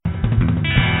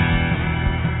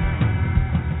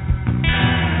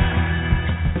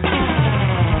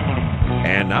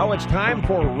now it's time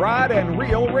for Rod and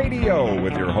Reel Radio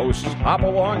with your hosts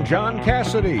Hopalong John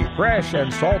Cassidy, fresh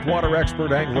and saltwater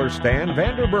expert angler Stan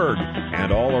Vanderberg,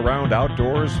 and all-around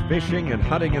outdoors fishing and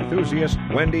hunting enthusiast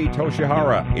Wendy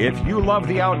Toshihara. If you love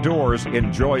the outdoors,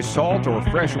 enjoy salt or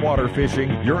freshwater fishing,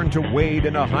 yearn to wade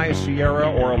in a high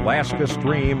Sierra or Alaska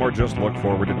stream, or just look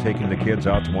forward to taking the kids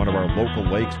out to one of our local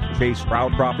lakes to chase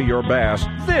trout, crappie, or bass,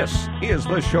 this is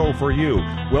the show for you.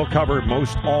 We'll cover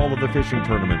most all of the fishing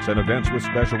tournaments and events with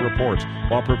special reports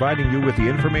while providing you with the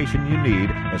information you need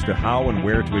as to how and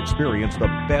where to experience the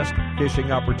best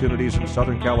fishing opportunities in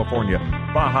Southern California,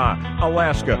 Baja,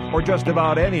 Alaska, or just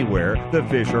about anywhere the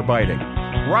fish are biting.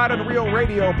 Rod and Reel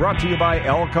Radio brought to you by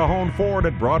El Cajon Ford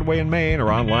at Broadway and Main,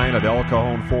 or online at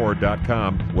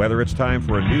elcajonford.com. Whether it's time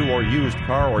for a new or used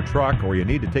car or truck, or you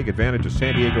need to take advantage of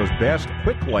San Diego's best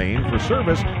quick lane for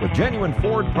service with genuine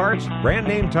Ford parts, brand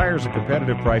name tires at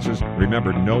competitive prices,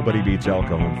 remember, nobody beats El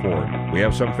Cajon Ford. We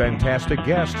have some fantastic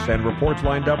guests and reports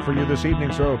lined up for you this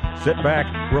evening, so sit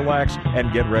back, relax,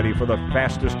 and get ready for the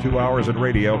fastest 2 hours in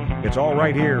radio. It's all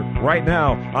right here, right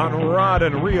now, on Rod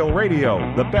and Reel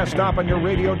Radio, the best stop on your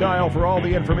radio dial for all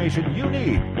the information you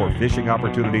need for fishing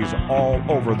opportunities all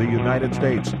over the United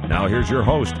States. Now here's your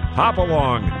host,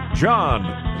 Hopalong John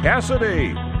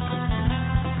Cassidy.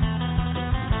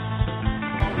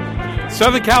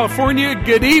 Southern California,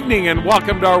 good evening and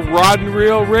welcome to our Rod and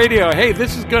Reel Radio. Hey,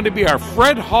 this is going to be our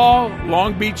Fred Hall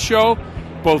Long Beach show.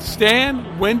 Both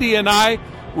Stan, Wendy, and I,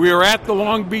 we are at the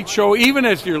Long Beach show even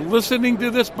as you're listening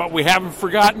to this, but we haven't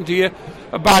forgotten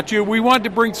about you. We wanted to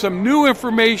bring some new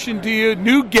information to you,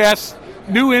 new guests,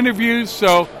 new interviews.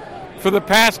 So for the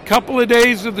past couple of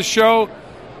days of the show,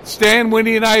 Stan,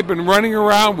 Wendy, and I have been running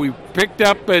around. We picked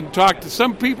up and talked to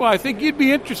some people I think you'd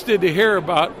be interested to hear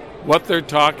about what they're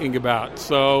talking about.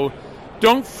 So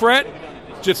don't fret.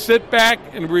 Just sit back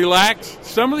and relax.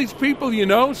 Some of these people you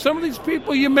know, some of these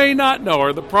people you may not know,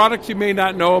 or the products you may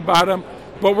not know about them,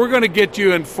 but we're going to get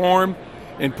you informed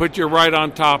and put you right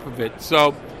on top of it.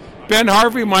 So Ben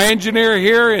Harvey, my engineer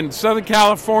here in Southern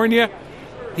California,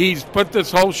 he's put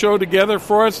this whole show together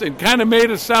for us and kind of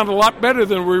made us sound a lot better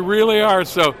than we really are.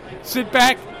 So sit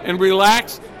back and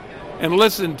relax and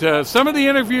listen to some of the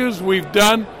interviews we've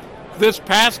done this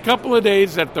past couple of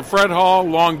days at the Fred Hall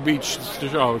Long Beach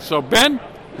show. So Ben,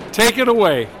 take it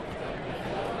away.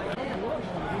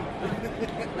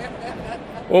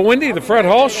 Well, Wendy, the Fred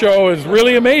Hall show is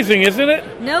really amazing, isn't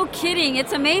it? No kidding.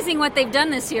 It's amazing what they've done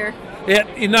this year. Yeah,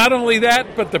 not only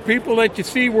that, but the people that you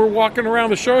see, we're walking around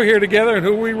the show here together, and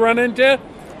who we run into?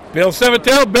 Bill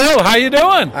Sevatel. Bill, how you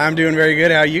doing? I'm doing very good.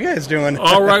 How are you guys doing?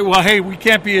 All right. Well, hey, we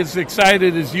can't be as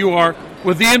excited as you are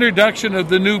with the introduction of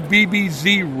the new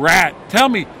BBZ Rat. Tell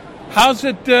me, how's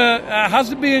it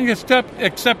being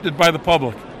accepted by the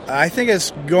public? I think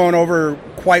it's going over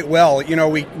quite well. You know,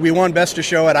 we won Best of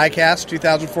Show at ICAST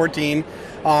 2014.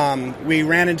 We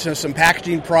ran into some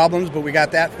packaging problems, but we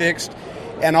got that fixed.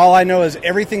 And all I know is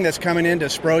everything that's coming into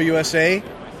Spro USA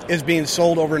is being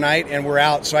sold overnight, and we're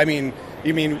out. So, I mean,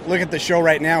 look at the show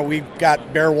right now. We've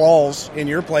got bare walls in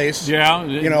your place. Yeah.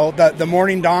 You know, the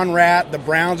Morning Dawn Rat, the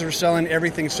Browns are selling,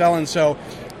 everything's selling. So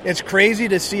it's crazy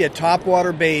to see a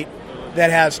topwater bait that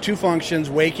has two functions,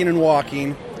 waking and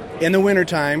walking, in the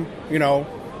wintertime, you know,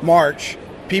 March.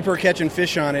 People are catching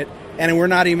fish on it, and we're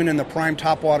not even in the prime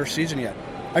topwater season yet.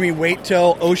 I mean, wait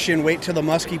till the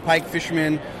musky pike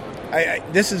fishermen.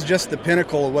 This is just the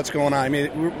pinnacle of what's going on. I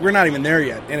mean, we're not even there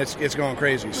yet, and it's going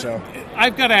crazy. So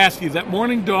I've got to ask you, that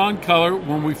Morning Dawn color,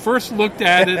 when we first looked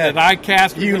at it at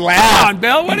ICAST, you laughed. Come on,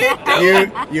 Bill, what are you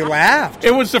doing? You laughed.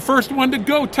 It was the first one to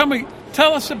go.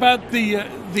 Tell us about the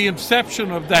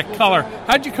inception of that color.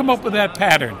 How'd you come up with that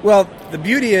pattern? Well, the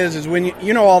beauty is when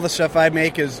you know, all the stuff I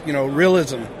make is, you know,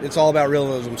 realism. It's all about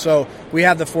realism. So we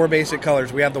have the four basic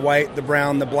colors. We have the white, the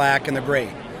brown, the black, and the gray.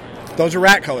 Those are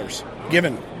rat colors,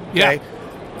 given. Okay? Yeah.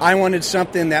 I wanted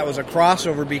something that was a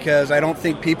crossover because I don't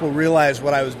think people realize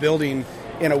what I was building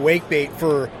in a wake bait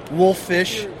for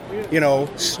wolffish, you know,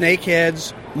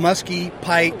 snakeheads, musky,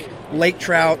 pike, lake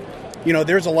trout. You know,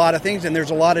 there's a lot of things, and there's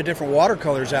a lot of different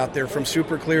watercolors out there, from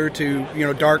super clear to, you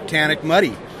know, dark, tannic,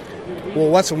 muddy. Well,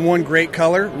 what's one great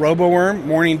color? Roboworm,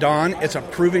 Morning Dawn. It's a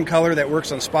proven color that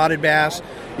works on spotted bass,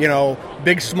 you know,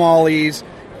 big smallies,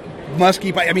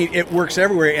 musky pike. I mean, it works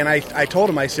everywhere. And I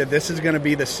told him, I said, this is going to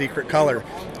be the secret color.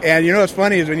 And you know what's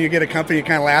funny is when you get a company that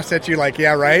kind of laughs at you like,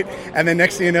 yeah, right? And then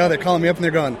next thing you know, they're calling me up and they're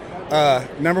going,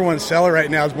 number one seller right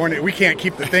now is Morning. We can't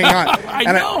keep the thing on. I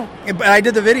know. But I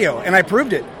did the video, and I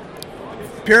proved it.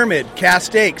 Pyramid, cast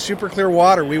stake, super clear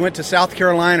water. We went to South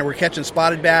Carolina. We're catching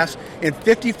spotted bass in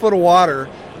 50 foot of water,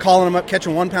 calling them up,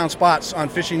 catching 1 pound spots on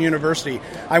Fishing University.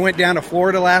 I went down to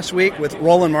Florida last week with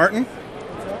Roland Martin.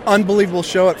 Unbelievable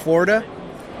show at Florida.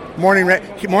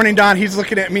 Morning Don, he's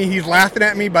looking at me, he's laughing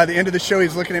at me. By the end of the show,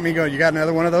 he's looking at me going, you got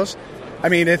another one of those? I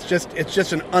mean, it's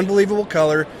just an unbelievable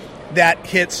color that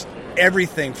hits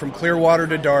everything from clear water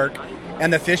to dark.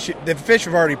 And the fish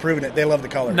have already proven it. They love the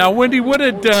color. Now, Wendy, what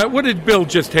did Bill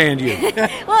just hand you?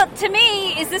 Well, to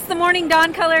me, is this the Morning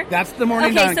Dawn color? That's the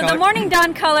Morning Dawn color. Okay, so the Morning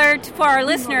Dawn color, for our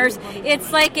listeners,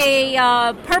 it's like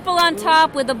a purple on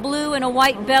top with a blue and a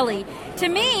white belly. To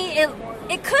me,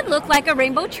 it could look like a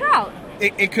rainbow trout.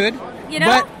 It could. You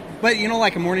know? But you know,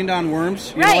 like a Morning Dawn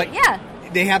worms? Yeah.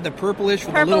 They have the purplish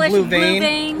with a little blue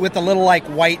vein with a little like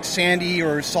white sandy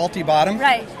or salty bottom.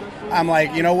 Right. I'm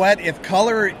like, you know what? If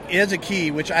color is a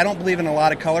key, which I don't believe in a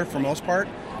lot of color for most part,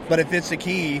 but if it's a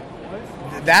key,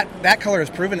 that color has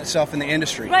proven itself in the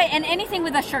industry. Right, and anything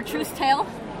with a chartreuse tail,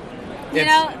 you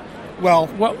know. Well,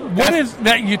 what is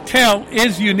that you tail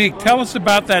is unique? Tell us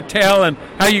about that tail and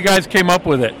how you guys came up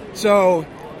with it. So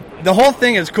the whole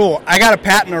thing is cool. I got a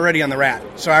patent already on the rat.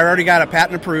 So I already got a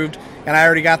patent approved, and I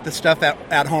already got the stuff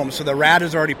at home. So the rat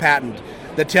is already patented.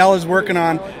 The tail is working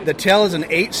on. The tail is an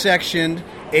 8-sectioned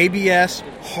ABS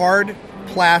hard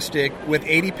plastic with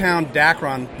 80-pound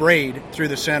Dacron braid through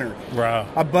the center. Wow.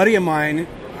 A buddy of mine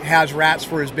has rats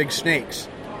for his big snakes.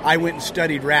 I went and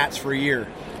studied rats for a year.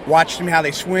 Watched them how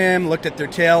they swim, looked at their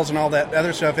tails and all that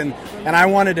other stuff, and I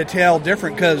wanted a tail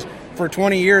different because for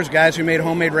 20 years, guys who made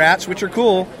homemade rats, which are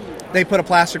cool, they put a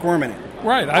plastic worm in it.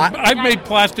 Right. I've made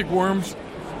plastic worms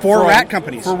for rat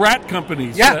companies. For rat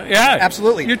companies. Yeah,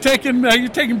 absolutely. You're taking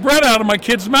bread out of my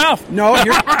kid's mouth. No,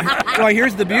 well,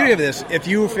 here's the beauty of this. If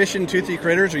you fish in toothy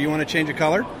critters or you want to change a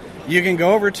color, you can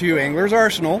go over to Angler's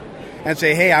Arsenal and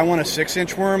say, hey, I want a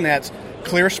 6-inch worm that's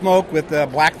clear smoke with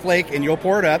black flake, and you'll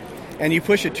pour it up, and you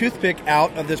push a toothpick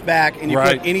out of this bag, and you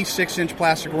put any 6-inch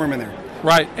plastic worm in there.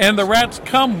 Right, and the rats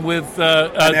come with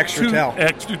an extra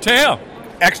tail.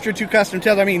 Extra 2 custom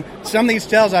tails. I mean, some of these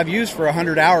tails I've used for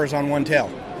 100 hours on one tail.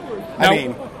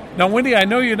 Now, Wendy, I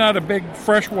know you're not a big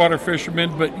freshwater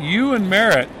fisherman, but you and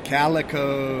Merritt...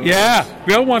 Calicos. Yeah.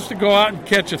 Bill wants to go out and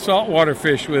catch a saltwater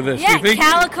fish with us. Yeah,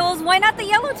 calicos. Why not the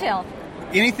yellowtail?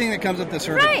 Anything that comes up the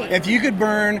surface. Right. If you could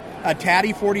burn a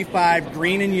Tatty 45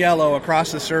 green and yellow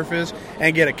across the surface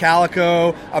and get a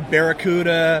calico, a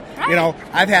barracuda, you know,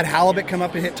 I've had halibut come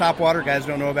up and hit top water. Guys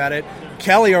don't know about it.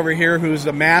 Kelly over here, who's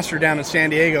the master down in San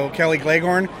Diego, Kelly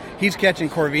Gleghorn, he's catching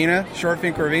corvina,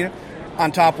 shortfin corvina,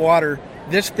 on top water.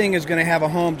 This thing is going to have a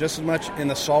home just as much in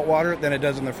the salt water than it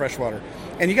does in the freshwater.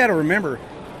 And you got to remember,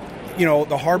 you know,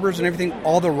 the harbors and everything,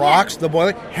 all the rocks, the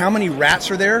boiling, how many rats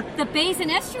are there? The bays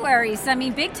and estuaries, I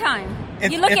mean, big time.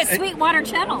 You look at Sweetwater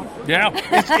Channel. Yeah.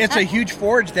 It's a huge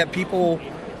forage that people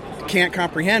can't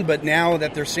comprehend, but now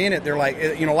that they're seeing it, they're like,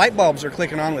 you know, light bulbs are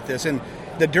clicking on with this. And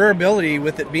the durability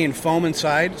with it being foam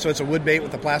inside, so it's a wood bait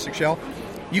with a plastic shell.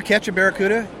 You catch a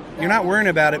barracuda, you're not worrying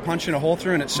about it punching a hole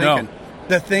through and it's sinking. No.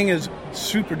 The thing is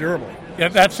super durable. Yeah,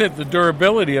 that's it, the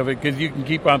durability of it, because you can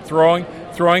keep on throwing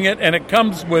it, and it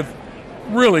comes with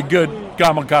really good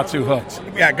Gamakatsu hooks.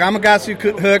 Yeah,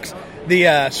 Gamakatsu hooks, the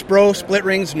Spro split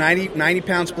rings,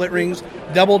 90-pound split rings,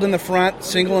 doubled in the front,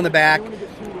 single in the back.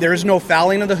 There is no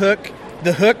fouling of the hook.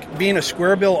 The hook being a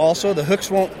square bill also, the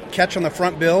hooks won't catch on the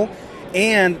front bill,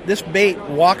 and this bait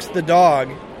walks the dog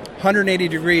 180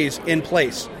 degrees in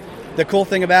place. The cool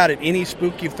thing about it, any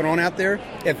spook you've thrown out there,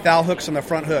 it foul hooks on the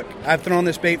front hook. I've thrown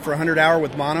this bait for 100 hours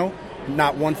with mono,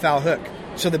 not one foul hook.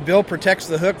 So the bill protects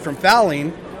the hook from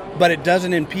fouling, but it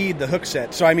doesn't impede the hook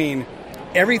set. So, I mean,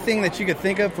 everything that you could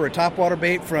think of for a topwater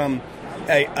bait, from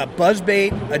a buzz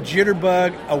bait, a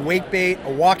jitterbug, a wake bait,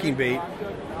 a walking bait,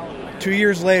 2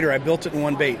 years later, I built it in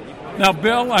one bait. Now,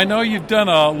 Bill, I know you've done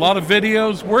a lot of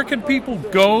videos. Where can people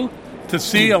go to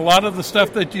see a lot of the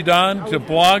stuff that you've done, to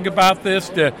blog about this,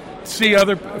 to see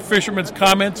other fishermen's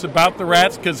comments about the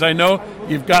rats? Because I know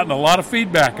you've gotten a lot of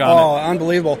feedback on it. Oh,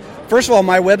 unbelievable. First of all,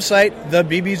 my website,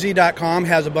 thebbz.com,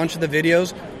 has a bunch of the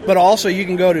videos, but also you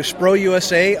can go to Spro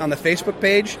USA on the Facebook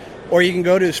page, or you can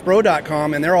go to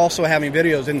spro.com, and they're also having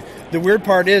videos. And the weird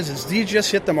part is these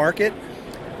just hit the market.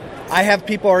 I have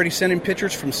people already sending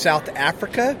pictures from South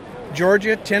Africa,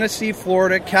 Georgia, Tennessee,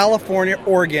 Florida, California,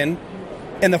 Oregon,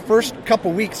 in the first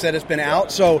couple weeks that it's been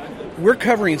out. So we're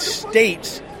covering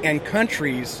states and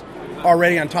countries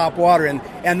already on top water.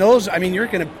 And those, I mean, you're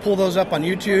going to pull those up on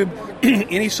YouTube,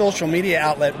 any social media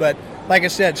outlet. But like I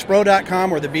said,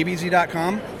 spro.com or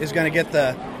thebbz.com is going to get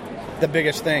the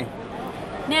biggest thing.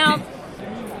 Now,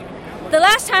 The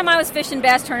last time I was fishing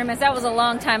bass tournaments, that was a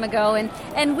long time ago, and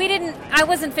I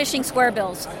wasn't fishing square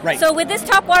bills. Right. So with this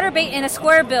topwater bait in a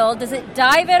square bill, does it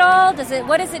dive at all?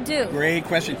 What does it do? Great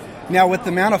question. Now, with the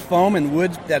amount of foam and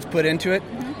wood that's put into it,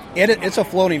 it's a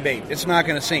floating bait. It's not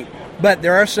going to sink. But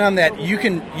there are some that you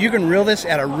can reel this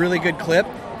at a really good clip,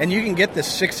 and you can get this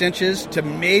 6 inches to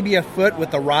maybe a foot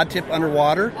with the rod tip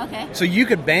underwater. Okay. So you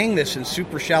could bang this in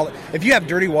super shallow. If you have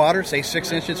dirty water, say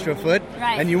 6 inches to a foot,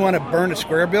 right. and you want to burn a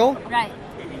square bill, right.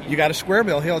 you got a square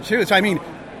bill hill too. So I mean,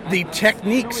 the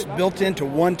techniques built into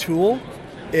one tool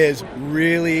is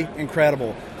really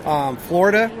incredible.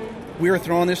 Florida, we were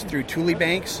throwing this through Thule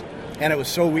banks, and it was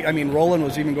so Roland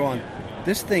was even going,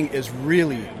 this thing is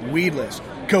really weedless.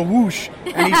 Kawoosh.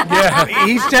 And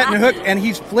he's setting the hook, and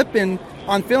he's flipping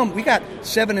on film. We got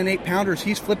 7 and 8 pounders.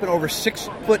 He's flipping over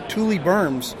 6-foot Thule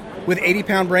berms with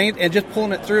 80-pound brains and just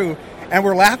pulling it through, and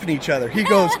we're laughing at each other. He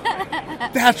goes,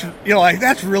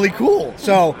 that's really cool.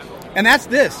 So, and that's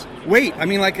this. Wait,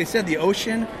 like I said, the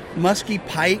ocean, musky,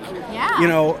 pike,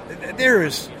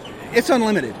 it's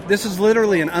unlimited. This is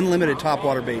literally an unlimited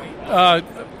topwater bait.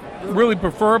 Really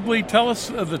preferably, tell us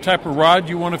the type of rod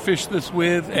you want to fish this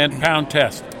with and pound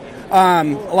test. A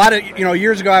lot of,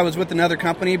 years ago I was with another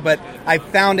company, but I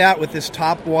found out with this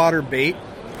topwater bait,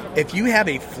 if you have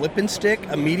a flipping stick,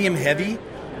 a medium heavy,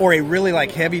 or a really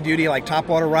heavy duty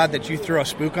topwater rod that you throw a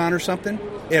spook on or something,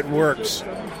 it works.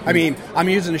 I'm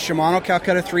using a Shimano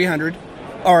Calcutta 300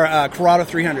 or a Curado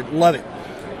 300. Love it.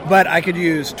 But I could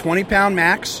use 20-pound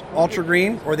Max Ultra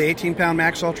Green or the 18-pound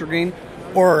Max Ultra Green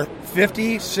or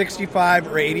 50, 65,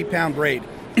 or 80-pound braid.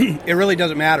 It really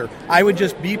doesn't matter. I would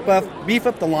just beef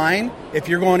up the line if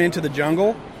you're going into the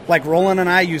jungle. Like Roland and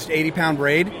I used 80-pound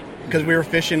braid because we were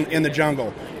fishing in the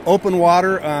jungle. Open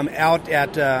water out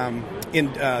at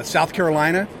in South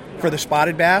Carolina for the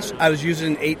spotted bass, I was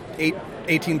using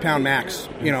 18-pound Max,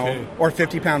 or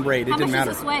 50-pound braid. It didn't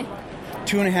matter. How much does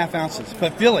this weigh? 2.5 ounces.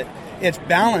 But feel it. It's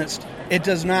balanced. It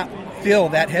does not feel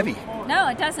that heavy. No,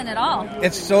 it doesn't at all.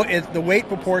 It's the weight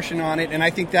proportion on it, and I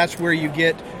think that's where you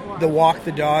get the walk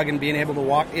the dog and being able to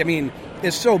walk.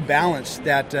 It's so balanced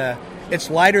that it's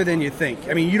lighter than you think.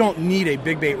 You don't need a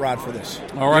big bait rod for this.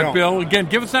 All right, Bill. Again,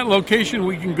 give us that location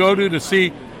we can go to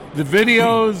see the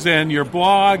videos and your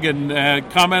blog and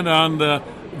comment on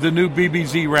the new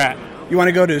BBZ Rat. You want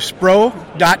to go to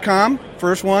spro.com,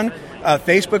 first one.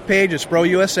 Facebook page is Spro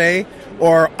USA,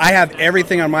 or I have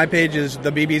everything on my page is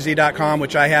thebbz.com,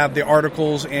 which I have the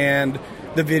articles and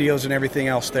the videos and everything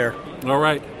else there. All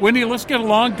right. Wendy, let's get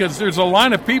along because there's a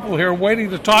line of people here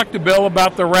waiting to talk to Bill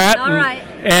about the rat. All right.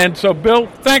 And so, Bill,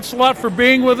 thanks a lot for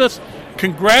being with us.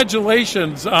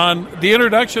 Congratulations on the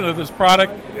introduction of this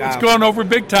product. It's going over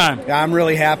big time. Yeah, I'm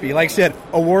really happy. Like I said,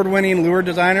 award-winning lure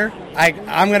designer.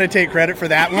 I'm going to take credit for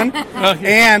that one.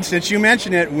 And since you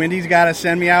mentioned it, Wendy's got to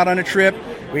send me out on a trip.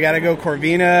 We got to go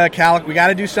Corvina, Calic. We got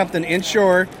to do something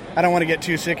inshore. I don't want to get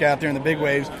too sick out there in the big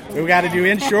waves. But we got to do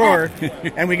inshore,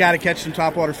 and we got to catch some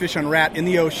topwater fish on rat in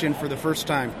the ocean for the first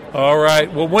time. All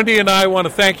right. Well, Wendy and I want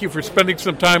to thank you for spending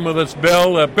some time with us,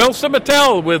 Bill. Bill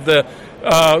Simatel with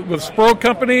Spro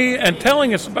Company and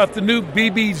telling us about the new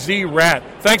BBZ Rat.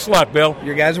 Thanks a lot, Bill.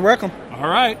 You guys are welcome. All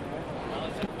right.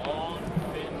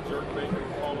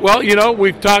 Well,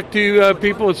 we've talked to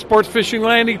people at Sports Fishing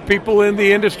Landing, people in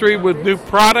the industry with new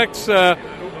products,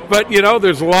 but,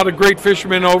 there's a lot of great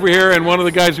fishermen over here, and one of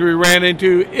the guys we ran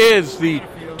into is the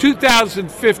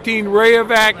 2015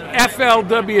 Rayovac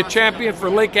FLW champion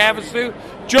for Lake Havasu,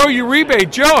 Joe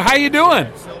Uribe. Joe, how you doing?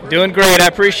 Doing great. I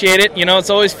appreciate it. It's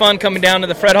always fun coming down to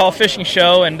the Fred Hall Fishing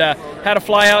Show, and had to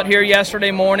fly out here yesterday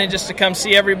morning just to come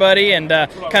see everybody and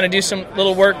kind of do some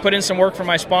little work, put in some work for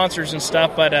my sponsors and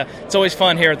stuff, but it's always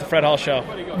fun here at the Fred Hall Show.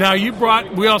 Now,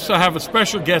 we also have a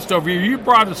special guest over here. You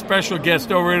brought a special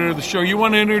guest over into the show. You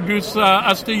want to introduce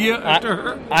us to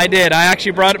her? I did. I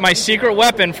actually brought my secret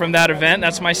weapon from that event.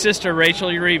 That's my sister, Rachel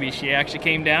Uribe. She actually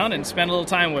came down and spent a little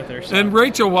time with her. So. And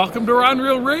Rachel, welcome to Rod and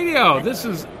Reel Radio. This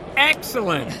is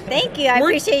excellent. Thank you. I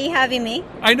appreciate you having me.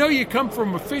 I know you come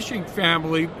from a fishing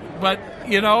family, but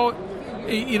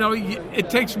it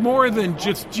takes more than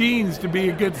just genes to be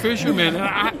a good fisherman.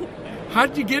 How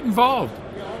did you get involved?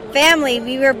 Family.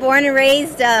 We were born and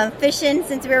raised fishing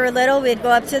since we were little. We'd go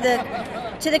up to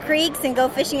the creeks and go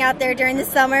fishing out there during the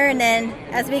summer. And then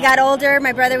as we got older,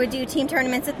 my brother would do team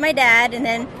tournaments with my dad. And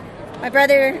then my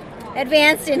brother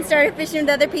advanced and started fishing with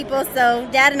other people. So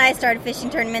Dad and I started fishing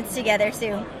tournaments together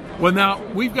soon. Well, now,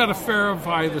 we've got to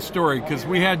verify the story because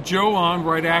we had Joe on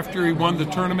right after he won the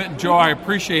tournament. Joe, I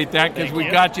appreciate that because we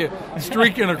got you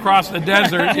streaking across the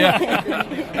desert,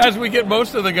 as we get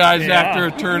most of the guys after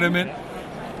a tournament.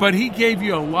 But he gave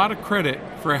you a lot of credit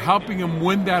for helping him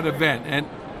win that event. And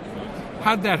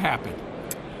how'd that happen?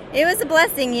 It was a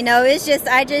blessing, It's just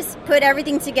I just put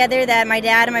everything together that my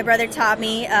dad and my brother taught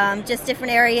me, just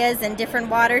different areas and different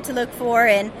water to look for,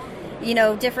 and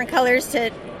different colors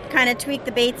to kind of tweak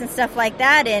the baits and stuff like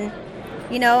that. And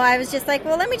I was just like,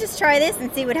 well, let me just try this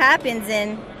and see what happens.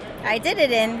 And I did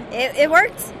it, and it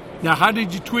worked. Now, how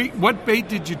did you tweak? What bait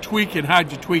did you tweak, and how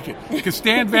did you tweak it? Because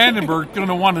Stan Vandenberg's going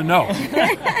to want to know.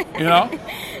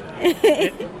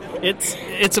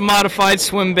 It's a modified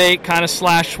swim bait, kind of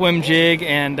slash swim jig,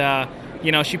 and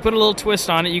she put a little twist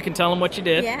on it. You can tell them what you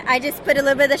did. Yeah, I just put a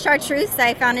little bit of the chartreuse.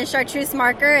 I found a chartreuse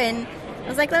marker, and I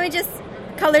was like, let me just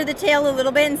color the tail a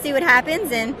little bit and see what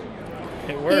happens, and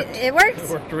it worked. It worked. It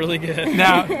worked really good.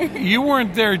 Now, you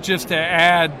weren't there just to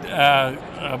add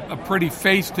a pretty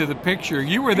face to the picture.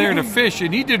 You were there to fish,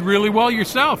 and you did really well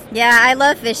yourself. Yeah, I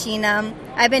love fishing.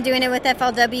 I've been doing it with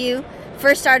FLW.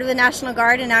 First started with National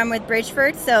Guard, and now I'm with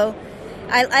Bridgeford, so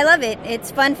I love it.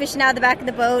 It's fun fishing out of the back of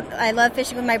the boat. I love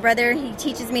fishing with my brother. He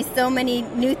teaches me so many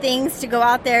new things to go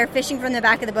out there fishing from the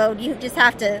back of the boat. You just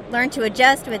have to learn to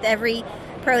adjust with every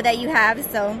pro that you have,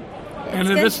 so and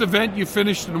in this event, you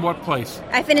finished in what place?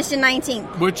 I finished in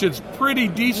 19th. Which is pretty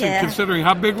decent considering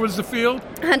how big was the field?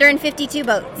 152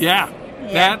 boats. Yeah.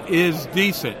 That is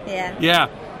decent. Yeah.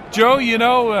 Joe,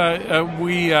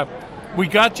 we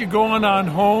got you going on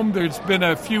home. There's been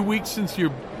a few weeks since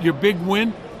your big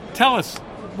win. Tell us,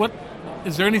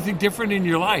 is there anything different in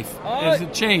your life? Has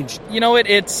it changed?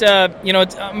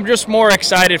 I'm just more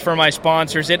excited for my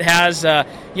sponsors. It has,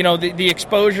 the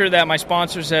exposure that my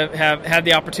sponsors have had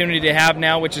the opportunity to have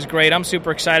now, which is great. I'm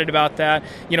super excited about that.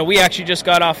 We actually just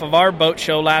got off of our boat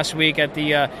show last week at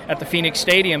the Phoenix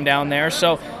Stadium down there.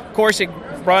 So, of course, it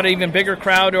brought an even bigger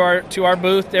crowd to our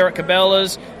booth there at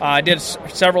Cabela's. I did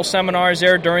several seminars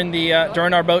there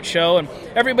during our boat show, and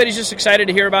everybody's just excited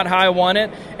to hear about how I won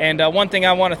it. And one thing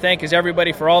I want to thank is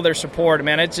everybody for all their support.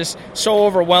 Man, it's just so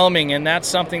overwhelming, and that's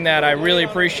something that I really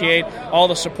appreciate. All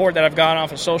the support that I've gotten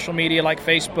off of social media like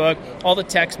Facebook, all the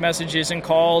text messages and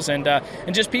calls, and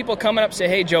just people coming up and say,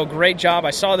 "Hey, Joe, great job.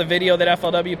 I saw the video that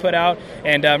FLW put out,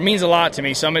 and it means a lot to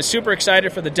me." So I'm super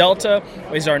excited for the Delta.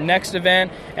 Is our next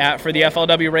event for the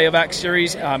FLW Rayovac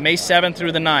Series, May 7th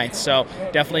through the 9th. So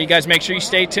definitely you guys make sure you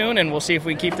stay tuned, and we'll see if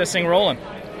we can keep this thing rolling.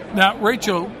 Now,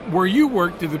 Rachel, where you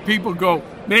work, do the people go,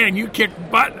 "Man, you kick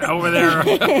butt over there"?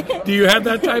 Do you have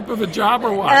that type of a job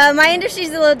or what? My industry is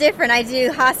a little different. I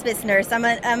do hospice nurse. I'm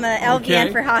a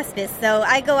LVN for hospice, so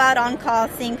I go out on call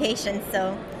seeing patients.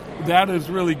 So that is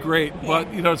really great. But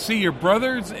see your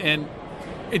brothers and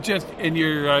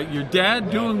your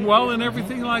dad doing well and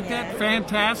everything like that.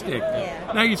 Fantastic.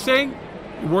 Yeah. Now you're saying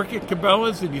you work at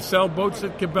Cabela's and you sell boats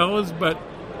at Cabela's, but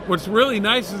what's really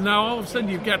nice is now all of a sudden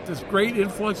you've got this great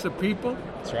influx of people.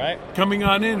 That's right. Coming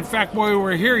on in. In fact, while we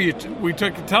were here, we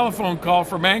took a telephone call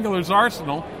from Anglers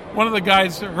Arsenal. One of the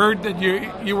guys heard that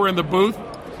you were in the booth.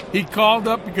 He called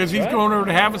up because he's going over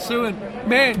to Havasu, and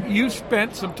man, you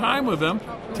spent some time with him.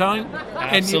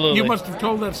 Absolutely. And you must have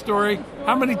told that story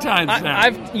how many times now?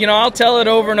 I'll tell it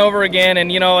over and over again, and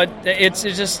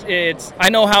it's I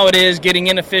know how it is getting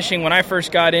into fishing. When I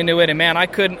first got into it, and man, I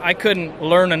couldn't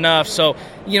learn enough. So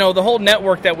the whole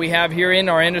network that we have here in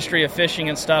our industry of fishing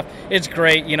and stuff, it's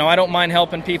great. I don't mind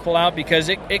helping people out because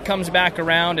it comes back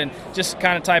around, and just the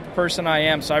kind of type of person I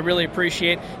am. So I really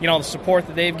appreciate the support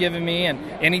that they've given me, and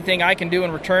anything I can do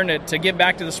in return to give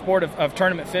back to the sport of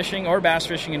tournament fishing or bass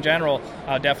fishing in general.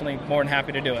 Definitely more than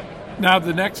happy to do it. Now,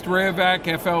 the next Rayovac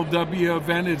FLW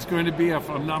event is going to be, if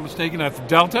I'm not mistaken, at the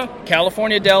Delta?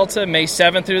 California Delta, May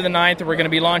 7th through the 9th. We're going to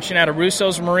be launching out of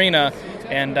Russo's Marina,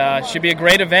 and should be a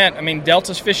great event. I mean,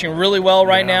 Delta's fishing really well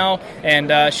right now,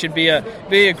 and should be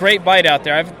a great bite out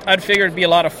there. I'd figured it'd be a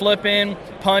lot of flipping,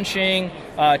 punching,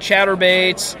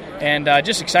 chatterbaits, and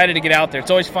just excited to get out there.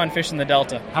 It's always fun fishing the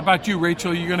Delta. How about you,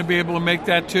 Rachel? You going to be able to make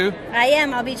that too? I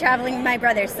am. I'll be traveling with my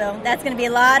brother, so that's going to be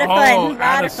a lot of fun. Oh,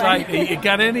 out of sight. You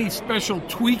got any special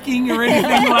tweaking or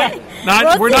anything like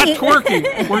that? We're not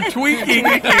twerking. We're tweaking.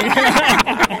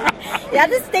 You have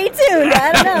to stay tuned.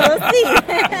 I don't know. We'll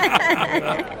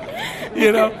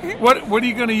see. What are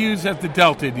you going to use at the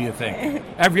Delta, do you think?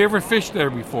 Have you ever fished there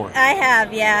before? I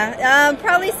have, yeah.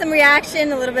 Probably some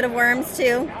reaction, a little bit of worms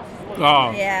too.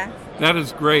 Oh, yeah. That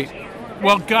is great.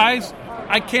 Well, guys,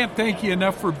 I can't thank you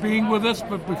enough for being with us,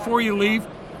 but before you leave,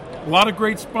 a lot of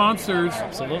great sponsors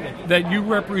that you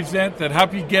represent that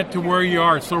help you get to where you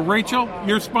are. So, Rachel,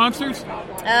 your sponsors?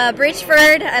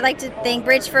 Bridgeford. I'd like to thank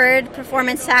Bridgeford,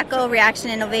 Performance Tackle, Reaction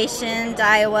Innovation,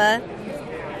 Daiwa.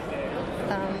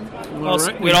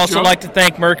 We'd also like to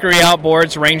thank Mercury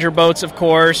Outboards, Ranger Boats, of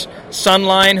course,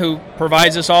 Sunline, who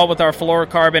provides us all with our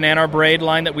fluorocarbon and our braid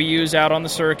line that we use out on the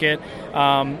circuit.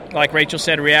 Like Rachel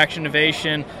said, Reaction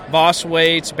Innovation, Voss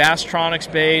Weights,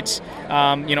 Bastronics Baits,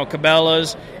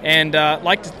 Cabela's. And I'd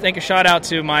like to thank a shout out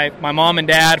to my mom and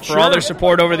dad for all their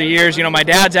support over the years. My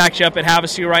dad's actually up at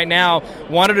Havasu right now,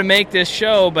 wanted to make this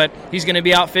show, but he's going to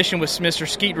be out fishing with Mr.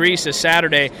 Skeet Reese this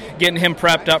Saturday, getting him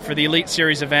prepped up for the Elite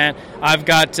Series event. I've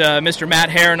got Mr. Matt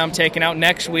Herron I'm taking out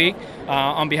next week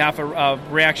on behalf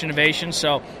of Reaction Innovation.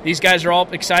 So these guys are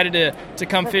all excited to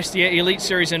come fish the Elite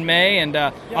Series in May, and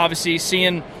obviously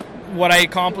seeing what I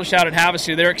accomplished out at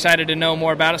Havasu, they're excited to know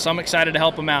more about it, so I'm excited to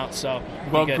help them out. So,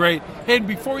 well, great. Hey,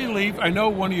 before you leave, I know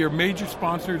one of your major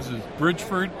sponsors is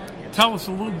Bridgeford. Tell us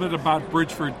a little bit about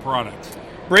Bridgeford products.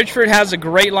 Bridgeford has a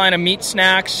great line of meat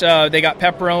snacks. They got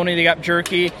pepperoni, they got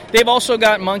jerky. They've also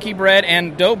got monkey bread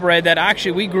and dough bread that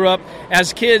actually we grew up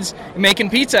as kids making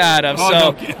pizza out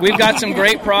of. We've got some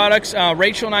great products.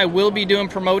 Rachel and I will be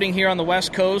promoting here on the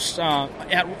West Coast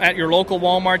at your local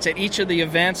Walmarts at each of the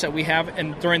events that we have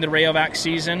during the Rayovac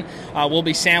season. We'll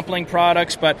be sampling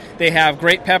products, but they have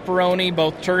great pepperoni,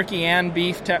 both turkey and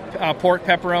beef pork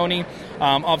pepperoni.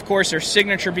 Of course, their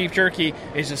signature beef jerky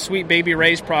is the Sweet Baby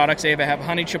Ray's products. They have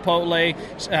honey chipotle,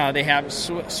 they have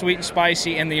sweet and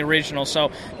spicy, and the original.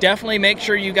 So definitely make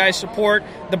sure you guys support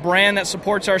the brand that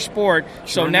supports our sport.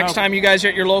 So next time you guys are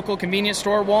at your local convenience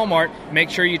store, Walmart, make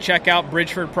sure you check out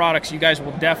Bridgeford products. You guys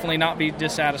will definitely not be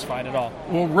dissatisfied at all.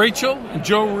 Well, Rachel and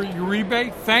Joe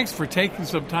Uribe, thanks for taking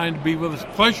some time to be with us.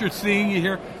 Pleasure seeing you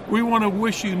here. We want to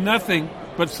wish you nothing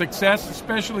but success,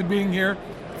 especially being here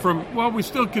we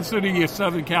still consider you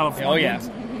Southern California. Oh, yeah.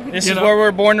 This is where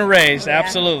we're born and raised,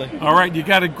 absolutely. All right, you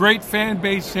got a great fan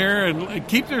base here, and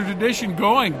keep their tradition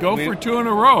going. Go for 2 in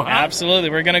a row, huh?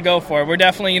 Absolutely, we're going to go for it. We're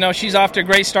definitely, she's off to a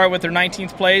great start with her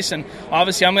 19th place, and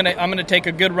obviously I'm going to take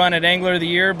a good run at Angler of the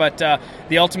Year, but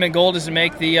the ultimate goal is to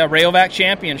make the Rayovac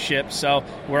Championship, so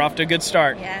we're off to a good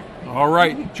start. Yeah. All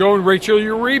right, Joe and Rachel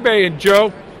Uribe, and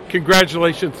Joe,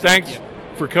 congratulations. Thanks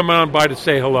for coming on by to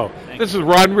say hello. This is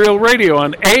Rod and Reel Radio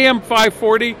on AM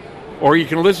 540, or you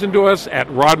can listen to us at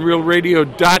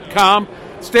rodandreelradio.com.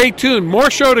 Stay tuned. More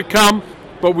show to come,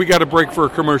 but we got a break for a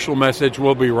commercial message.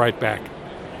 We'll be right back.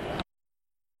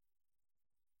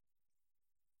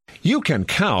 You can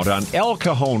count on El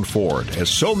Cajon Ford, as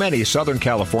so many Southern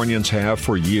Californians have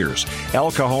for years.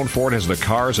 El Cajon Ford has the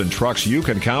cars and trucks you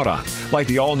can count on, like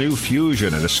the all-new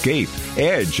Fusion and Escape,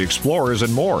 Edge, Explorers,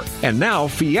 and more. And now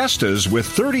Fiestas with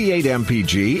 38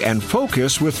 mpg and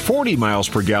Focus with 40 miles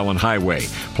per gallon highway,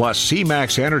 plus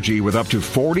C-Max Energy with up to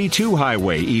 42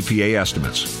 highway EPA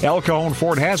estimates. El Cajon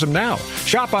Ford has them now.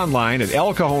 Shop online at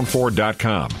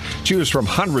elcajonford.com. Choose from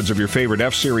hundreds of your favorite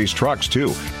F-Series trucks,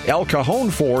 too. El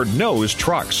Cajon Ford knows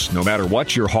trucks, no matter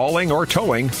what you're hauling or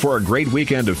towing, for a great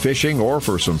weekend of fishing or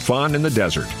for some fun in the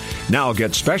desert. Now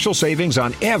get special savings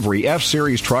on every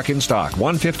F-Series truck in stock,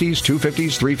 150s,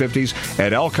 250s, 350s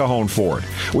at El Cajon Ford.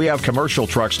 We have commercial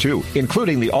trucks too,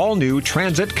 including the all-new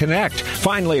Transit Connect.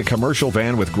 Finally, a commercial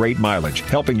van with great mileage,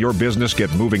 helping your business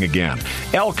get moving again.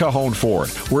 El Cajon Ford,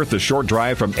 worth the short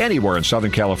drive from anywhere in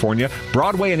Southern California,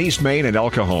 Broadway and East Main at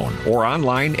El Cajon, or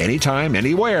online anytime,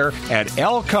 anywhere at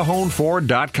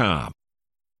elcajonford.com.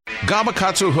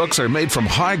 Gamakatsu hooks are made from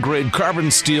high-grade carbon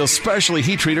steel specially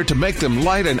heat-treated to make them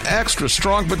light and extra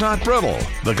strong but not brittle.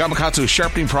 The Gamakatsu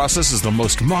sharpening process is the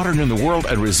most modern in the world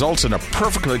and results in a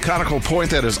perfectly conical point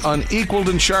that is unequaled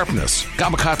in sharpness.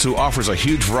 Gamakatsu offers a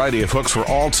huge variety of hooks for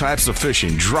all types of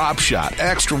fishing: drop shot,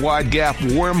 extra wide gap,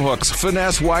 worm hooks,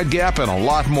 finesse wide gap, and a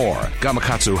lot more.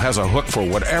 Gamakatsu has a hook for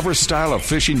whatever style of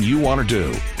fishing you want to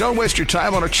do. Don't waste your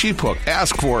time on a cheap hook.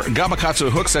 Ask for Gamakatsu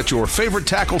hooks at your favorite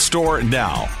tackle store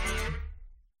now.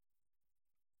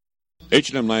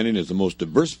 H&M Landing is the most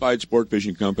diversified sport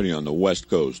fishing company on the West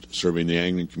Coast. Serving the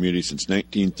angling community since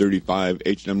 1935,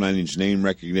 H&M Landing's name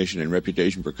recognition and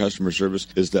reputation for customer service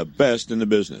is the best in the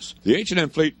business. The H&M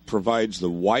fleet provides the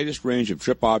widest range of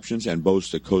trip options and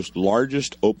boasts the coast's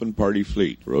largest open party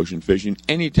fleet. For ocean fishing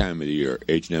any time of the year,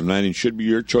 H&M Landing should be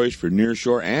your choice for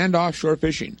nearshore and offshore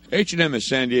fishing. H&M is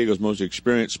San Diego's most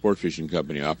experienced sport fishing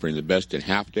company, offering the best in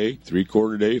half-day,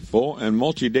 three-quarter-day, full, and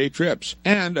multi-day trips,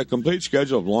 and a complete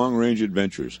schedule of long-range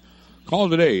adventures. Call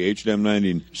today, H&M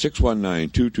Landing,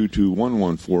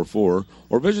 619-222-1144,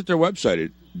 or visit their website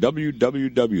at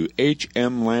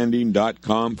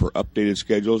www.hmlanding.com for updated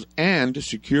schedules and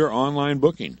secure online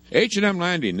booking. H&M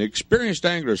Landing, the experienced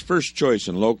angler's first choice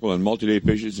in local and multi-day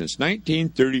fishing since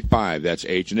 1935. That's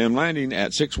H&M Landing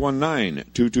at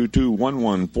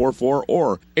 619-222-1144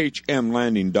 or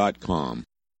hmlanding.com.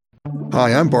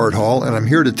 Hi, I'm Bart Hall, and I'm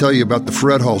here to tell you about the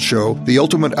Fred Hall Show, the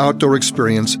ultimate outdoor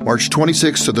experience, March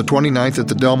 26th to the 29th at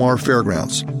the Del Mar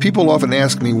Fairgrounds. People often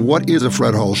ask me, what is a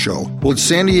Fred Hall Show? Well, it's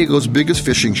San Diego's biggest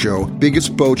fishing show,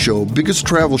 biggest boat show, biggest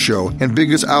travel show, and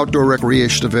biggest outdoor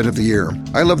recreation event of the year.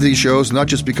 I love these shows not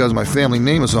just because my family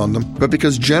name is on them, but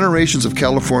because generations of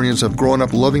Californians have grown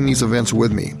up loving these events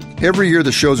with me. Every year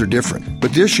the shows are different,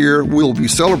 but this year we'll be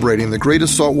celebrating the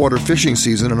greatest saltwater fishing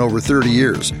season in over 30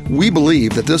 years. We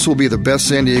believe that this will be the best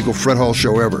San Diego Fred Hall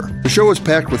show ever. The show is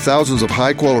packed with thousands of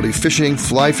high-quality fishing,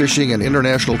 fly fishing, and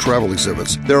international travel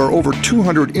exhibits. There are over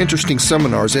 200 interesting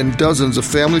seminars and dozens of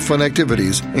family fun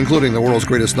activities, including the world's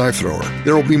greatest knife thrower.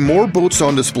 There will be more boats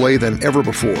on display than ever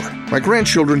before. My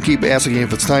grandchildren keep asking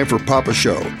if it's time for Papa's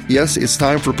Show. Yes, it's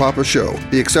time for Papa's Show,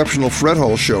 the exceptional Fred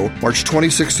Hall show, March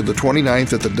 26th to the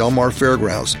 29th at the Del Mar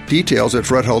Fairgrounds. Details at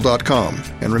fredhall.com.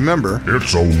 And remember,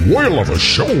 it's a whale of a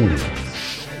show.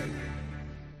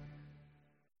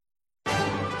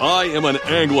 I am an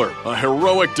angler, a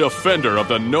heroic defender of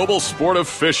the noble sport of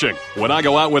fishing. When I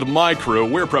go out with my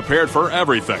crew, we're prepared for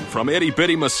everything from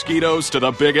itty-bitty mosquitoes to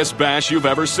the biggest bass you've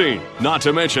ever seen. Not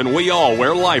to mention, we all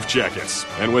wear life jackets.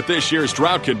 And with this year's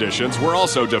drought conditions, we're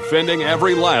also defending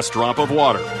every last drop of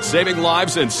water, saving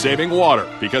lives and saving water,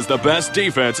 because the best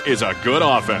defense is a good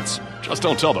offense. Just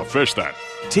don't tell the fish that.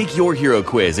 Take your hero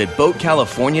quiz at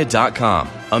BoatCalifornia.com.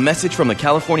 A message from the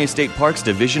California State Parks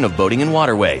Division of Boating and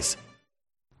Waterways.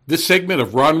 This segment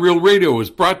of Rod and Reel Radio is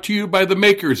brought to you by the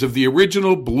makers of the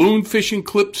original balloon fishing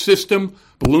clip system,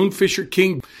 Balloon Fisher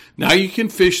King. Now you can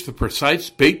fish the precise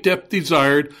bait depth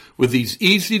desired with these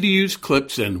easy-to-use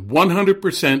clips and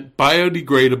 100%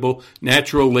 biodegradable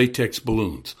natural latex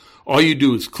balloons. All you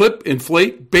do is clip,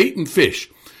 inflate, bait, and fish.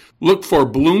 Look for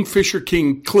Balloon Fisher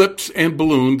King clips and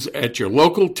balloons at your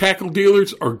local tackle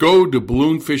dealers or go to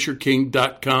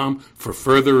balloonfisherking.com for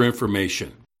further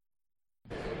information.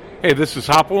 Hey, this is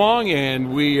Hopalong,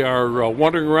 and we are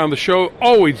wandering around the show.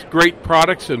 Always great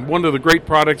products, and one of the great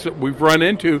products that we've run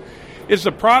into is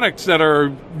the products that are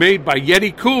made by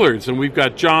Yeti Coolers. And we've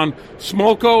got John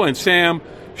Smolko and Sam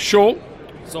Soholt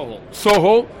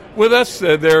with us.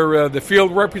 They're the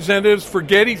field representatives for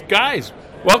Yeti. Guys,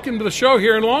 welcome to the show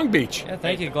here in Long Beach. Yeah,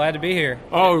 thank you. Glad to be here.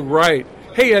 All right.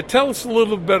 Hey, tell us a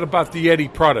little bit about the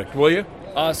Yeti product, will you?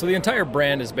 So the entire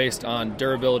brand is based on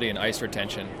durability and ice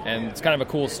retention, and it's kind of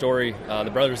a cool story. The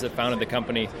brothers that founded the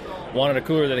company wanted a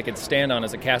cooler that they could stand on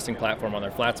as a casting platform on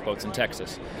their flats boats in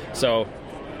Texas. So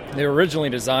they were originally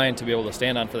designed to be able to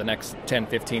stand on for the next 10,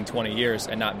 15, 20 years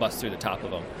and not bust through the top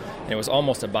of them. And it was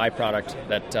almost a byproduct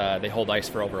that they hold ice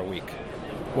for over a week.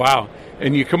 Wow.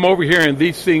 And you come over here and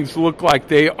these things look like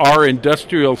they are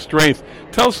industrial strength.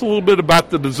 Tell us a little bit about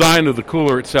the design of the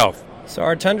cooler itself. So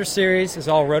our Tundra series is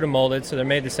all rotomolded, so they're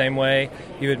made the same way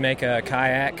you would make a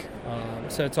kayak.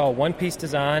 So it's all one-piece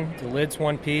design. The lid's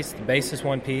one piece, the base is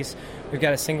one piece. We've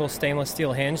got a single stainless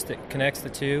steel hinge that connects the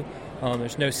two.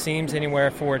 There's no seams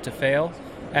anywhere for it to fail.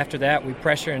 After that, we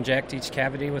pressure inject each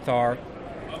cavity with our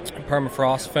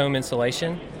permafrost foam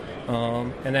insulation,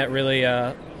 and that really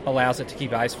allows it to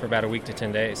keep ice for about a week to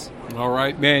 10 days. All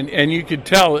right, man, and you can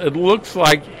tell it looks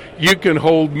like you can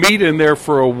hold meat in there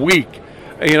for a week.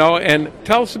 You know, and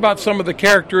tell us about some of the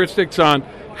characteristics on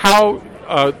how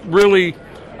really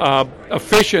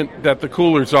efficient that the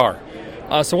coolers are.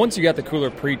 So once you got the cooler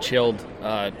pre-chilled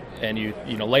and you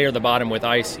layer the bottom with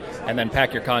ice and then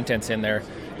pack your contents in there,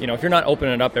 if you're not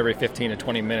opening it up every 15 to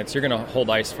 20 minutes, you're going to hold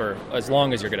ice for as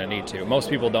long as you're going to need to. Most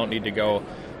people don't need to go,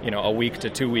 a week to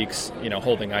 2 weeks,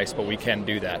 holding ice, but we can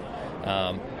do that.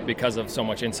 Because of so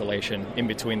much insulation in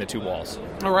between the two walls.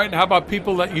 All right, and how about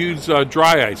people that use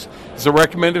dry ice? Is it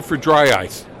recommended for dry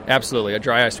ice? Absolutely, a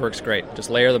dry ice works great.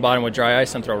 Just layer the bottom with dry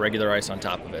ice and throw regular ice on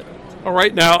top of it. All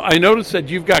right, now I noticed that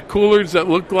you've got coolers that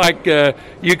look like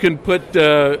you can put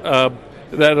that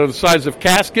are the size of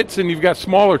caskets, and you've got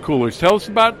smaller coolers. Tell us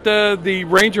about the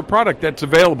range of product that's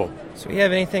available. So we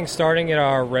have anything starting at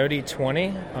our Rody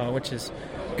 20, which is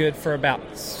good for about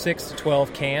 6 to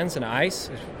 12 cans of ice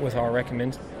with our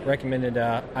recommended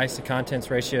ice to contents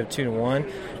ratio of 2 to 1.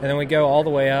 And then we go all the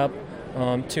way up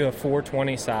to a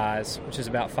 420 size, which is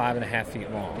about 5.5 feet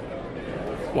long.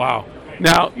 Wow.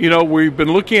 Now, we've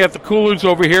been looking at the coolers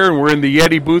over here, and we're in the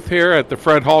Yeti booth here at the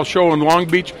Fred Hall Show in Long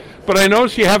Beach. But I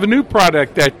noticed you have a new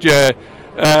product that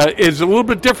is a little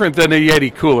bit different than a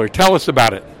Yeti cooler. Tell us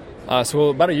about it. So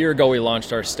about a year ago, we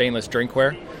launched our stainless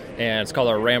drinkware. And it's called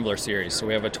our Rambler series. So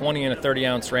we have a 20 and a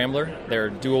 30-ounce Rambler. They're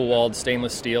dual-walled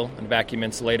stainless steel and vacuum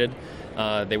insulated.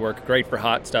 They work great for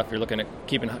hot stuff. You're looking at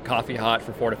keeping coffee hot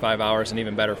for 4 to 5 hours and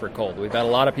even better for cold. We've had a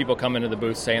lot of people come into the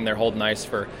booth saying they're holding ice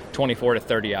for 24 to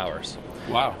 30 hours.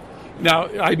 Wow. Now,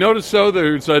 I noticed, though,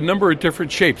 there's a number of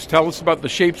different shapes. Tell us about the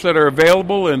shapes that are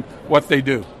available and what they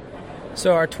do.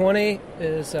 So our 20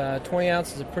 is 20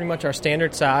 ounces is pretty much our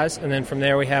standard size, and then from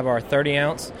there we have our 30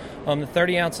 ounce. The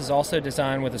 30 ounce is also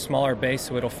designed with a smaller base,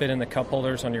 so it'll fit in the cup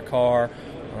holders on your car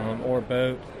or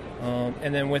boat.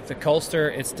 And then with the Coaster,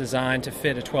 it's designed to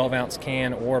fit a 12 ounce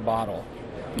can or bottle.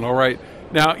 All right.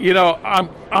 Now,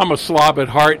 I'm a slob at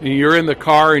heart, and you're in the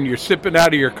car and you're sipping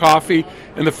out of your coffee,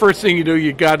 and the first thing you do,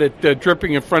 you got it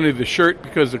dripping in front of the shirt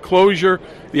because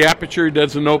the aperture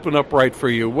doesn't open up right for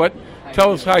you.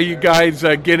 Tell us how you guys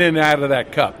get in and out of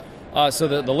that cup. So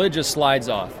the lid just slides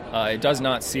off. It does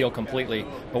not seal completely,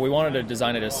 but we wanted to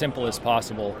design it as simple as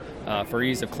possible for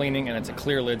ease of cleaning, and it's a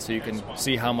clear lid so you can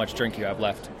see how much drink you have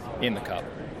left in the cup.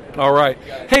 All right.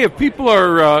 Hey, if people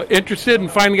are interested in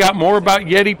finding out more about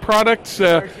Yeti products,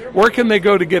 where can they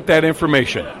go to get that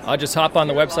information? Just hop on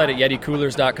the website at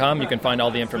YetiCoolers.com. You can find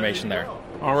all the information there.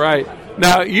 All right.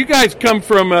 Now, you guys come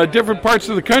from different parts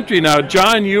of the country. Now,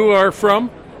 John, you are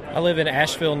from? I live in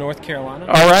Asheville, North Carolina.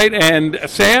 All right. And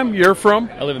Sam, you're from?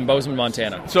 I live in Bozeman,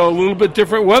 Montana. So a little bit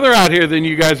different weather out here than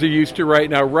you guys are used to right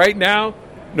now. Right now,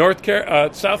 North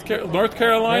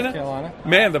Carolina?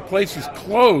 Man, the place is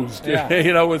closed.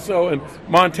 Yeah. So in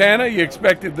Montana, you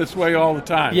expect it this way all the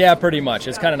time. Yeah, pretty much.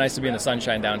 It's kind of nice to be in the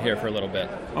sunshine down here for a little bit.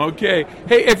 Okay.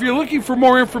 Hey, if you're looking for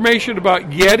more information about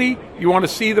Yeti, you want to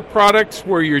see the products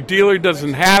where your dealer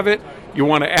doesn't have it, you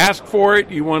want to ask for it,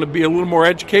 you want to be a little more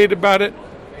educated about it,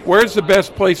 where's the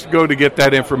best place to go to get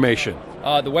that information?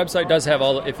 The website does have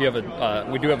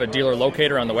we do have a dealer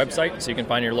locator on the website, so you can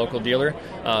find your local dealer.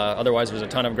 Otherwise, there's a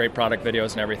ton of great product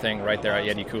videos and everything right there at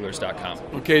YetiCoolers.com.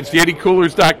 Okay, it's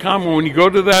YetiCoolers.com. And when you go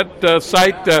to that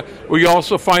site, will you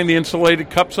also find the insulated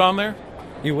cups on there?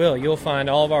 You will. You'll find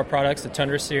all of our products, the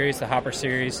Tundra series, the Hopper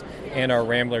series, and our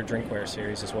Rambler drinkware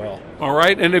series as well. All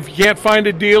right, and if you can't find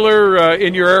a dealer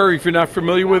in your area, if you're not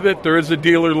familiar with it, there is a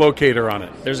dealer locator on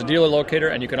it. There's a dealer locator,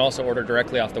 and you can also order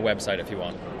directly off the website if you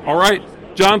want. All right,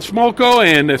 John Smolko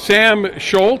and Sam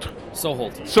Scholt.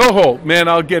 Soholt. Man,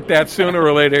 I'll get that sooner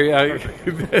or later.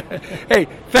 Hey,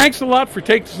 thanks a lot for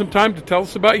taking some time to tell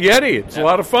us about Yeti. It's a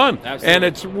lot of fun. Absolutely. And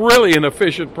it's really an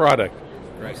efficient product.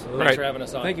 Right. Thanks for having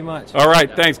us on. Thank you much. All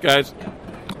right, thanks, guys.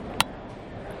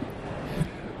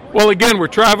 Well, again, we're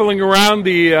traveling around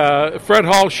the Fred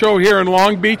Hall show here in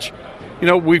Long Beach.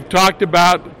 We've talked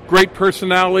about great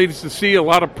personalities to see, a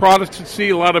lot of products to see,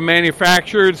 a lot of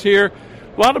manufacturers here.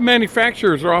 A lot of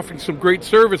manufacturers are offering some great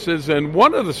services, and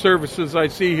one of the services I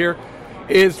see here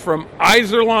is from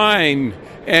Izorline.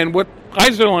 And what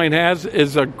Izorline has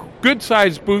is a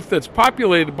good-sized booth that's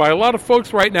populated by a lot of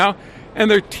folks right now, and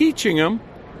they're teaching them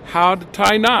how to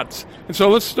tie knots. And so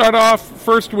let's start off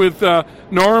first with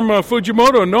Norm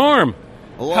Fujimoto. Norm,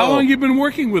 hello. How long have you been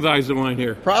working with Izorline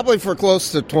here? Probably for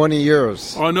close to 20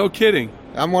 years. Oh, no kidding.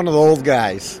 I'm one of the old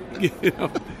guys.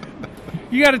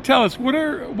 You got to tell us, what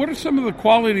are some of the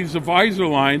qualities of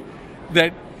Izorline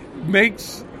that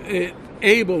makes it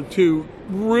able to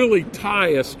really tie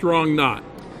a strong knot?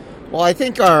 Well, I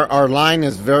think our line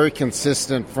is very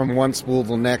consistent from one spool to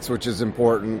the next, which is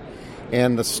important.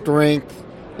 And the strength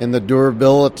and the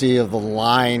durability of the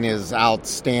line is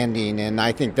outstanding. And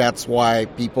I think that's why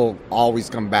people always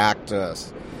come back to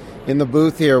us. In the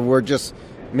booth here, we're just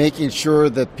making sure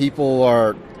that people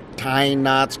are tying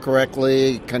knots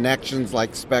correctly, connections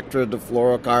like spectra to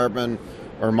fluorocarbon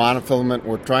or monofilament.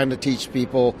 We're trying to teach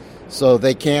people so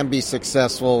they can be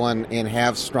successful and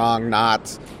have strong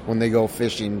knots when they go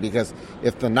fishing. Because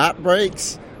if the knot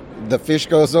breaks, the fish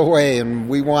goes away, and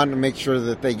we want to make sure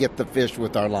that they get the fish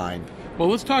with our line. Well,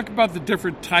 let's talk about the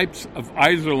different types of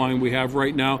Izorline we have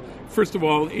right now. First of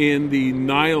all, in the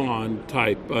nylon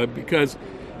type, because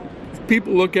if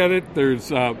people look at it, there's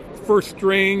first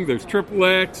string, there's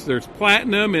XXX, there's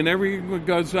platinum, and everyone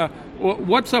goes,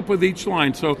 what's up with each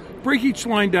line? So break each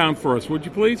line down for us, would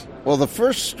you please? Well, the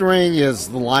first string is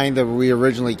the line that we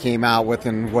originally came out with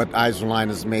and what Izorline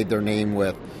has made their name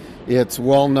with. It's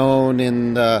well known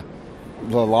in the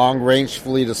long-range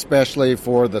fleet, especially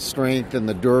for the strength and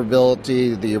the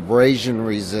durability, the abrasion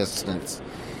resistance.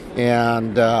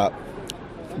 And the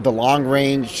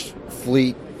long-range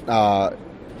fleet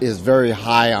is very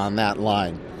high on that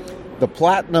line. The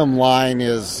platinum line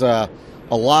is a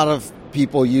lot of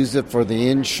people use it for the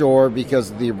inshore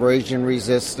because of the abrasion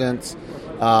resistance.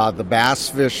 The bass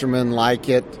fishermen like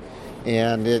it,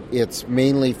 and it's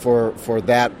mainly for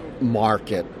that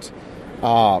market.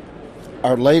 Our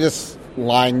latest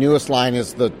line, newest line,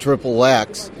 is the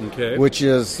XXX, which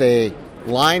is a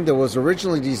line that was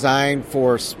originally designed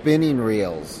for spinning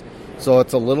reels. So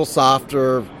it's a little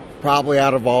softer. Probably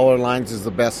out of all our lines is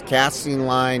the best casting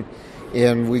line,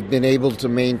 and we've been able to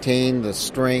maintain the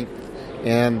strength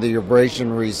and the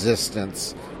abrasion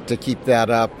resistance to keep that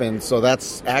up. And so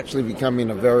that's actually becoming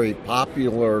a very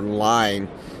popular line,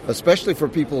 especially for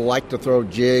people who like to throw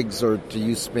jigs or to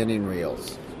use spinning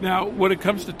reels. Now, when it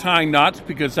comes to tying knots,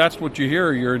 because that's what you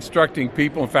hear, you're instructing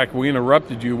people. In fact, we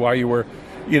interrupted you while you were,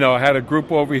 had a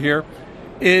group over here.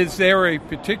 Is there a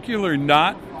particular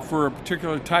knot for a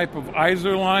particular type of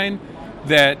Iser line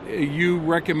that you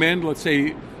recommend? Let's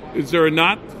say, is there a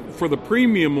knot for the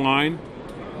premium line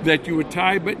that you would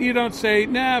tie, but you don't say,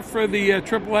 for the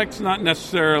XXX, not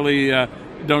necessarily,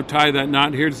 don't tie that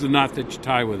knot. Here's the knot that you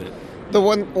tie with it. The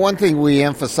one thing we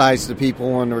emphasize to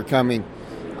people when they're coming,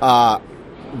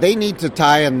 they need to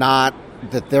tie a knot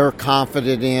that they're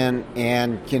confident in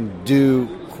and can do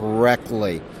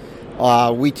correctly.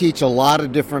 We teach a lot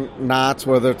of different knots,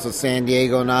 whether it's a San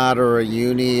Diego knot or a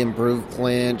uni, improved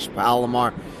clinch,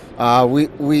 Palomar.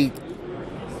 We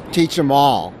teach them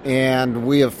all, and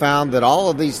we have found that all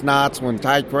of these knots, when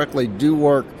tied correctly, do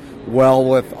work well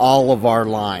with all of our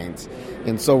lines.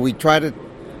 And so we try to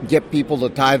get people to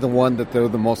tie the one that they're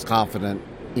the most confident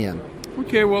in.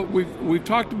 Okay, well, we've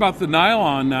talked about the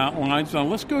nylon lines. Now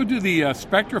let's go to the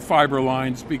Spectra fiber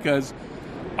lines, because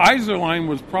Iser line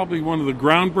was probably one of the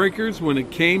groundbreakers when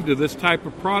it came to this type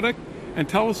of product. And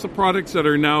tell us the products that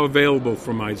are now available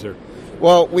from Iser.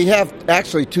 Well, we have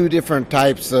actually two different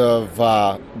types of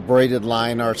braided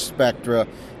line, our Spectra.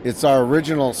 It's our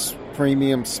original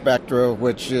premium Spectra,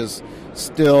 which is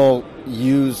still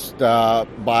used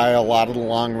by a lot of the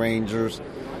long rangers.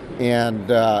 And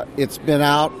it's been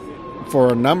out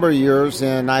for a number of years,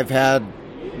 and I've had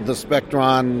the Spectra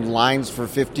on lines for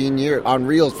 15 years, on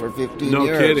reels for 15 years. No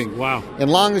kidding, wow. As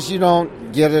long as you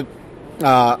don't get it,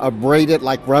 braid it,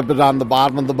 like rub it on the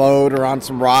bottom of the boat or on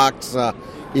some rocks,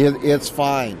 it's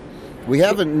fine. We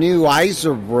have a new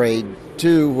Iser braid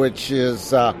too, which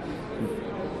is, far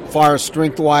as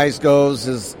strength-wise goes,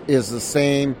 is the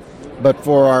same. But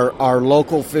for our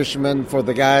local fishermen, for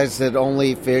the guys that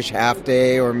only fish half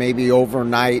day or maybe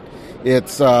overnight,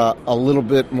 it's a little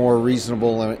bit more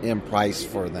reasonable in price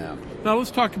for them. Now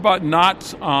let's talk about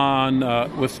knots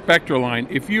on with Spectra line.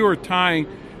 If you are tying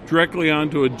directly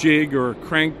onto a jig or a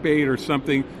crankbait or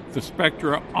something, the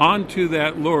Spectra onto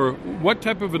that lure, what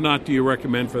type of a knot do you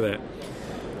recommend for that?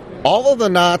 All of the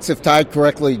knots, if tied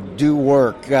correctly, do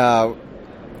work.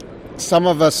 Some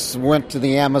of us went to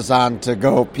the Amazon to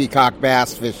go peacock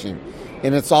bass fishing,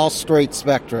 and it's all straight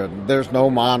Spectra. There's no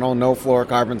mono, no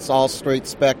fluorocarbon, it's all straight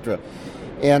Spectra.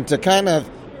 And to kind of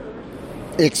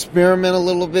experiment a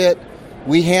little bit,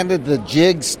 we handed the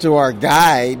jigs to our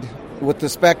guide with the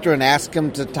Spectra and asked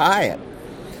him to tie it.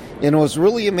 And it was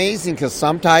really amazing because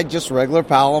some tied just regular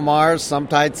Palomars, some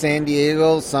tied San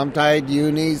Diego, some tied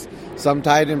unis, some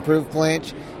tied improved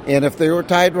clinch. And if they were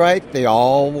tied right, they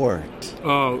all worked.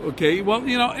 Oh, okay. Well,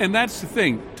 and that's the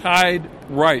thing, tied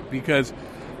right, because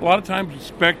a lot of times with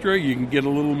Spectra, you can get a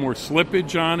little more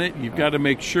slippage on it. You've got to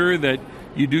make sure that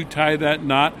you do tie that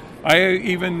knot. I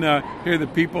even hear the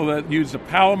people that use a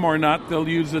Palomar knot, they'll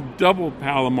use a double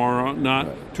Palomar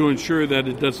knot to ensure that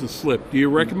it doesn't slip. Do you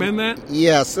recommend that?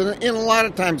 Yes, and a lot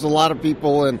of times a lot of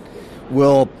people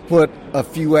will put a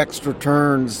few extra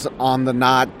turns on the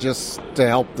knot just to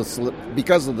help the slip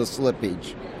because of the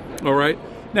slippage. All right.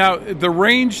 Now, the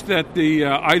range that the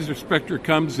Iser Spectra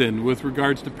comes in with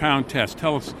regards to pound test,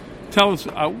 tell us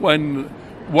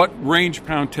what range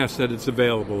pound test that it's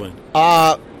available in.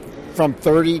 From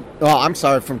 12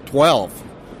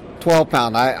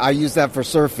 pound. I use that for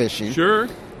surf fishing. Sure.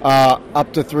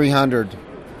 Up to 300.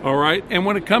 All right. And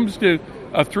when it comes to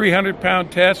a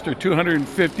 300-pound test or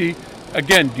 250,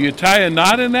 again, do you tie a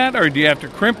knot in that, or do you have to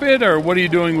crimp it, or what are you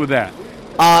doing with that?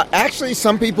 Actually,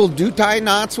 some people do tie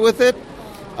knots with it.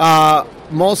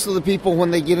 Most of the people,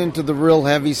 when they get into the real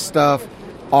heavy stuff,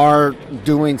 are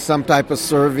doing some type of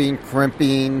serving,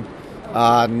 crimping,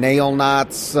 nail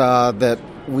knots that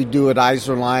we do at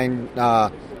Iser Line.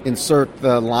 Insert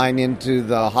the line into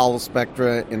the hollow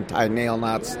Spectra and tie nail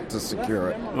knots to secure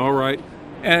it. All right.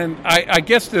 And I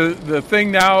guess the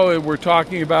thing now we're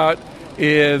talking about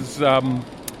is the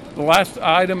last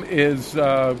item is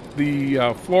the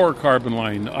fluorocarbon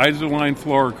line, Iser Line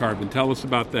fluorocarbon. Tell us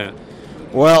about that.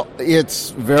 Well,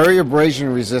 it's very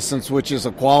abrasion resistance, which is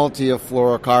a quality of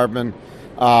fluorocarbon.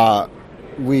 I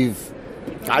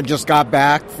just got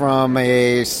back from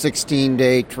a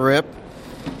 16-day trip,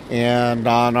 and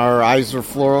on our Iser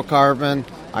fluorocarbon,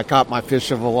 I caught my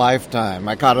fish of a lifetime.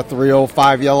 I caught a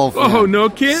 305 yellowfin. Oh, no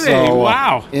kidding! So,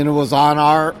 wow! And it was on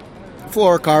our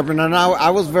fluorocarbon, and I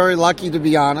was very lucky, to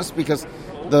be honest, because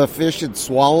the fish had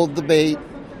swallowed the bait,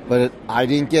 but I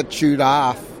didn't get chewed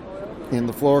off. and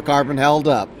the fluorocarbon held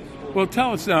up. Well,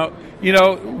 tell us now, you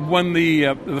know, when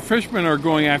the fishermen are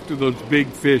going after those big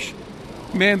fish,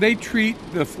 man, they treat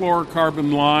the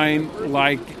fluorocarbon line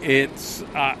like it's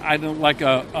like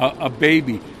a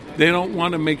baby. They don't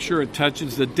want to make sure it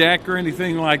touches the deck or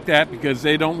anything like that because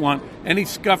they don't want any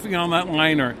scuffing on that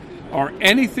line or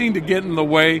anything to get in the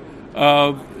way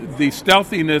of the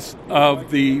stealthiness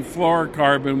of the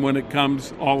fluorocarbon when it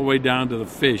comes all the way down to the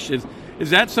fish. Is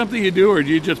that something you do, or do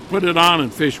you just put it on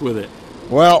and fish with it?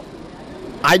 Well,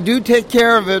 I do take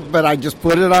care of it, but I just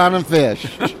put it on and fish.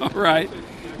 All right.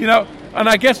 You know, and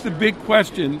I guess the big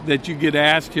question that you get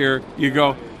asked here, you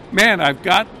go, man, I've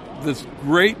got this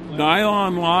great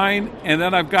nylon line, and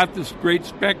then I've got this great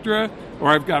Spectra, or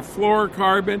I've got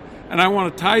fluorocarbon, and I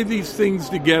want to tie these things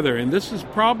together. And this is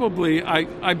probably,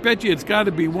 I bet you it's got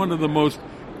to be one of the most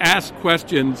asked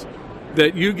questions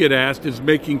that you get asked is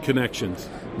making connections.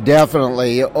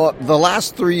 Definitely. The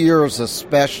last 3 years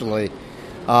especially,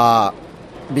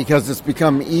 because it's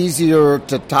become easier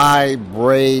to tie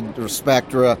braid or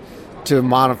Spectra to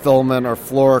monofilament or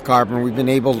fluorocarbon, we've been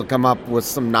able to come up with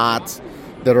some knots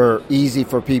that are easy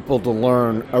for people to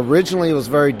learn. Originally, it was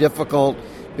very difficult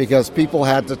because people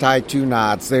had to tie 2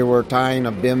 knots. They were tying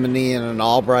a Bimini and an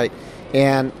Albright,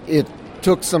 and it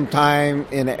took some time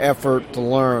and effort to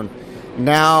learn.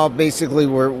 Now, basically,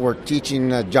 we're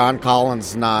teaching a John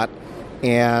Collins knot,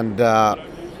 and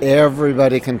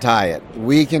everybody can tie it.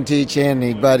 We can teach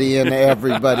anybody and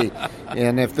everybody,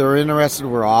 and if they're interested,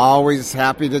 we're always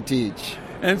happy to teach.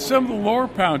 And some of the lower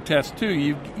pound tests,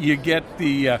 too. You get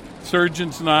the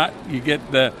surgeon's knot, you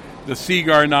get the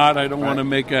Seaguar knot. I don't want to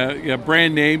make a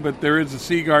brand name, but there is a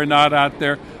Seaguar knot out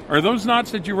there. Are those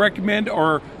knots that you recommend,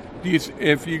 or do you,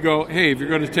 if you go, hey, if you're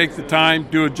going to take the time,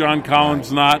 do a John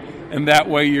Collins knot, and that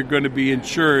way you're going to be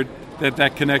ensured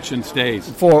that connection stays?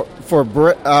 For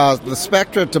the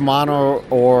Spectra to mono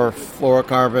or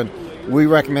fluorocarbon, we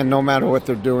recommend, no matter what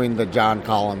they're doing, the John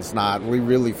Collins knot. We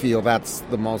really feel that's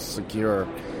the most secure,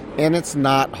 and it's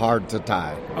not hard to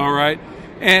tie. All right.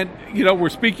 And, you know, we're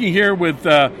speaking here with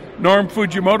Norm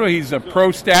Fujimoto. He's a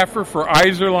pro staffer for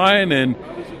Izorline, and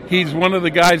he's one of the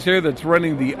guys here that's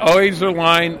running the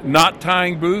Izorline knot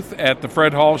tying booth at the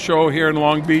Fred Hall Show here in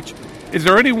Long Beach. Is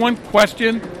there any one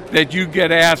question that you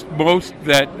get asked most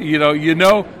that, you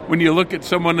know when you look at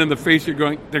someone in the face, you're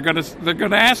going, they're going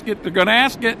to ask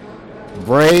it.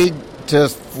 Braid to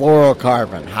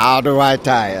fluorocarbon. How do I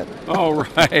tie it? All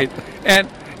right. And,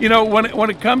 you know, when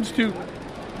it comes to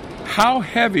how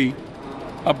heavy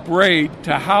a braid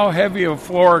to how heavy a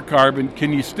fluorocarbon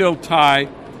can you still tie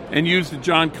and use the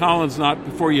John Collins knot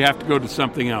before you have to go to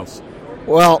something else?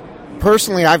 Well,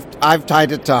 personally, I've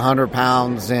tied it to 100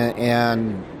 pounds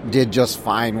and did just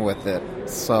fine with it.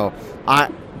 So,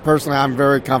 I'm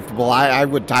very comfortable. I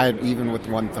would tie it even with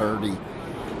 130.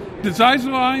 Does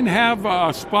Izorline have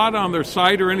a spot on their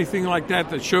site or anything like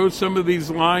that shows some of these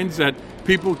lines that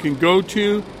people can go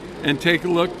to and take a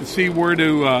look to see where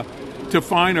to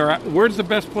find, or where's the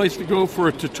best place to go for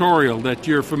a tutorial that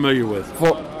you're familiar with?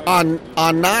 On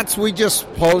knots, we just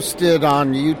posted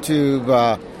on YouTube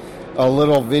a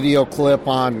little video clip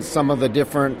on some of the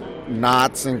different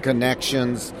knots and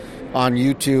connections on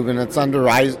YouTube, and it's under,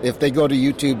 if they go to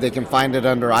YouTube, they can find it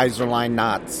under Izorline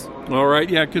knots. All right,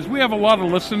 yeah, because we have a lot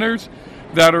of listeners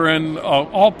that are in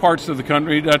all parts of the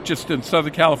country, not just in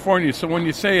Southern California. So when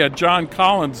you say a John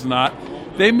Collins knot,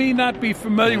 they may not be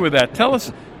familiar with that. Tell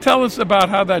us about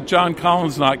how that John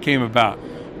Collins knot came about.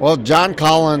 Well, John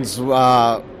Collins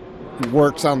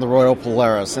works on the Royal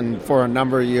Polaris and for a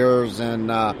number of years, and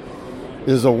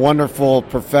is a wonderful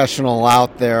professional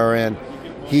out there. And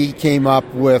he came up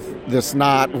with this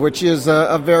knot, which is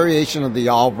a variation of the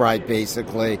Albright,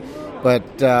 basically.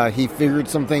 But he figured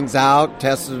some things out,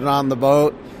 tested it on the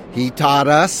boat. He taught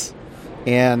us,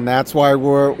 and that's why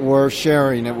we're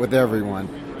sharing it with everyone.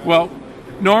 Well,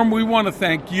 Norm, we want to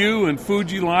thank you and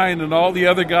Fujiline and all the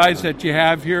other guys that you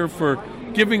have here for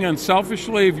giving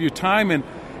unselfishly of your time.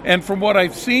 And from what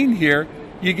I've seen here,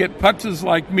 you get putzes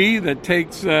like me that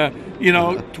takes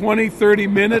 20, 30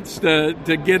 minutes to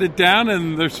get it down,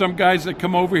 and there's some guys that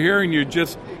come over here and you're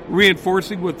just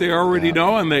reinforcing what they already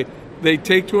know, and they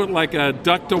take to it like a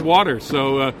duck to water.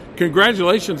 So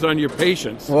congratulations on your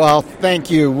patience. Well, thank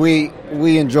you. We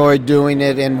enjoyed doing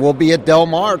it, and we'll be at Del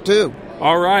Mar, too.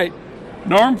 All right.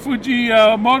 Norm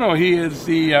Fujimoto, he is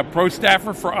the pro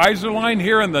staffer for Izorline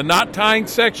here in the knot tying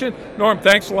section. Norm,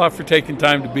 thanks a lot for taking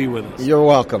time to be with us. You're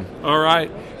welcome. All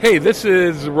right. Hey, this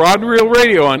is Rod and Reel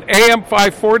Radio on AM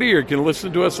 540, or you can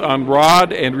listen to us on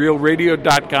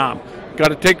rodandreelradio.com. Got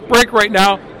to take a break right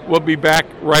now. We'll be back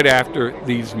right after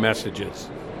these messages.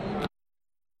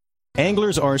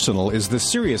 Angler's Arsenal is the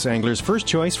serious angler's first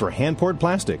choice for hand-poured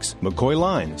plastics, McCoy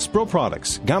line, Spro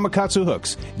products, Gamakatsu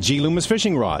hooks, G Loomis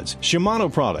fishing rods,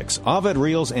 Shimano products, Avet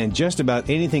reels, and just about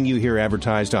anything you hear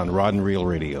advertised on Rod and Reel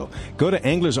Radio. Go to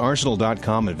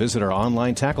anglersarsenal.com and visit our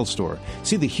online tackle store.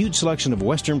 See the huge selection of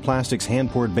Western Plastics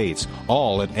hand-poured baits,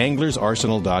 all at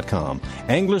anglersarsenal.com.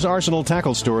 Angler's Arsenal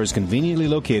Tackle Store is conveniently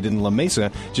located in La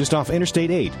Mesa, just off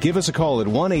Interstate 8. Give us a call at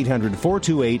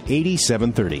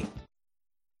 1-800-428-8730.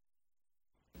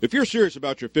 If you're serious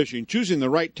about your fishing, choosing the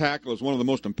right tackle is one of the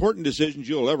most important decisions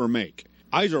you'll ever make.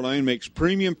 Izorline makes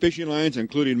premium fishing lines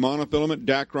including monofilament,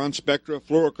 Dacron, Spectra,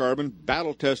 fluorocarbon,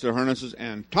 battle-tested harnesses,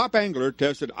 and top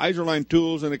angler-tested Izorline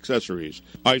tools and accessories.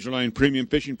 Izorline premium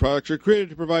fishing products are created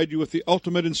to provide you with the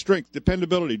ultimate in strength,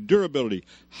 dependability, durability,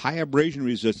 high abrasion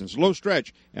resistance, low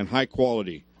stretch, and high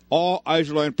quality. All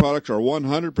Izorline products are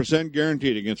 100%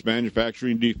 guaranteed against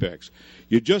manufacturing defects.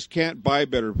 You just can't buy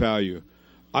better value.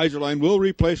 Izorline will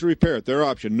replace or repair at their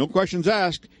option. No questions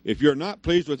asked if you're not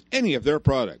pleased with any of their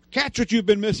product. Catch what you've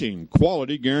been missing.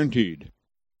 Quality guaranteed.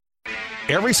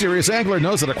 Every serious angler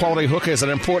knows that a quality hook is an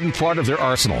important part of their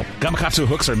arsenal. Gamakatsu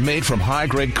hooks are made from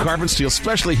high-grade carbon steel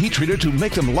specially heat-treated to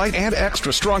make them light and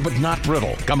extra strong but not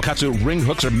brittle. Gamakatsu ring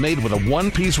hooks are made with a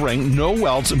one-piece ring, no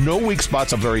welds, no weak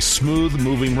spots, a very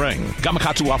smooth-moving ring.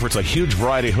 Gamakatsu offers a huge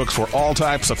variety of hooks for all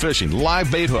types of fishing.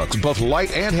 Live bait hooks, both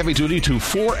light and heavy-duty to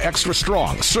 4 extra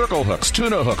strong, circle hooks,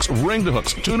 tuna hooks, ringed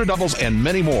hooks, tuna doubles, and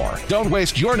many more. Don't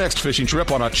waste your next fishing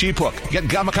trip on a cheap hook. Get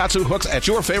Gamakatsu hooks at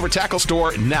your favorite tackle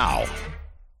store now.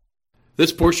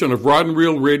 This portion of Rod and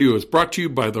Reel Radio is brought to you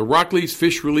by the Rockley's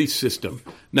Fish Release System.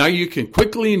 Now you can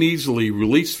quickly and easily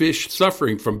release fish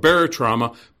suffering from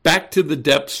barotrauma back to the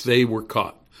depths they were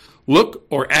caught. Look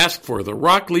or ask for the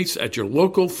Rockley's at your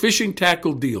local fishing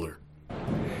tackle dealer.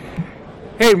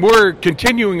 Hey, we're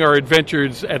continuing our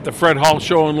adventures at the Fred Hall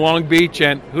Show in Long Beach,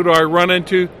 and who do I run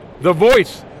into? The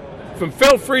voice from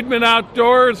Phil Friedman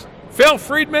Outdoors. Phil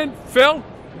Friedman, Phil?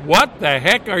 What the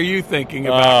heck are you thinking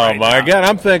about right now? Oh, my God.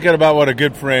 I'm thinking about what a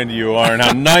good friend you are and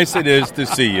how nice it is to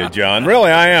see you, John.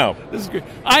 Really, I am. This is great.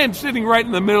 I am sitting right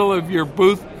in the middle of your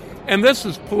booth, and this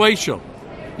is palatial.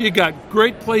 You got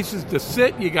great places to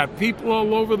sit. You got people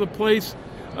all over the place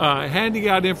handing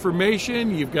out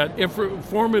information. You've got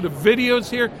informative videos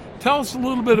here. Tell us a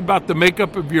little bit about the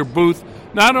makeup of your booth,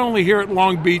 not only here at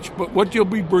Long Beach, but what you'll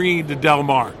be bringing to Del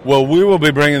Mar. Well, we will be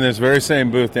bringing this very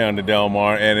same booth down to Del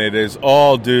Mar, and it is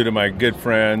all due to my good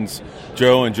friends,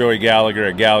 Joe and Joey Gallagher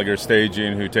at Gallagher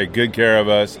Staging, who take good care of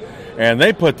us. And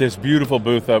they put this beautiful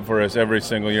booth up for us every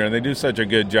single year, and they do such a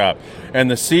good job.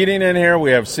 And the seating in here, we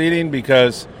have seating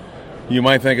because you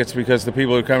might think it's because the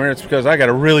people who come here, it's because I got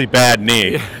a really bad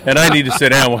knee, and I need to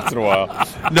sit down once in a while.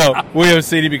 No, we have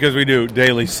seating because we do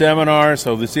daily seminars.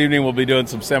 So this evening we'll be doing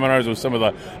some seminars with some of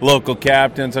the local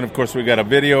captains. And, of course, we got a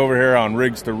video over here on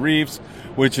Rigs to Reefs,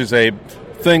 which is a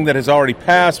thing that has already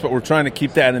passed, but we're trying to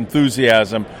keep that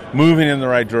enthusiasm moving in the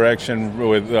right direction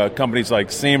with companies like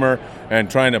Seamer and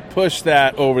trying to push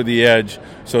that over the edge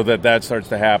so that starts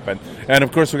to happen. And,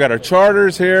 of course, we got our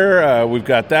charters here. We've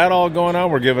got that all going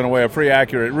on. We're giving away a free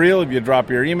accurate reel if you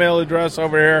drop your email address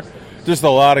over here. Just a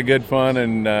lot of good fun,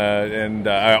 and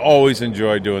I always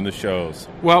enjoy doing the shows.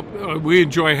 Well, we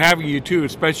enjoy having you, too,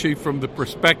 especially from the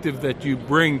perspective that you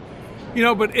bring. You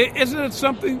know, but isn't it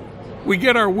something? We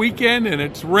get our weekend, and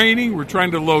it's raining. We're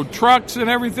trying to load trucks and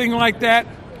everything like that.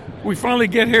 We finally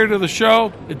get here to the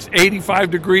show. It's 85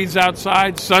 degrees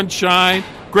outside, sunshine,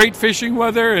 great fishing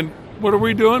weather, and what are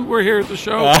we doing? We're here at the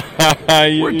show.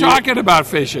 We're talking about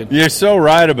fishing. You're so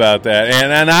right about that.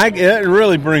 And it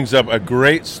really brings up a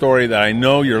great story that I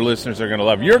know your listeners are going to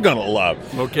love. You're going to love.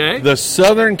 Okay. The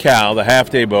Southern Cal, the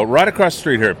half-day boat, right across the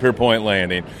street here at Pier Point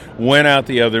Landing, went out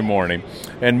the other morning.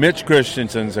 And Mitch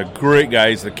Christensen's a great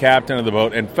guy. He's the captain of the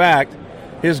boat. In fact,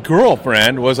 his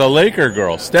girlfriend was a Laker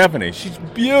girl, Stephanie. She's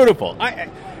beautiful.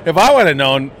 If I would have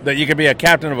known that you could be a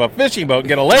captain of a fishing boat and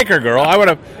get a Laker girl, I would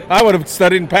have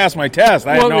studied and passed my test.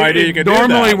 I had no idea you could do that.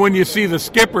 Normally, when you see the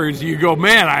skippers, you go,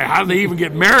 man, how do they even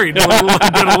get married? Let alone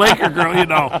get a Laker girl, you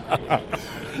know.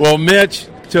 Well, Mitch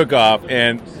took off,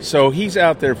 and so he's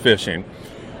out there fishing.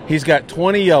 He's got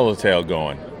 20 yellowtail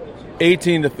going,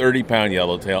 18 to 30-pound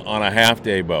yellowtail on a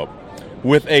half-day boat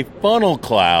with a funnel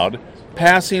cloud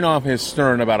passing off his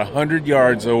stern about 100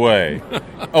 yards away.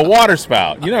 A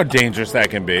waterspout. You know how dangerous that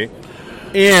can be.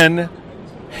 In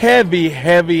heavy,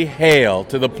 heavy hail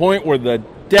to the point where the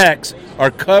decks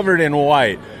are covered in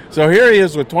white. So here he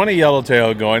is with 20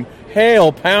 yellowtail going,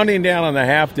 hail pounding down on the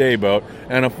half-day boat,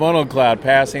 and a funnel cloud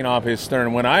passing off his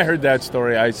stern. When I heard that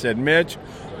story, I said, Mitch,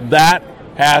 that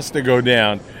has to go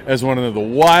down as one of the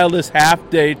wildest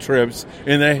half-day trips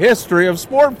in the history of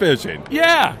sport fishing.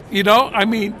 Yeah,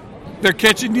 they're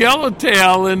catching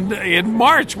yellowtail in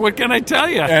March. What can I tell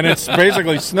you? And it's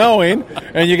basically snowing,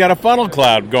 and you got a funnel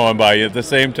cloud going by you at the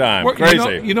same time.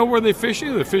 Crazy. You know where they're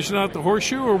fishing? They're fishing out the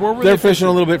Horseshoe, or where were They're they fishing? fishing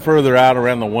a little bit further out,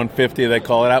 around the 150, they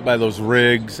call it, out by those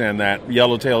rigs, and that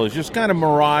yellowtail is just kind of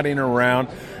marauding around.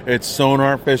 It's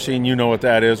sonar fishing. You know what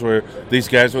that is, where these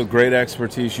guys with great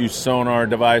expertise use sonar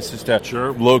devices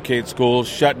to locate schools,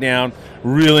 shut down.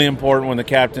 Really important when the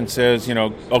captain says,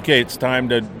 okay, it's time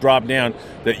to drop down,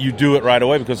 that you do it right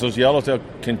away, because those yellowtail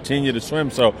continue to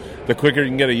swim. So the quicker you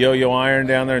can get a yo-yo iron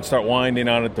down there and start winding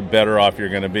on it, the better off you're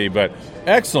going to be. But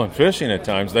excellent fishing at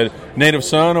times. The Native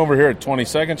Sun over here at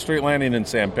 22nd Street Landing in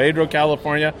San Pedro,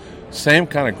 California, same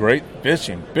kind of great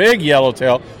fishing. Big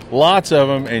yellowtail, lots of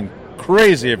them, and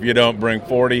crazy if you don't bring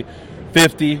 40,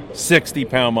 50,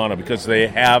 60-pound mono, because they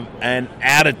have an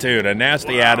attitude, a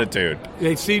nasty attitude.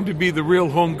 They seem to be the real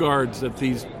home guards that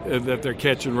they're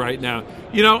catching right now.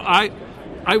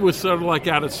 I was sort of like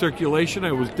out of circulation.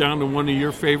 I was down to one of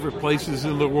your favorite places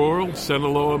in the world,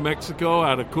 Sinaloa, Mexico,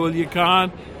 out of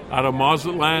Culiacan, out of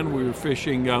Mazatlan. We were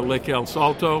fishing Lake El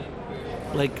Salto,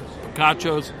 Lake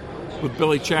Picachos with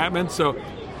Billy Chapman. So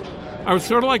I was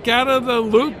sort of like out of the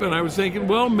loop, and I was thinking,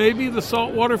 well, maybe the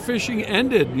saltwater fishing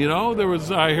ended.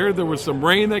 I heard there was some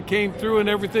rain that came through and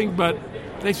everything, but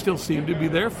they still seem to be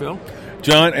there, Phil.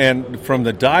 John, and from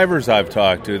the divers I've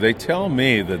talked to, they tell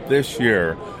me that this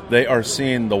year they are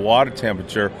seeing the water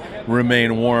temperature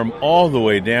remain warm all the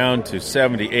way down to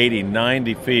 70, 80,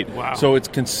 90 feet. Wow. So it's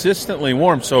consistently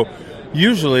warm. So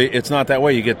usually it's not that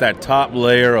way. You get that top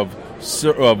layer of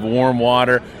warm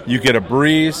water, you get a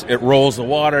breeze, it rolls the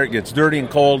water, it gets dirty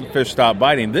and cold, fish stop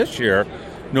biting. This year,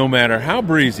 no matter how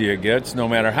breezy it gets, no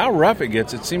matter how rough it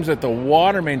gets, it seems that the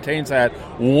water maintains that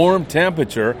warm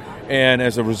temperature, and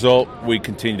as a result, we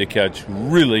continue to catch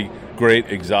really great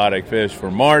exotic fish for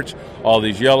March, all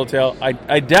these yellowtail.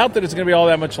 I doubt that it's going to be all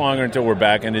that much longer until we're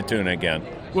back into tuna again.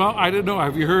 Well, I don't know.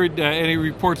 Have you heard any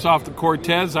reports off the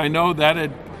Cortez? I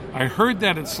heard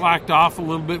that it slacked off a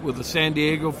little bit with the San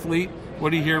Diego fleet. What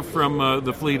do you hear from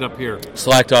the fleet up here?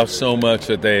 Slacked off so much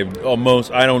that they've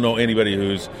almost, I don't know anybody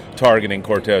who's targeting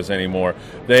Cortez anymore.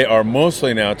 They are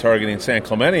mostly now targeting San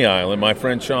Clemente Island. My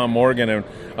friend Sean Morgan, and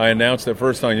I announced it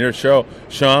first on your show,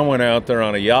 Sean went out there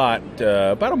on a yacht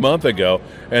about a month ago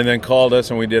and then called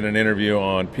us, and we did an interview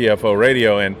on PFO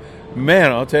Radio. And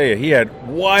man, I'll tell you, he had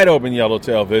wide open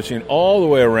yellowtail fishing all the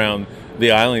way around the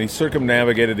island. He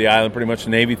circumnavigated the island pretty much.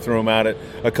 Navy threw him out at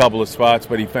a couple of spots,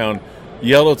 but he found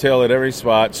yellowtail at every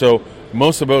spot. So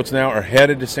most of the boats now are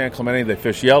headed to San Clemente. They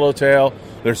fish yellowtail.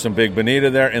 There's some big bonita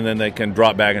there, and then they can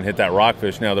drop back and hit that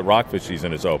rockfish now that rockfish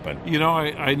season is open.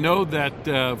 I know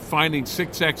that finding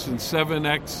 6X and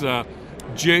 7X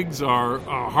jigs are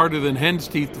harder than hen's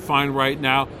teeth to find right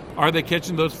now. Are they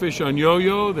catching those fish on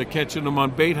yo-yo? They're catching them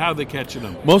on bait? How are they catching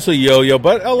them? Mostly yo-yo,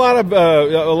 but a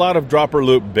lot of dropper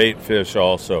loop bait fish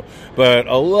also. But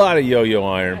a lot of yo-yo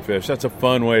iron fish. That's a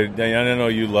fun way. I know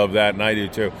you love that, and I do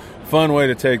too. Fun way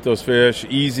to take those fish.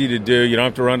 Easy to do. You don't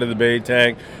have to run to the bait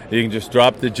tank. You can just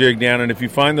drop the jig down, and if you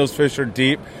find those fish are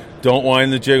deep, don't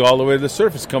wind the jig all the way to the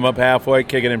surface. Come up halfway,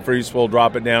 kick it in freeze full,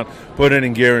 drop it down, put it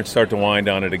in gear, and start to wind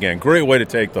on it again. Great way to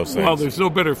take those things. Well, there's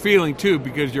no better feeling, too,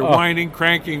 because you're winding,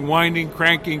 cranking,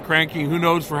 cranking, who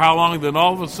knows for how long, then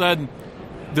all of a sudden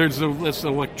there's this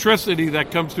electricity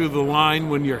that comes through the line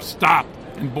when you're stopped.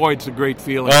 And boy, it's a great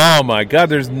feeling. Oh my God,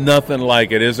 there's nothing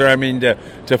like it, is there? I mean,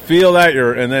 to feel that,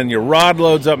 and then your rod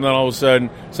loads up, and then all of a sudden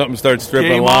something starts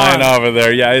stripping line off of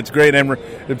there. Yeah, it's great. And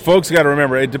folks got to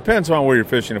remember, it depends on where you're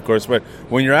fishing, of course. But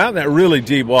when you're out in that really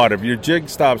deep water, if your jig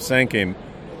stops sinking,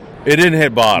 it didn't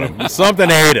hit bottom.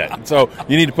 Something ate it. So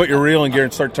you need to put your reel in gear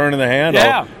and start turning the handle,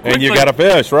 and you got a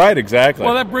fish, right? Exactly.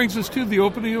 Well, that brings us to the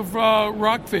opening of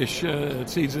rockfish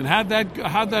season. How'd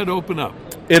that open up?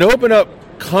 It opened up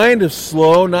kind of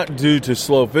slow, not due to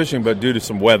slow fishing, but due to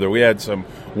some weather. We had some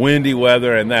windy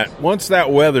weather, and once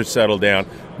that weather settled down,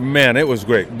 man, it was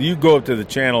great. You go up to the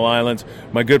Channel Islands.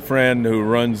 My good friend who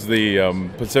runs the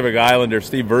Pacific Islander,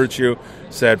 Steve Virtue,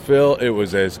 said, Phil, it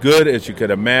was as good as you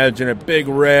could imagine it. Big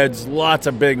reds, lots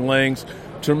of big lengths,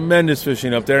 tremendous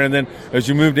fishing up there. And then as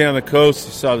you move down the coast,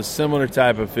 you saw the similar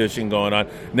type of fishing going on.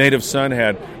 Native Sun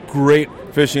had great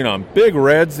fishing on big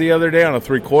reds the other day on a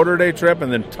 3/4 day trip,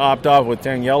 and then topped off with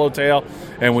 10 yellowtail.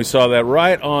 And we saw that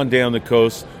right on down the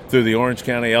coast through the Orange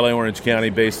County, LA Orange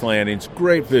County base landings.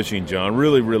 Great fishing, John.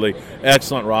 Really, really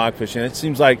excellent rock fishing. It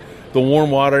seems like the warm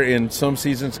water in some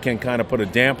seasons can kind of put a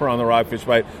damper on the rockfish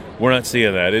bite. We're not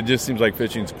seeing that. It just seems like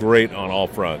fishing's great on all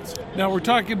fronts. Now, we're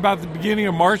talking about the beginning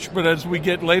of March, but as we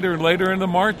get later and later into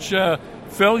March,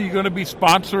 Phil, you're going to be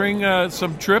sponsoring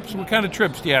some trips. What kind of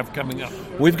trips do you have coming up?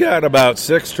 We've got about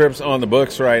 6 trips on the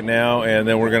books right now, and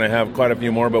then we're going to have quite a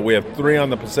few more, but we have 3 on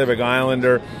the Pacific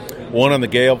Islander, 1 on the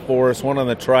Gale Force, 1 on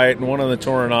the Triton, 1 on the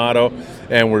Toronado,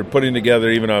 and we're putting together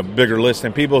even a bigger list.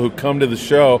 And people who come to the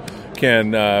show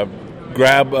can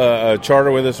grab a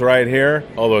charter with us right here,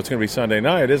 although it's going to be Sunday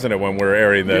night, isn't it, when we're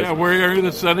airing this? Yeah, we're airing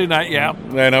this Sunday night, yeah.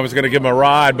 And I was going to give them a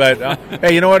ride, but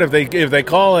hey, you know what? If they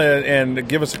call and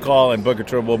give us a call and book a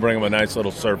trip, we'll bring them a nice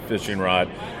little surf fishing rod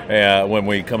when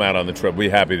we come out on the trip.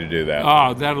 We're happy to do that.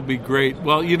 Oh, that'll be great.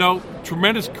 Well,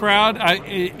 tremendous crowd.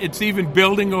 It's even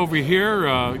building over here.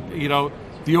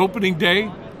 The opening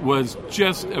day was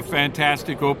just a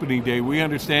fantastic opening day. We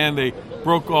understand they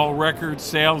broke all records,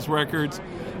 sales records.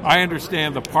 I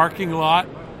understand the parking lot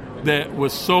that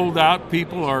was sold out.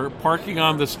 People are parking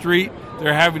on the street.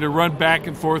 They're having to run back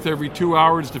and forth every 2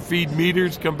 hours to feed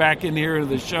meters, come back in here to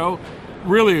the show.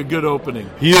 Really a good opening.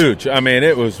 Huge. I mean,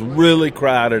 it was really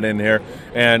crowded in here.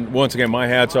 And once again, my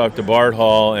hat's off to Bart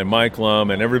Hall and Mike Lum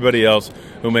and everybody else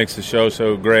who makes the show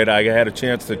so great. I had a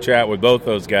chance to chat with both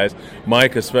those guys,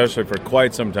 Mike especially, for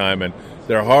quite some time. And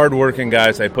they're hard-working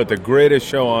guys. They put the greatest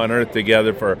show on earth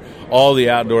together for all the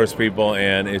outdoors people,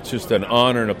 and it's just an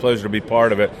honor and a pleasure to be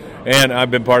part of it. And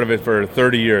I've been part of it for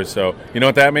 30 years, so you know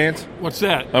what that means? What's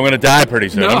that? I'm going to die pretty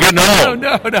soon. I'm getting old.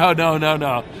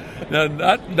 No,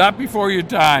 not before your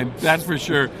time, that's for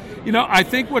sure. I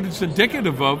think what it's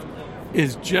indicative of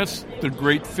is just the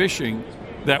great fishing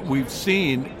that we've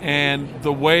seen and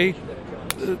the way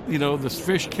this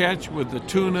fish catch with the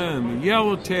tuna and the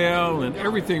yellowtail and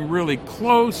everything really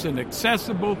close and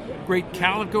accessible. Great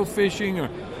calico fishing.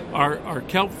 Our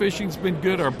kelp fishing's been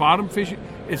good. Our bottom fishing.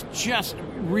 It's just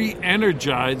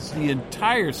re-energized the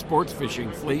entire sports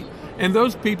fishing fleet and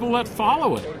those people that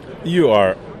follow it. You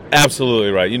are absolutely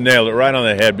right. You nailed it right on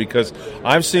the head, because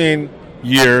I've seen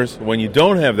years when you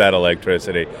don't have that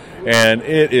electricity, and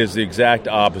it is the exact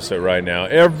opposite right now.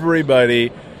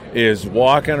 Everybody is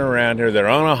walking around here. They're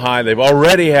on a high. They've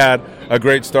already had a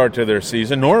great start to their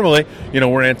season. Normally,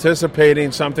 we're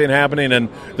anticipating something happening, and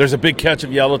there's a big catch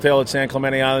of yellowtail at San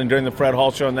Clemente Island during the Fred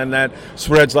Hall show, and then that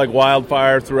spreads like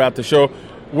wildfire throughout the show.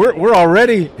 We're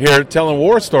already here telling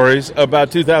war stories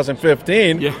about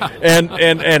 2015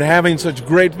 and having such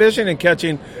great fishing and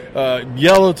catching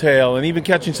yellowtail and even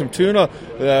catching some tuna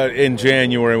in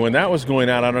January when that was going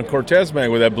out on a Cortez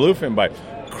Bank with that bluefin bite.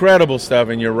 Incredible stuff,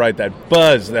 and you're right, that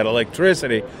buzz, that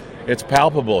electricity, it's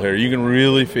palpable here. You can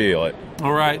really feel it.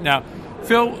 All right. Now,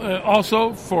 Phil,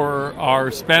 also for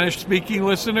our Spanish-speaking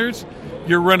listeners,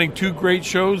 you're running 2 great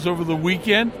shows over the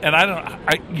weekend, and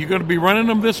you're going to be running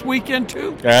them this weekend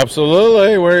too?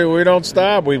 Absolutely. We don't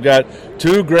stop. We've got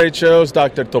 2 great shows.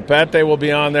 Dr. Topete will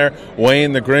be on there.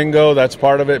 Wayne the Gringo, that's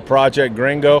part of it. Project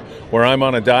Gringo, where I'm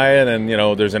on a diet, and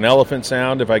there's an elephant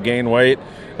sound if I gain weight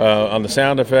on the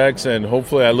sound effects, and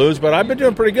hopefully I lose. But I've been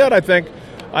doing pretty good, I think.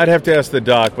 I'd have to ask the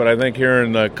doc, but I think here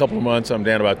in a couple of months I'm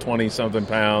down about 20-something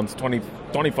pounds,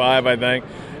 25, I think.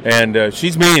 And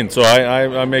she's mean, so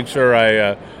I make sure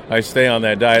I stay on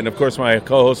that diet. And, of course, my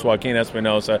co-host, Joaquin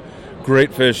Espinosa,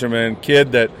 great fisherman,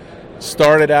 kid that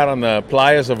started out on the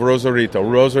playas of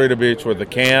Rosarito Beach with the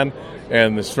can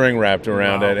and the string wrapped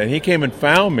around it. And he came and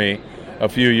found me a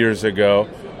few years ago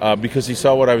because he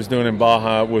saw what I was doing in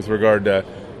Baja with regard to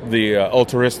the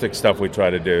altruistic stuff we try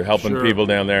to do, helping people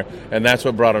down there. And that's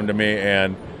what brought him to me.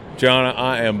 And, John,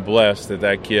 I am blessed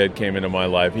that kid came into my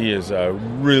life. He is a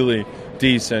really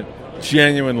decent,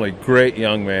 genuinely great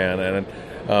young man. And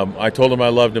I told him I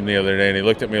loved him the other day, and he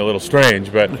looked at me a little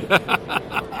strange, but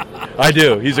I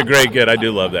do. He's a great kid. I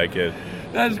do love that kid.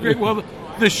 That's great. Well,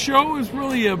 the show is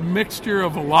really a mixture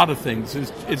of a lot of things.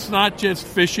 It's not just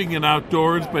fishing and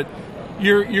outdoors, but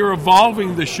you're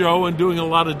evolving the show and doing a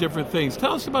lot of different things.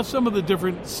 Tell us about some of the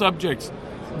different subjects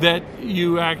that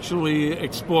you actually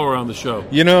explore on the show.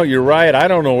 You're right. I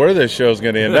don't know where this show's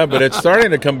going to end up, but it's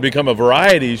starting to become a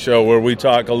variety show where we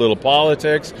talk a little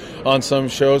politics on some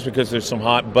shows because there's some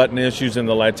hot button issues in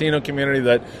the Latino community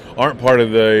that aren't part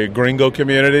of the gringo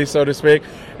community, so to speak.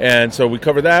 And so we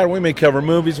cover that. We may cover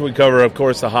movies. We cover, of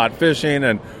course, the hot fishing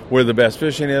and where the best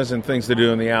fishing is and things to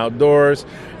do in the outdoors.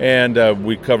 And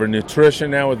we cover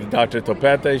nutrition now with Dr.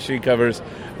 Topete. She covers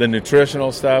the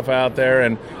nutritional stuff out there.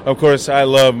 And, of course, I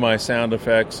love my sound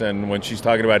effects. And when she's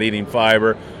talking about eating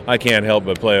fiber, I can't help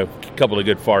but play a couple of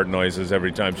good fart noises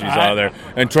every time she's out there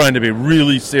and trying to be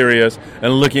really serious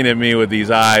and looking at me with these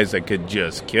eyes that could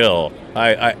just kill.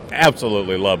 I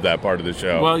absolutely love that part of the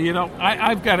show. Well,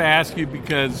 I've got to ask you,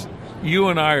 because you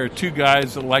and I are two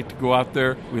guys that like to go out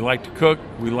there. We like to cook.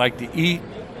 We like to eat.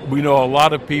 We know a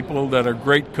lot of people that are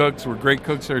great cooks. We're great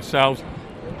cooks ourselves.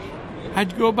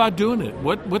 How'd you go about doing it?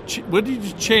 What did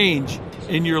you change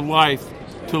in your life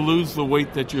to lose the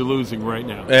weight that you're losing right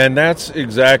now? And that's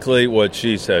exactly what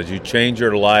she says. You change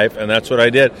your life, and that's what I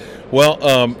did.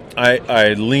 Well,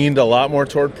 I leaned a lot more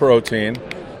toward protein.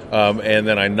 And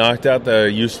then I knocked out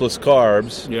the useless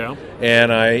carbs. Yeah.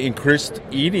 And I increased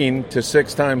eating to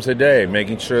 6 times a day,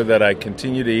 making sure that I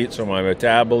continue to eat so my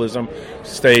metabolism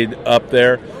stayed up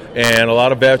there, and a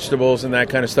lot of vegetables and that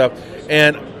kind of stuff.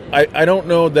 And I don't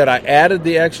know that I added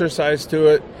the exercise to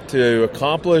it to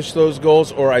accomplish those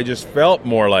goals, or I just felt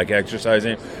more like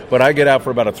exercising. But I get out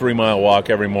for about a 3-mile walk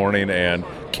every morning and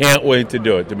can't wait to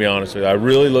do it, to be honest with you. I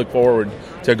really look forward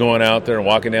to going out there and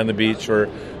walking down the beach for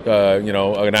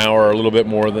an hour or a little bit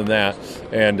more than that,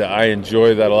 and I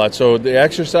enjoy that a lot. So the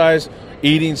exercise,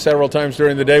 eating several times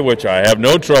during the day, which I have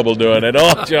no trouble doing at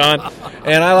all, John,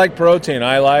 and I like protein.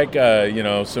 I like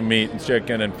some meat and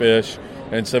chicken and fish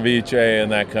and ceviche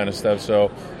and that kind of stuff.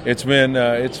 So it's been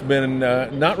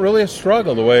not really a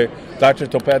struggle the way Dr.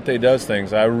 Topete does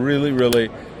things. I really, really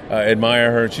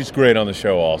admire her. She's great on the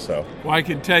show also. Well, I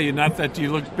can tell you, not that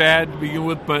you look bad to begin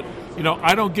with, but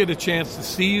I don't get a chance to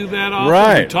see you that often.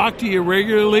 Right. We talk to you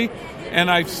regularly,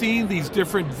 and I've seen these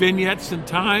different vignettes in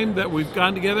time that we've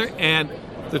gone together, and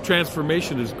the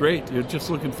transformation is great. You're just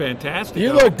looking fantastic.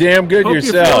 You look damn good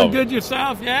yourself. You're feeling good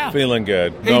yourself, yeah. Feeling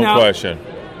good, hey, no question.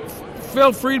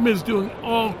 Phil Friedman is doing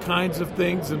all kinds of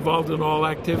things, involved in all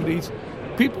activities.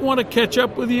 People want to catch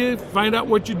up with you, find out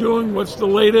what you're doing, what's the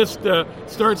latest,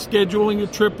 start scheduling a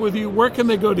trip with you. Where can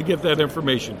they go to get that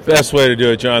information? Best way to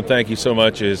do it, John, thank you so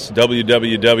much, is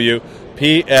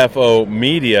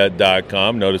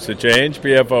www.pfomedia.com. Notice the change,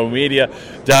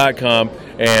 pfomedia.com.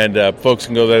 And folks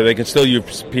can go there. They can still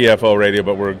use PFO radio,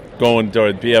 but we're going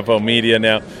toward PFO Media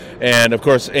now. And, of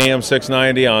course, AM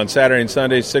 690 on Saturday and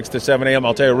Sunday, 6 to 7 a.m.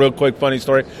 I'll tell you a real quick funny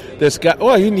story. This guy,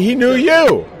 he knew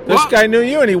you. This guy knew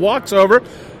you, and he walks over,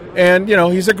 and,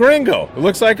 he's a gringo. He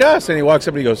looks like us. And he walks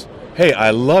up and he goes, "Hey, I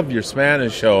love your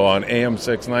Spanish show on AM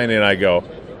 690. And I go,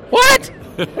 "What?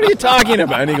 What are you talking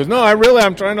about?" And he goes, "No,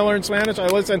 I'm trying to learn Spanish. I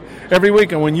listen every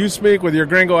week, and when you speak with your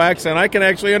gringo accent, I can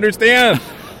actually understand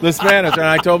the Spanish." And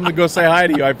I told him to go say hi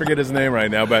to you. I forget his name right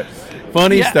now, but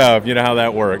funny stuff. You know how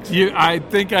that works. I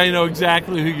think I know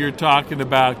exactly who you're talking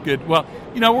about. Good. Well,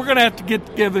 we're going to have to get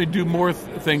together and do more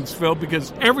things, Phil,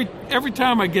 because every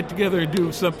time I get together and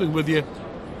do something with you,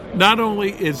 not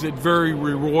only is it very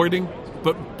rewarding,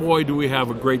 but boy, do we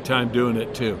have a great time doing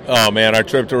it, too. Oh, man, our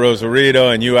trip to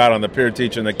Rosarito and you out on the pier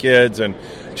teaching the kids. And,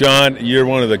 John, you're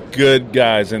one of the good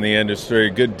guys in the industry,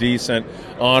 good, decent,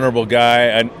 honorable guy.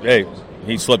 And, hey,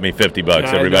 he slipped me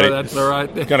 $50, everybody. I know, that's all right.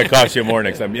 It's going to cost you more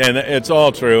next time. And it's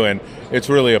all true, and it's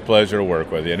really a pleasure to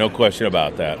work with you. No question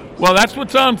about that. Well, that's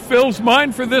what's on Phil's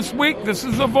mind for this week. This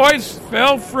is The Voice,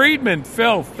 Phil Friedman.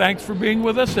 Phil, thanks for being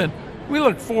with us, and we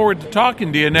look forward to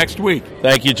talking to you next week.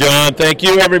 Thank you, John. Thank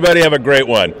you, everybody. Have a great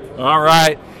one. All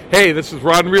right. Hey, this is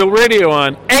Rod and Reel Radio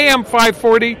on AM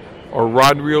 540 or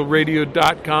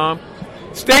rodandreelradio.com.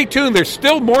 Stay tuned. There's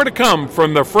still more to come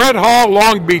from the Fred Hall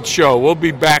Long Beach Show. We'll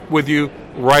be back with you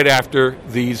right after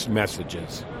these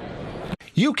messages.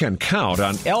 You can count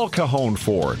on El Cajon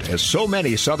Ford, as so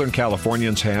many Southern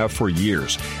Californians have for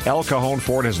years. El Cajon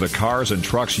Ford has the cars and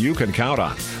trucks you can count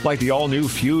on, like the all-new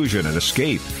Fusion and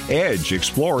Escape, Edge,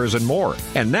 Explorers, and more.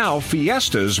 And now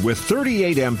Fiestas with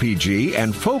 38 mpg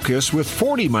and Focus with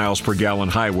 40 miles per gallon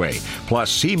highway,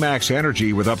 plus C-Max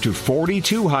Energy with up to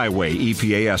 42 highway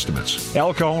EPA estimates.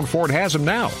 El Cajon Ford has them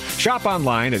now. Shop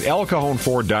online at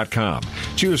elcajonford.com.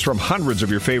 Choose from hundreds of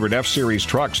your favorite F-Series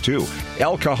trucks, too.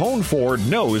 El Cajon Ford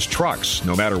knows trucks,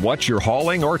 no matter what you're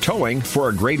hauling or towing, for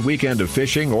a great weekend of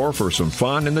fishing or for some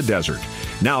fun in the desert.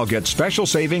 Now get special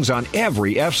savings on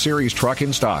every F-Series truck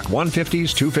in stock,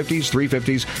 150s, 250s,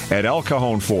 350s at El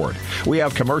Cajon Ford. We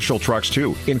have commercial trucks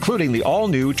too, including the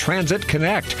all-new Transit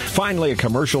Connect. Finally, a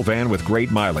commercial van with great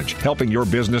mileage, helping your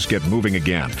business get moving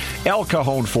again. El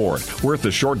Cajon Ford, worth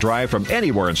the short drive from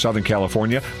anywhere in Southern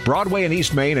California, Broadway and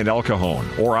East Main at El Cajon,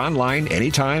 or online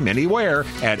anytime, anywhere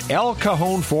at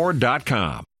elcajonford.com.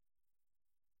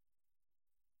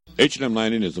 H&M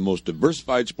Landing is the most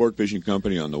diversified sport fishing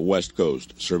company on the West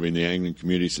Coast. Serving the angling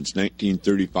community since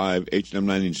 1935, H&M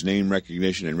Landing's name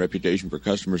recognition and reputation for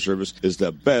customer service is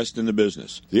the best in the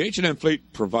business. The H&M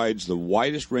fleet provides the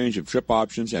widest range of trip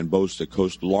options and boasts the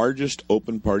coast's largest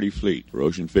open party fleet. For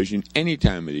ocean fishing any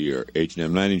time of the year,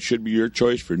 H&M Landing should be your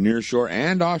choice for nearshore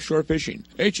and offshore fishing.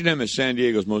 H&M is San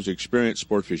Diego's most experienced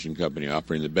sport fishing company,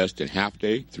 offering the best in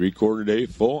half-day, three-quarter-day,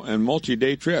 full, and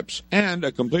multi-day trips, and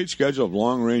a complete schedule of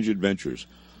long-range adventures.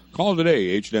 Call today,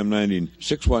 H&M Landing,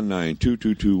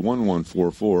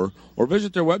 619-222-1144, or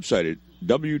visit their website at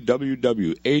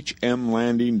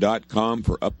www.hmlanding.com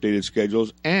for updated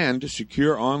schedules and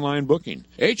secure online booking.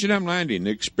 H&M Landing, the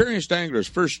experienced angler's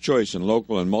first choice in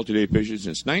local and multi-day fishing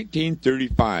since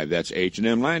 1935. That's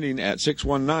H&M Landing at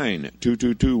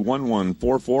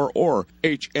 619-222-1144 or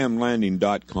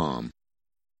hmlanding.com.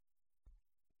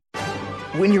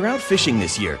 When you're out fishing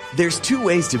this year, there's 2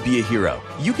 ways to be a hero.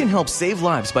 You can help save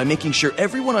lives by making sure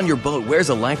everyone on your boat wears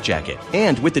a life jacket.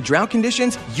 And with the drought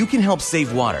conditions, you can help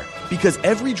save water. Because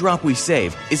every drop we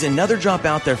save is another drop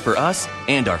out there for us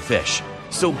and our fish.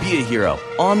 So be a hero,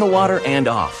 on the water and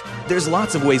off. There's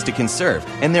lots of ways to conserve,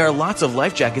 and there are lots of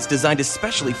life jackets designed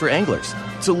especially for anglers.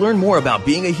 To learn more about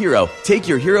being a hero, take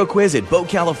your hero quiz at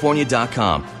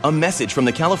BoatCalifornia.com. A message from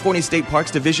the California State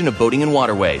Parks Division of Boating and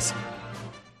Waterways.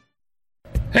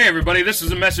 Hey everybody, this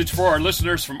is a message for our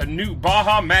listeners from a new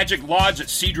Baja Magic Lodge at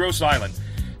Cedros Island.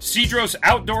 Cedros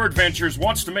Outdoor Adventures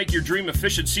wants to make your dream of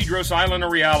fish at Cedros Island a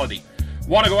reality.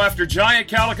 Want to go after giant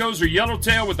calicos or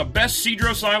yellowtail with the best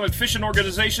Cedros Island fishing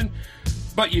organization,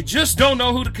 but you just don't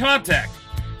know who to contact?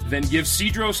 Then give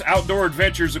Cedros Outdoor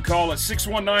Adventures a call at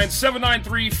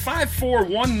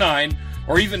 619-793-5419,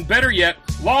 or even better yet,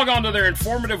 log on to their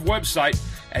informative website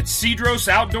at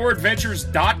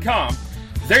cedrosoutdooradventures.com.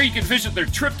 There you can visit their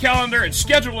trip calendar and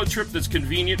schedule a trip that's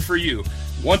convenient for you.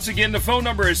 Once again, the phone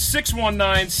number is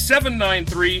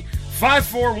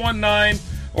 619-793-5419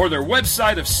 or their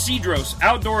website of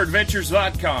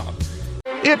cedrosoutdooradventures.com.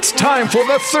 It's time for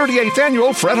the 38th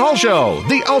Annual Fred Hall Show,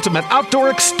 the ultimate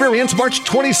outdoor experience, March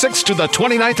 26th to the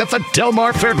 29th at the Del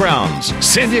Mar Fairgrounds.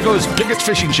 San Diego's biggest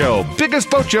fishing show,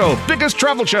 biggest boat show, biggest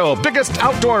travel show, biggest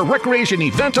outdoor recreation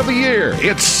event of the year.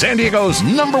 It's San Diego's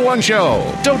 #1 show.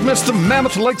 Don't miss the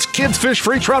Mammoth Lakes Kids Fish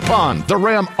Free Trout Pond, the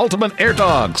Ram Ultimate Air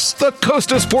Dogs, the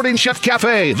Costa Sporting Chef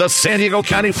Cafe, the San Diego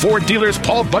County Ford Dealers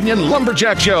Paul Bunyan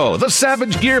Lumberjack Show, the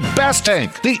Savage Gear Bass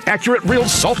Tank, the Accurate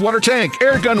Reels Saltwater Tank,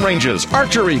 air gun ranges,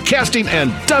 archery, casting, and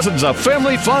dozens of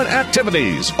family fun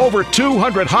activities. Over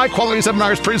 200 high-quality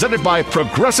seminars presented by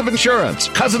Progressive Insurance,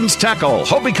 Cousins Tackle,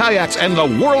 Hobie Kayaks, and the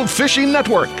World Fishing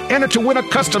Network. Enter to win a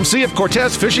custom Sea of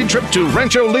Cortez fishing trip to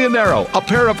Rancho Leonero, a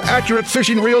pair of Accurate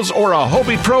fishing reels, or a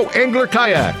Hobie Pro Angler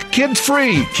Kayak. Kids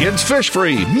free, kids fish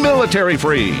free, military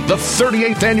free. The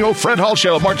 38th Annual Fred Hall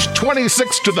Show, March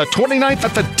 26th to the 29th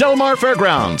at the Del Mar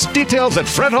Fairgrounds. Details at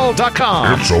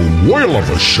fredhall.com. It's a whale of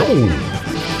a show.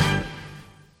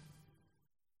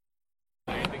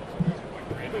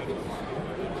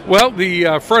 Well,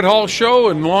 the Fred Hall Show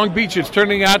in Long Beach is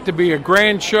turning out to be a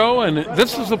grand show, and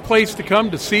this is a place to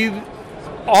come to see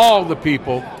all the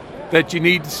people that you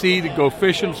need to see to go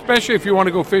fishing, especially if you want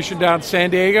to go fishing down San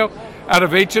Diego out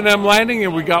of H&M Landing.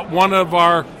 And we got one of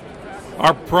our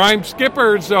prime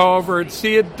skippers over at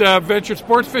Sea Adventure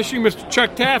Sports Fishing, Mr.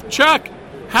 Chuck Taft. Chuck,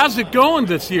 how's it going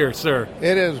this year, sir?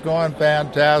 It is going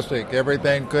fantastic.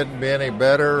 Everything couldn't be any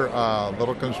better.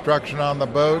 Little construction on the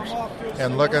boats,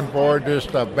 and looking forward to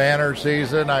just a banner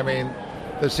season. I mean,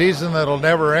 the season that'll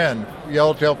never end.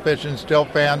 Yellowtail fishing still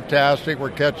fantastic. We're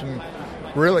catching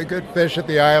really good fish at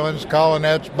the islands.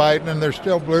 Collinette's biting, and there's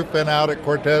still bluefin out at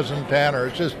Cortez and Tanner.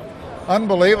 It's just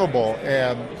unbelievable.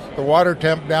 And the water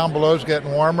temp down below is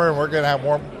getting warmer, and we're going to have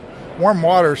warm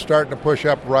water starting to push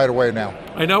up right away now.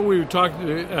 I know we were talking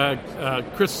to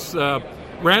Chris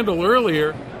Randall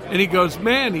earlier, and he goes,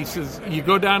 man, he says, you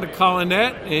go down to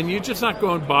Collinette, and you're just not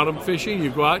going bottom fishing. You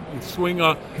go out and swing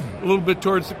a little bit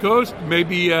towards the coast.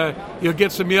 Maybe you'll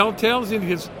get some yellowtails. And he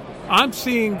goes, I'm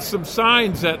seeing some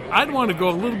signs that I'd want to go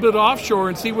a little bit offshore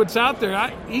and see what's out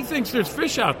there. He thinks there's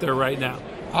fish out there right now.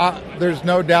 There's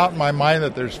no doubt in my mind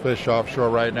that there's fish offshore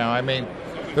right now. I mean,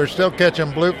 they're still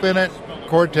catching bluefin at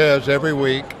Cortez every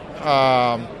week.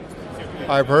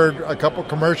 I've heard a couple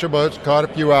commercial boats caught a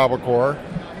few albacore.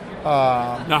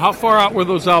 Now, how far out were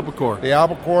those albacore? The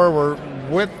albacore were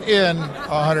within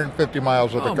 150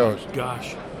 miles of the coast. Oh,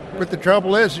 gosh. But the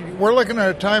trouble is, we're looking at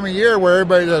a time of year where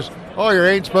everybody says, oh, you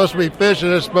ain't supposed to be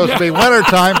fishing, it's supposed to be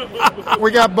wintertime.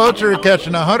 We got boats that are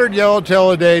catching 100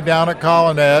 yellowtail a day down at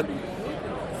Collinette,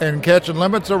 and catching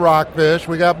limits of rockfish.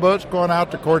 We got boats going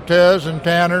out to Cortez and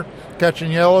Tanner,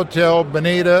 catching yellowtail,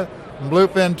 bonita, and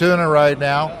bluefin tuna right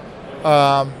now.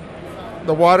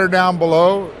 The water down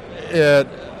below at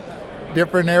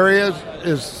different areas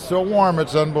is so warm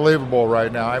it's unbelievable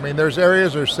right now. I mean, there's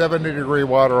areas there's 70-degree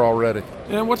water already.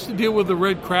 And what's the deal with the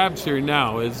red crabs here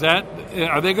now?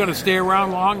 Are they going to stay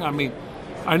around long? I mean,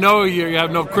 I know you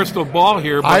have no crystal ball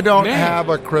here. But I don't have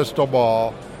a crystal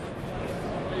ball,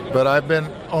 but I've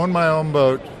owned my own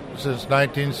boat since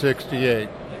 1968.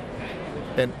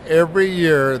 And every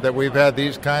year that we've had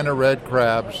these kind of red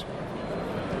crabs,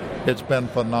 it's been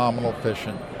phenomenal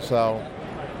fishing. So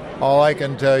all I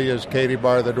can tell you is Katie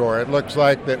bar the door. It looks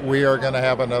like that we are going to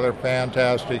have another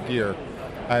fantastic year.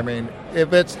 I mean,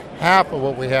 if it's half of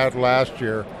what we had last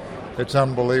year, it's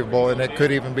unbelievable, and it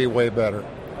could even be way better.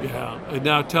 Yeah. And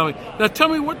now tell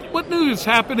me what new is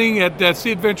happening at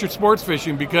Sea Adventure Sports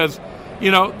Fishing, because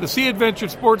the Sea Adventure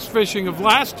Sports Fishing of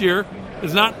last year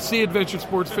is not Sea Adventure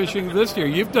Sports Fishing this year.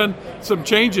 You've done some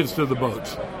changes to the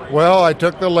boats. Well, I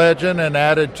took the Legend and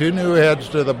added 2 new heads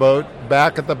to the boat,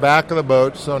 back at the back of the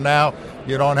boat, so now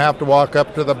you don't have to walk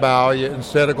up to the bow.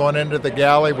 Instead of going into the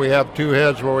galley, we have 2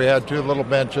 heads where we had 2 little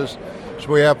benches.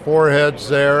 So we have 4 heads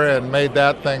there and made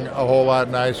that thing a whole lot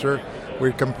nicer.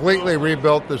 We completely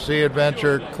rebuilt the Sea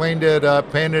Adventure, cleaned it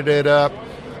up, painted it up,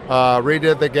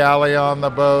 redid the galley on the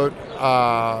boat,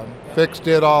 fixed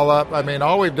it all up. I mean,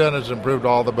 all we've done is improved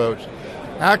all the boats.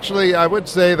 Actually, I would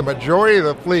say the majority of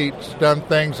the fleet's done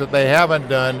things that they haven't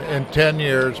done in 10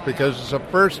 years, because it's the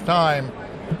first time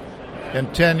in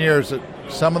 10 years that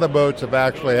some of the boats have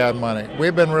actually had money.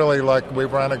 We've been really lucky.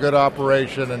 We've run a good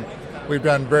operation, and we've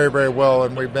done very, very well,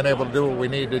 and we've been able to do what we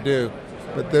need to do.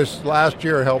 But this last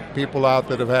year helped people out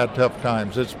that have had tough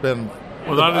times. It's been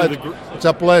it's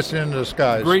a blessing in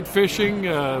disguise. Great fishing.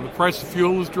 The price of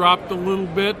fuel has dropped a little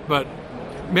bit, but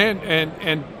man,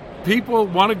 and people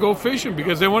want to go fishing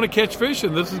because they want to catch fish,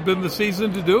 and this has been the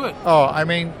season to do it. Oh, I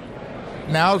mean,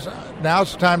 now's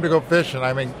the time to go fishing.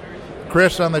 I mean,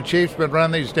 Chris on the Chief's been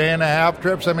running these day-and-a-half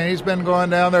trips. I mean, he's been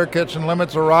going down there catching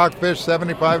limits of rockfish,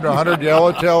 75 to 100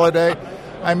 yellowtail a day.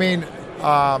 I mean,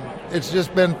 it's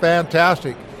just been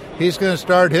fantastic. He's going to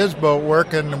start his boat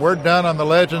work, and we're done on the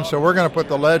Legend, so we're going to put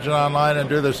the Legend online and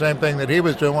do the same thing that he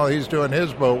was doing while he's doing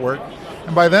his boat work.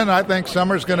 And by then, I think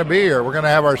summer's going to be here. We're going to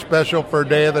have our special for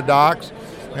Day of the Docks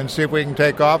and see if we can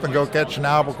take off and go catch an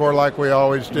albacore like we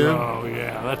always do. Oh,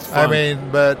 yeah, that's fun. I mean,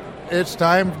 but it's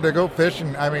time to go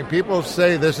fishing. I mean, people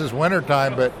say this is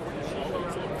wintertime, but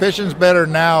fishing's better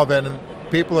now than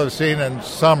people have seen in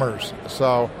summers.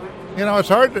 So, it's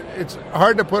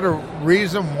hard to put a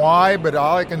reason why, but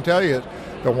all I can tell you is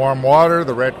the warm water,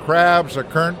 the red crabs, the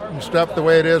current and stuff the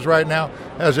way it is right now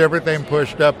has everything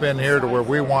pushed up in here to where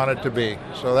we want it to be.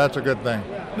 So that's a good thing.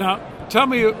 Now, tell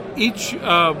me, each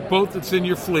boat that's in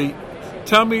your fleet,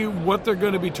 tell me what they're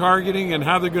going to be targeting and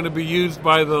how they're going to be used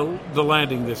by the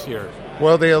landing this year.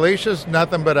 Well, the Alicia's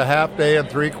nothing but a half-day and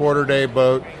three-quarter-day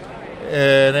boat,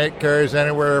 and it carries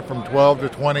anywhere from 12 to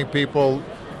 20 people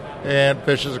and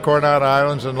fishes the Coronado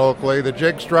Islands and locally. The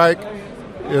Jig Strike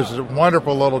is a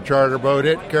wonderful little charter boat.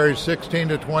 It carries 16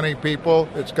 to 20 people.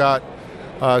 It's got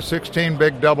 16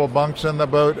 big double bunks in the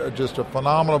boat. Just a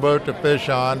phenomenal boat to fish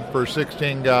on for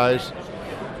 16 guys.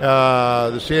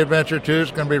 The Sea Adventure 2 is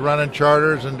going to be running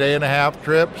charters and day-and-a-half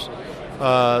trips.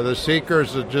 The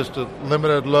Seekers is just a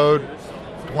limited load,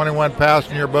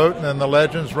 21-passenger boat, and then the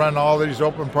Legends run all these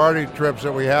open party trips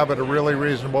that we have at a really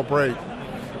reasonable rate.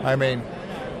 I mean,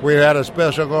 we had a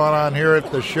special going on here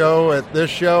at the show. At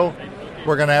this show,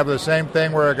 we're going to have the same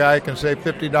thing where a guy can save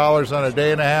 $50 on a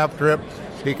day-and-a-half trip.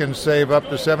 He can save up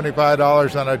to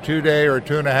 $75 on a 2-day or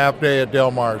 2.5-day at Del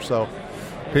Mar. So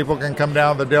people can come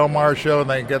down to the Del Mar show and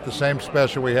they can get the same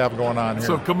special we have going on here.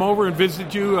 So come over and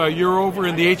visit you. You're over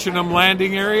in the H&M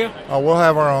Landing area? We'll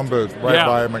have our own booth right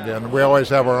by them again. We always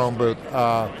have our own booth.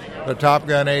 The Top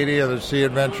Gun 80 and the Sea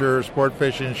Adventure Sport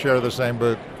Fishing share the same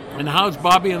booth. And how's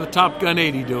Bobby and the Top Gun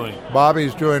 80 doing?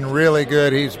 Bobby's doing really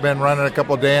good. He's been running a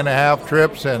couple day-and-a-half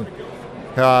trips, and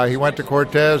he went to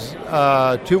Cortez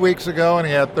 2 weeks ago, and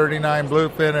he had 39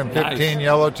 bluefin and 15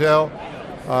 yellowtail.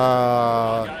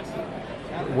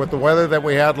 With the weather that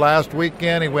we had last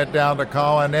weekend, he went down to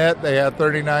Collinette. They had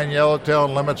 39 yellowtail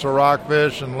and limits of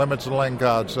rockfish and limits of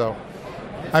lingcod. So,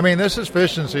 I mean, this is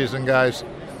fishing season, guys.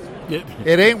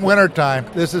 It ain't wintertime.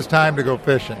 This is time to go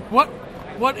fishing.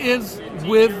 What is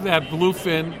with that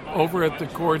bluefin over at the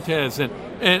Cortez?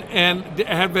 And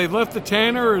have they left the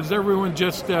Tanner, or is everyone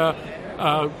just,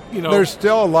 There's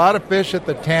still a lot of fish at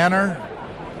the Tanner.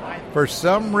 For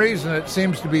some reason, it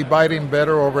seems to be biting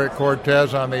better over at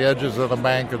Cortez on the edges of the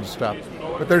bank and stuff.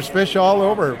 But there's fish all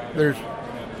over.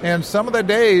 And some of the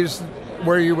days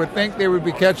where you would think they would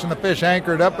be catching the fish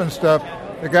anchored up and stuff,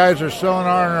 the guys are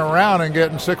sonaring around and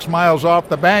getting 6 miles off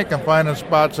the bank and finding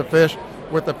spots of fish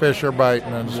with the fish are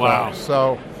biting and stuff. Wow.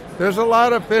 So there's a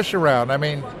lot of fish around. I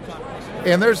mean,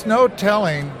 and there's no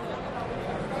telling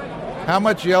how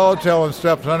much yellowtail and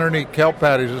stuff is underneath kelp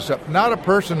patties and stuff. Not a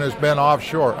person has been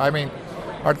offshore. I mean,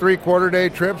 our 3/4 day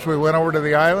trips, we went over to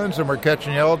the islands and we're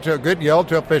catching good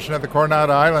yellowtail fishing at the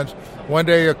Coronado Islands. One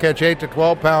day you'll catch 8 to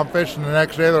 12 pound fish, and the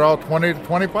next day they're all 20 to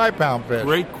 25 pound fish.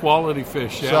 Great quality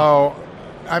fish, yeah. So,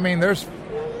 I mean, there's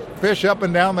fish up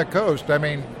and down the coast. I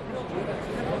mean,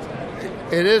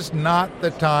 it is not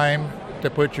the time to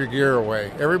put your gear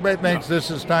away. Everybody thinks this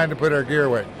is time to put our gear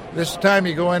away. This is time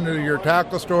you go into your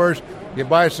tackle stores, you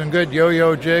buy some good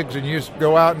yo-yo jigs, and you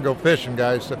go out and go fishing,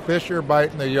 guys. The fish are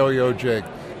biting the yo-yo jig.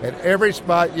 At every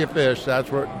spot you fish,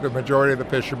 that's where the majority of the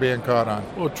fish are being caught on.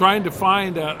 Well, trying to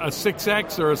find a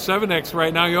 6X or a 7X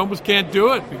right now, you almost can't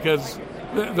do it because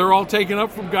they're all taken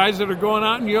up from guys that are going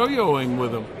out and yo-yoing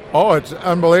with them. Oh, it's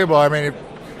unbelievable. I mean,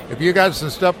 if you got some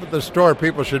stuff at the store,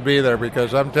 people should be there,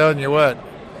 because I'm telling you what,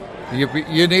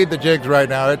 you need the jigs right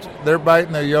now. They're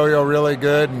biting the yo-yo really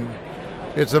good, and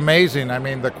it's amazing. I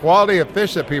mean, the quality of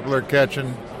fish that people are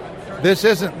catching, this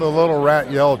isn't the little rat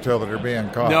yellowtail that are being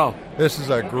caught. No. This is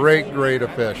a great grade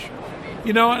of fish.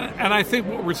 You know, and I think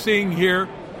what we're seeing here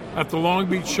at the Long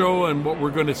Beach Show and what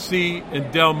we're going to see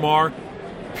in Del Mar,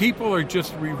 people are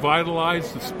just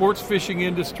revitalized. The sports fishing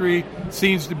industry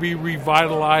seems to be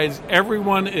revitalized.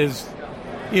 Everyone is,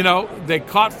 you know, they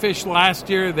caught fish last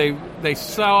year. They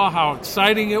saw how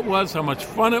exciting it was, how much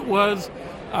fun it was.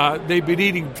 They've been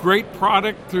eating great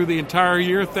product through the entire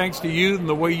year thanks to you and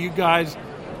the way you guys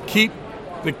keep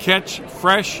the catch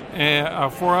fresh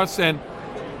for us. And,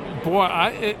 boy,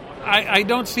 I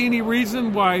don't see any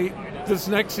reason why this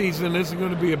next season isn't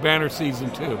going to be a banner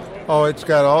season, too. Oh, it's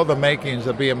got all the makings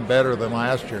of being better than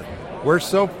last year. We're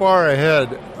so far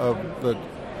ahead of the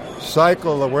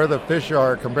cycle of where the fish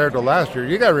are compared to last year.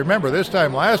 You got to remember, this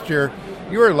time last year,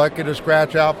 you were lucky to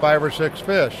scratch out 5 or 6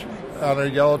 fish on a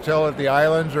yellowtail at the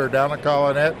islands or down at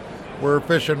Colonette. We're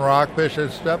fishing rockfish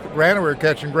and stuff. Granted, we're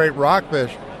catching great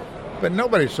rockfish, but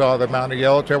nobody saw the amount of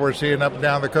yellowtail we're seeing up and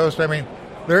down the coast. I mean,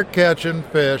 they're catching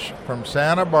fish from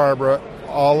Santa Barbara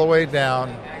all the way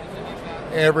down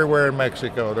everywhere in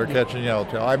Mexico. They're catching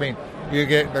yellowtail. I mean,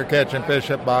 they're catching fish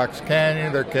at Box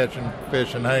Canyon. They're catching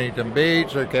fish in Huntington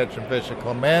Beach. They're catching fish at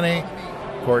Clemente,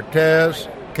 Cortez.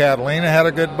 Catalina had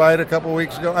a good bite a couple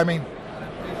weeks ago. I mean,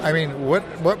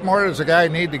 what more does a guy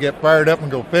need to get fired up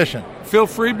and go fishing? Phil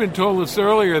Friedman told us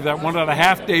earlier that one of the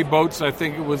half-day boats, I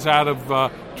think it was out of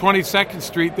 22nd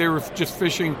Street, they were just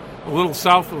fishing a little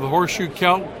south of the Horseshoe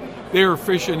Kelp. They were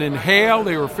fishing in hail,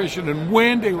 they were fishing in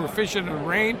wind, they were fishing in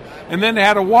rain, and then they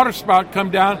had a water spout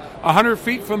come down 100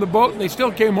 feet from the boat, and they still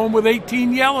came home with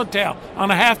 18 yellowtail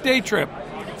on a half-day trip.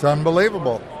 It's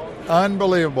unbelievable.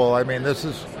 Unbelievable. I mean, this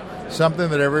is something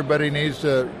that everybody needs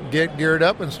to get geared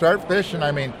up and start fishing.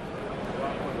 I mean,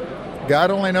 God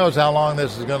only knows how long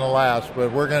this is going to last,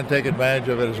 but we're going to take advantage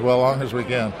of it as long as we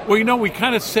can. Well, you know, we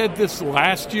kind of said this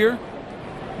last year,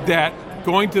 that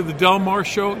going to the Del Mar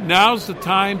show, now's the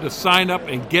time to sign up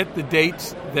and get the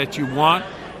dates that you want,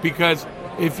 because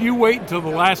if you wait until the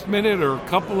last minute or a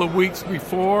couple of weeks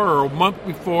before or a month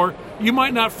before, you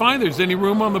might not find there's any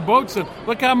room on the boats. And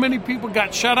look how many people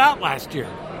got shut out last year.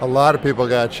 A lot of people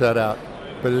got shut out.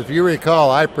 But if you recall,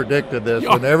 I predicted this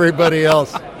when everybody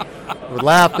else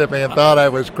laughed at me and thought I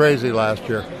was crazy last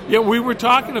year. Yeah, we were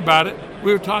talking about it.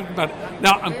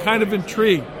 Now, I'm kind of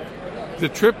intrigued. The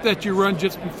trip that you run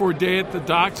just before Day at the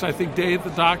Docks, I think Day at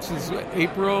the Docks is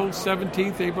April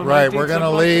 17th, April 19th. Right, we're going to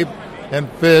leave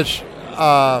and fish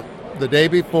the day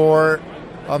before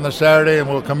on the Saturday, and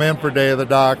we'll come in for Day of the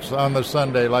Docks on the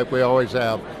Sunday like we always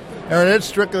have. And it's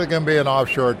strictly going to be an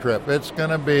offshore trip. It's going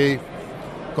to be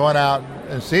going out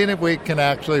and seeing if we can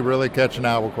actually really catch an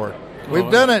albacore. We've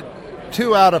done it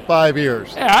 2 out of 5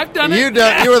 years. Yeah, I've done it.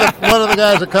 You were one of the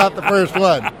guys that caught the first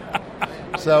one.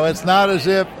 So it's not as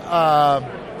if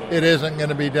it isn't going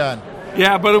to be done.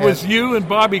 Yeah, but it was you and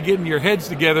Bobby getting your heads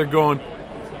together going,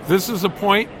 this is a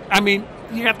point. I mean,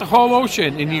 you got the whole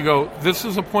ocean, and you go, this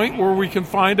is a point where we can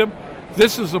find them.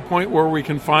 This is a point where we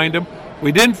can find them.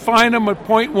 We didn't find them at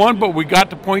point 1, but we got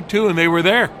to point 2, and they were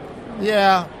there.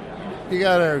 Yeah, you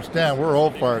got to understand, we're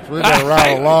old farts. We've been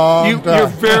around a long time. You're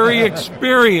very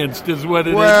experienced is what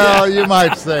it is. Well, you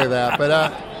might say that,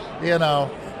 but,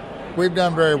 we've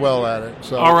done very well at it,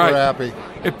 so all right. We're happy.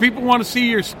 If people want to see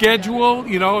your schedule,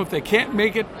 if they can't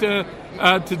make it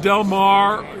to Del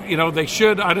Mar. They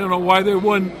should. I don't know why they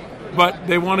wouldn't, but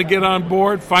they want to get on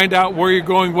board, find out where you're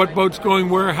going, what boat's going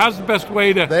where. How's the best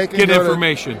way to get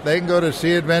information? They can go to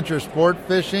Sea Adventure Sport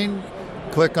Fishing,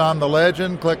 click on the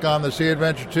legend, click on the Sea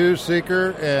Adventure 2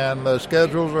 Seeker, and the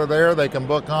schedules are there. They can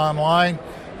book online.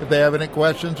 If they have any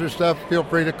questions or stuff, feel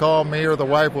free to call me or the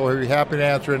wife. We'll be happy to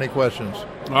answer any questions.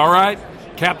 All right.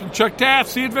 Captain Chuck Taft,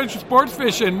 Sea Adventure Sports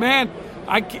Fishing. Man,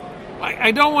 I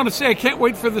don't want to say I can't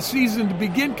wait for the season to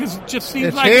begin because it just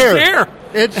seems it's here.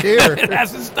 It's here. It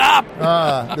hasn't stopped.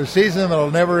 The season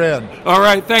that'll never end. All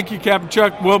right. Thank you, Captain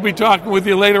Chuck. We'll be talking with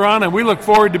you later on, and we look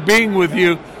forward to being with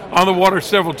you on the water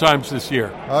several times this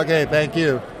year. Okay. Thank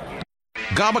you.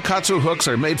 Gamakatsu hooks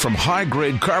are made from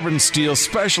high-grade carbon steel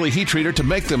specially heat treated to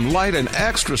make them light and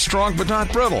extra strong but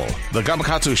not brittle. The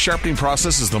Gamakatsu sharpening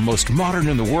process is the most modern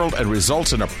in the world and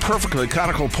results in a perfectly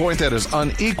conical point that is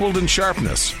unequaled in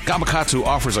sharpness. Gamakatsu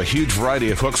offers a huge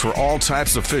variety of hooks for all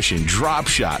types of fishing: drop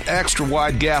shot, extra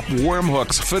wide gap, worm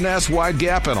hooks, finesse wide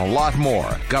gap, and a lot more.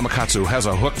 Gamakatsu has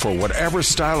a hook for whatever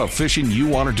style of fishing you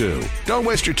want to do. Don't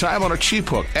waste your time on a cheap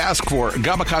hook. Ask for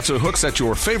Gamakatsu hooks at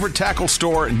your favorite tackle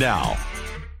store now.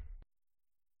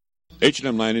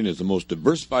 H&M Landing is the most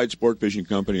diversified sport fishing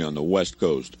company on the West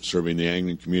Coast. Serving the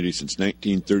angling community since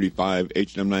 1935,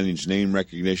 H&M Landing's name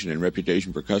recognition and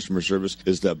reputation for customer service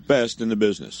is the best in the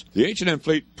business. The H&M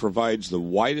fleet provides the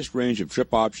widest range of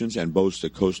trip options and boasts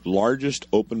the coast's largest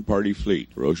open party fleet.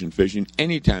 For ocean fishing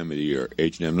any time of the year,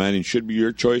 H&M Landing should be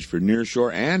your choice for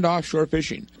nearshore and offshore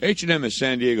fishing. H&M is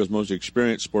San Diego's most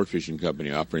experienced sport fishing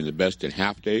company, offering the best in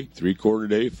half-day,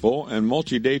 three-quarter-day, full, and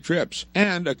multi-day trips,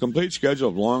 and a complete schedule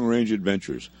of long-range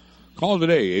adventures. Call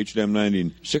today, H&M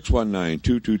Landing,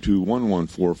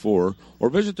 619-222-1144, or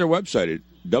visit their website at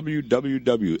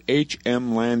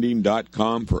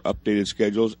www.hmlanding.com for updated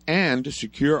schedules and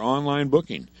secure online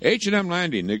booking. H&M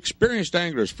Landing, the experienced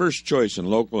angler's first choice in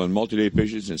local and multi-day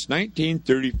fishing since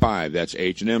 1935. That's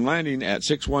H&M Landing at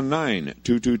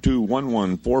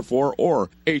 619-222-1144 or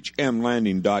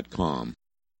hmlanding.com.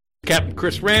 Captain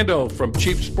Chris Randall from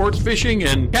Chief Sports Fishing.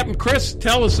 And Captain Chris,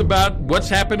 tell us about what's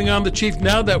happening on the Chief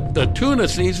now that the tuna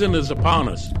season is upon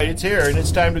us. It's here, and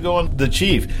it's time to go on the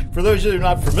Chief. For those of you who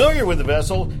are not familiar with the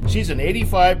vessel, she's an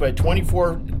 85 by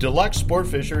 24 deluxe sport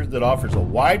fisher that offers a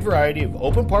wide variety of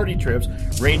open party trips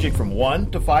ranging from 1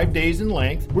 to 5 days in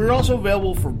length. We're also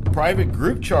available for private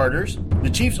group charters. The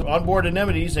Chief's onboard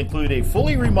amenities include a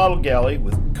fully remodeled galley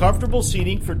with comfortable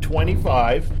seating for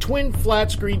 25, twin flat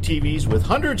screen TVs with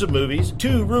hundreds of movies,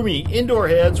 2 roomy indoor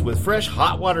heads with fresh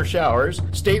hot water showers,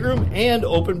 stateroom and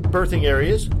open berthing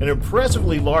areas, an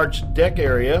impressively large deck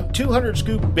area, 200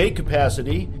 scoop bait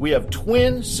capacity. We have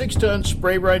twin 6-ton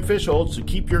spray brine fish holds to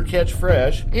keep your catch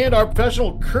fresh, and our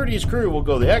professional courteous crew will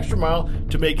go the extra mile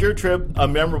to make your trip a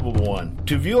memorable one.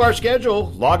 To view our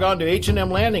schedule, log on to H&M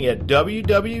Landing at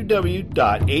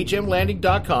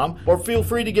www.hmlanding.com or feel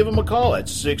free to give them a call at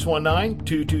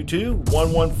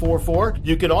 619-222-1144.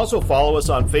 You can also follow us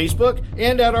on Facebook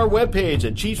and at our webpage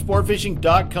at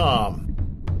chiefsportfishing.com.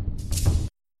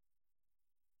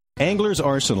 Angler's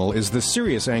Arsenal is the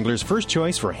serious angler's first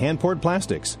choice for hand-poured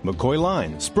plastics, McCoy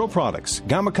line, Spro products,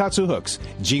 Gamakatsu hooks,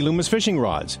 G. Loomis fishing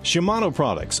rods, Shimano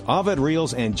products, Ovid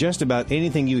reels, and just about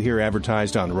anything you hear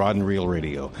advertised on Rod and Reel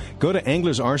Radio. Go to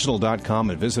anglersarsenal.com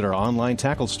and visit our online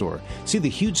tackle store. See the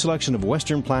huge selection of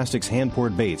Western Plastics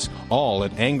hand-poured baits, all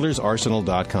at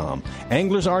anglersarsenal.com.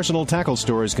 Angler's Arsenal Tackle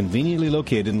Store is conveniently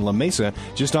located in La Mesa,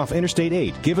 just off Interstate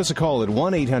 8. Give us a call at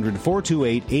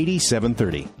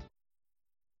 1-800-428-8730.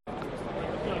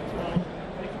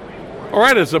 All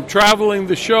right, as I'm traveling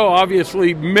the show,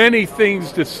 obviously many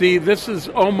things to see. This is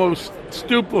almost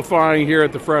stupefying here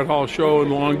at the Fred Hall Show in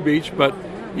Long Beach, but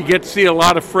you get to see a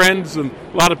lot of friends and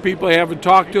a lot of people I haven't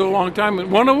talked to in a long time. And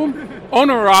one of them,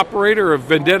 owner-operator of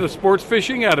Vendetta Sports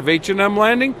Fishing out of H&M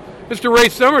Landing, Mr. Ray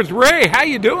Summers. Ray, how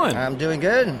you doing? I'm doing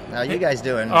good. How you guys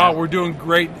doing? Oh, we're doing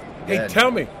great. Good. Hey,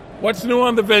 tell me, what's new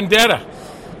on the Vendetta?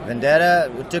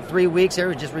 Vendetta, it took 3 weeks here.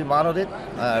 We just remodeled it,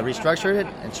 restructured it.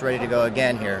 It's ready to go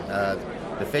again here.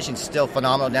 The fishing's still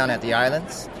phenomenal down at the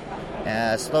islands.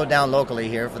 Slowed down locally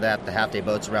here for the half-day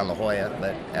boats around La Jolla.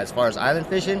 But as far as island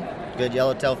fishing, good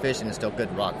yellowtail fishing and still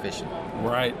good rock fishing.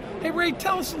 Right. Hey, Ray,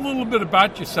 tell us a little bit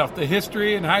about yourself, the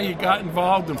history and how you got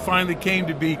involved and finally came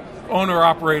to be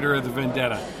owner-operator of the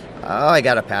Vendetta. Oh, I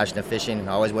got a passion of fishing.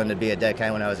 I always wanted to be a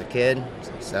deckhand when I was a kid.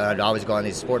 So I'd always go on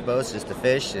these sport boats just to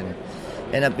fish and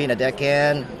ended up being a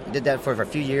deckhand. Did that for a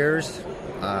few years.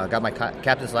 Got my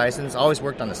captain's license. Always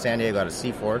worked on the San Diego out of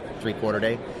Seaford, three-quarter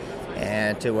day,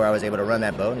 and to where I was able to run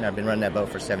that boat. And I've been running that boat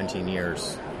for 17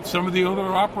 years. some of the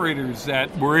owner-operators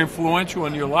that were influential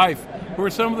in your life. Who are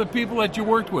some of the people that you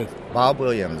worked with? Bob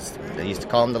Williams. They used to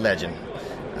call him the legend.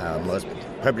 Was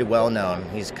probably well known.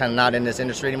 He's kind of not in this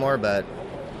industry anymore, but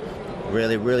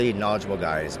really, really knowledgeable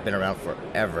guy. He's been around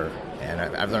forever, and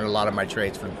I've learned a lot of my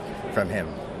trades from him.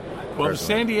 Well, the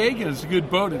San Diego is a good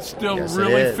boat. It's still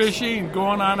really fishy and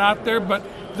going on out there, but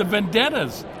the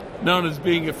Vendetta's known as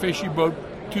being a fishy boat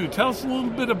too. Tell us a little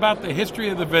bit about the history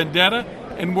of the Vendetta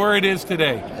and where it is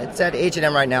today. It's at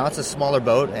H&M right now. It's a smaller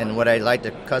boat, and what I'd like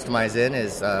to customize in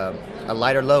is a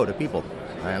lighter load of people.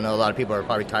 I know a lot of people are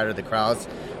probably tired of the crowds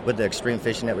with the extreme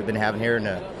fishing that we've been having here in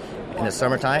the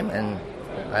summertime, and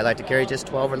I like to carry just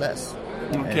 12 or less.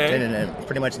 Okay. And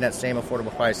pretty much in that same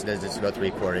affordable price as just go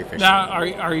 3-quarter fishing. Now,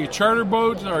 are you charter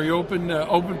boats? Are you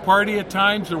open party at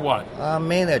times, or what?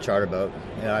 Mainly a charter boat.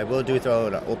 I will throw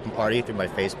an open party through my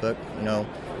Facebook.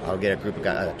 I'll get a group of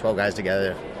guys, 12 guys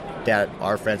together that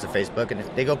are friends of Facebook, and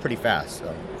they go pretty fast.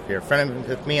 So if you're a friend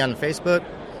with me on Facebook,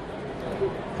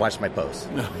 watch my posts.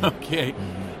 Okay.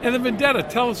 And the Vendetta,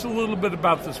 tell us a little bit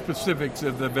about the specifics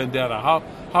of the Vendetta.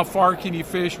 How far can you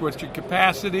fish? What's your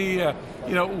capacity?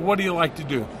 What do you like to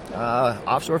do?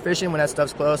 Offshore fishing when that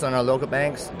stuff's close on our local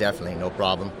banks, definitely, no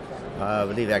problem.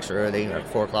 We leave extra early, like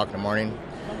 4 o'clock in the morning.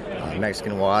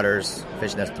 Mexican waters,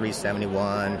 fishing at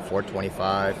 371,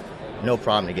 425. No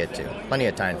problem to get to. Plenty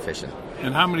of time fishing.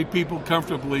 And how many people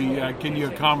comfortably can you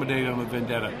accommodate on the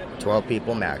Vendetta? 12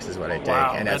 people max is what I take.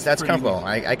 Wow, and that's comfortable.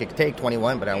 I could take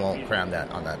 21, but I won't cram that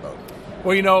on that boat.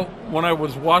 Well, when I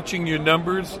was watching your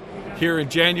numbers here in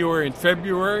January and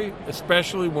February,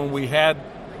 especially when we had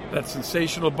that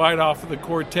sensational bite off of the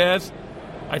Cortez,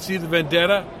 I see the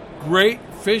Vendetta, great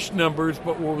fish numbers,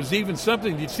 but what was even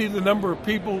something, you'd see the number of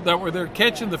people that were there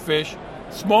catching the fish,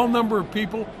 small number of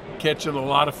people catching a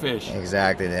lot of fish.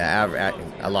 Exactly.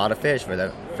 A lot of fish for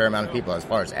that fair amount of people as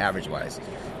far as average-wise.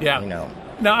 Yeah.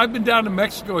 Now, I've been down to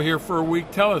Mexico here for a week.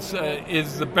 Tell us,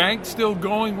 is the bank still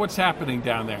going? What's happening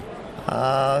down there?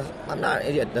 I'm not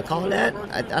calling that.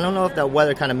 I don't know if that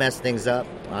weather kind of messed things up.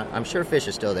 I'm sure fish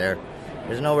are still there.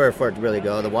 There's nowhere for it to really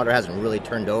go. The water hasn't really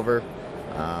turned over.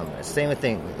 Same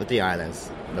thing with the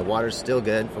islands. The water's still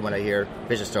good from what I hear.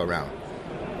 Fish are still around.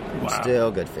 Wow.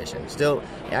 Still good fishing. Still,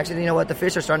 actually, you know what? The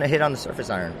fish are starting to hit on the surface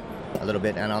iron a little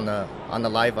bit and on the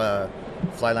live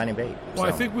fly lining bait. Well,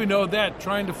 I think we know that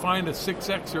trying to find a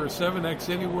 6X or a 7X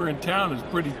anywhere in town is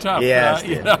pretty tough. Yeah,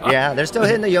 yeah. They're still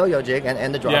hitting the yo-yo jig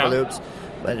and the dropper loops,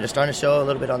 but they're starting to show a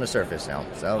little bit on the surface now.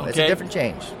 So It's a different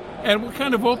change. And what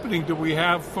kind of opening do we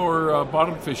have for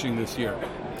bottom fishing this year?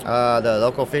 The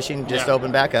local fishing just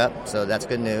opened back up, so that's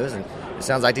good news. And it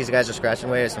sounds like these guys are scratching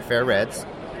away at some fair reds.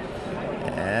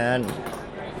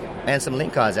 And some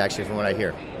link cods, actually, from what I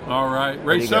hear. All right.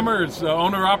 Ray Summers,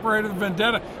 owner-operator of the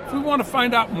Vendetta. If we want to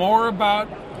find out more about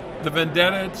the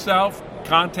Vendetta itself,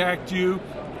 contact you,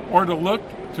 or to look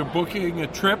to booking a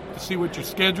trip to see what your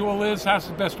schedule is, how's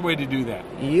the best way to do that?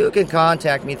 You can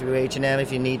contact me through H&M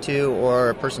if you need to,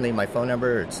 or personally, my phone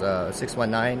number, it's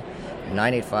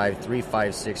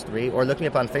 619-985-3563, or look me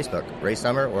up on Facebook, Ray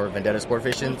Summer or Vendetta Sport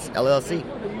Fishing LLC.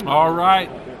 All right.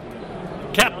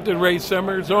 Captain Ray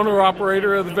Summers,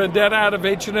 owner-operator of the Vendetta out of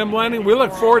H&M Landing. We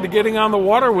look forward to getting on the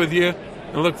water with you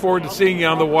and look forward to seeing you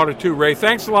on the water too, Ray.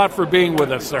 Thanks a lot for being with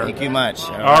us, sir. Thank you much.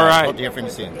 All right. Hope to hear from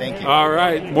you soon. Thank you. All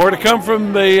right. More to come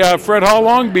from the Fred Hall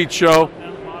Long Beach Show.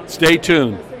 Stay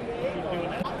tuned.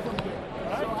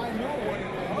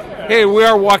 Hey, we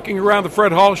are walking around the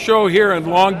Fred Hall Show here in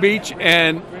Long Beach,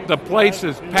 and the place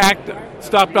is packed.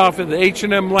 Stopped off at the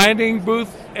H&M Landing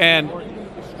booth, and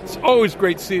it's always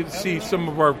great to see some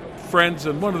of our friends,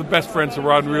 and one of the best friends of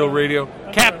Rod and Reel Radio,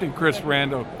 Captain Chris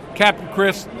Rando. Captain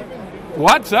Chris,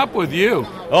 what's up with you?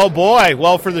 Oh, boy.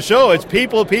 Well, for the show, it's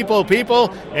people,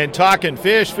 and talking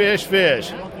fish.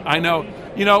 I know.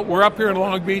 We're up here in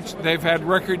Long Beach. They've had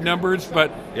record numbers,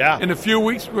 but in a few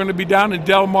weeks, we're going to be down in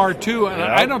Del Mar, too. And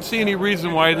I don't see any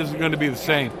reason why it isn't going to be the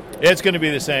same. It's going to be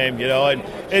the same, and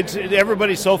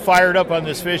everybody's so fired up on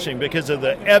this fishing because of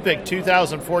the epic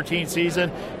 2014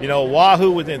 season.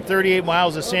 Wahoo within 38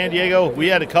 miles of San Diego. We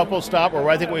had a couple stop where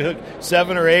I think we hooked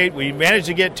 7 or 8. We managed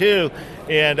to get 2,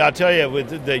 and I'll tell you,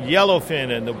 with the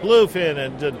yellowfin and the bluefin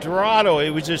and the dorado,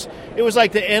 it was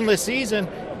like the endless season.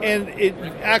 And it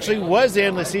actually was the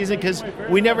endless season because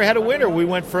we never had a winter. We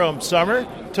went from summer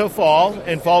to fall,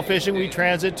 and fall fishing we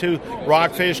transit to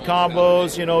rockfish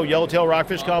combos, yellowtail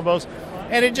rockfish combos,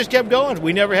 and it just kept going.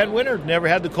 We never had winter, never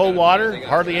had the cold water,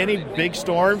 hardly any big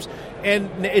storms, and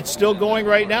it's still going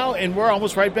right now, and we're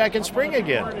almost right back in spring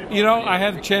again. I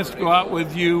had a chance to go out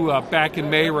with you back in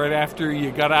May right after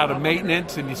you got out of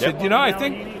maintenance, and you said, I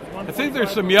think I think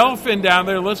there's some yellowfin down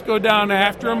there. Let's go down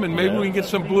after them, and maybe we can get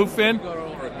some bluefin.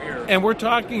 And we're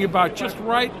talking about just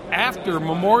right after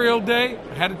Memorial Day.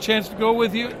 I had a chance to go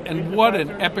with you, and what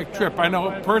an epic trip. I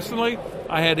know personally,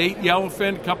 I had 8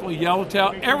 yellowfin, a couple of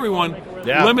yellowtail. Everyone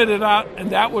limited out,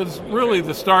 and that was really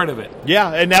the start of it.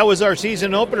 Yeah, and that was our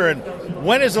season opener. And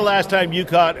when is the last time you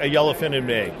caught a yellowfin in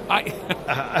May?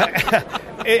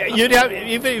 You'd have,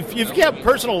 even if you've kept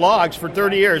personal logs for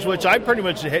 30 years, which I pretty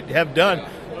much have done,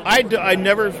 I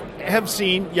never have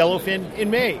seen yellowfin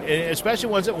in May, especially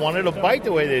ones that wanted to bite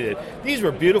the way they did. These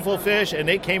were beautiful fish, and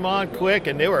they came on quick,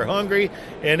 and they were hungry,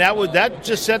 and that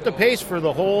just set the pace for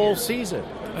the whole season.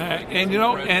 And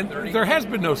there has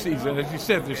been no season, as you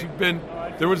said.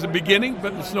 There was a beginning,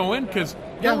 but there's no end, because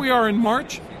here we are in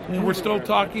March, and we're still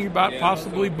talking about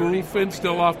possibly bluefin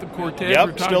still off the Cortez. Yep,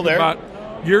 we're talking still there. About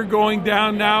you're going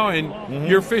down now, and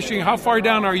you're fishing. How far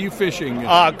down are you fishing?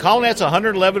 Colonet's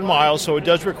 111 miles, so it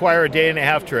does require a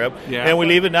day-and-a-half trip. Yeah. And we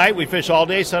leave at night. We fish all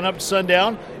day, sun up to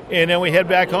sundown, and then we head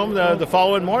back home the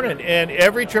following morning. And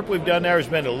every trip we've done there has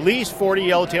been at least 40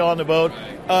 yellowtail on the boat,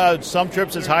 some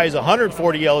trips as high as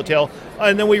 140 yellowtail,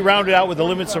 and then we round it out with the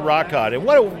limits of rock cod. And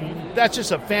that's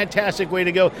just a fantastic way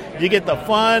to go. You get the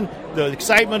fun, the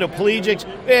excitement of pelagics,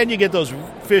 and you get those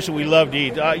fish that we love to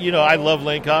eat. I love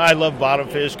lingcod, I love bottom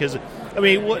fish, because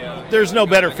there's no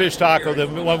better fish taco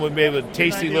than one with made with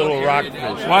tasty little rockfish.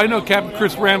 Well, I know Captain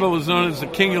Chris Randall is known as the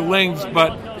king of lings,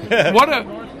 but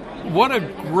what a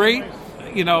great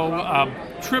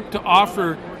trip to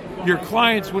offer your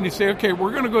clients when you say, okay,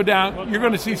 we're going to go down, you're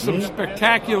going to see some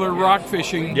spectacular rock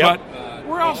fishing, but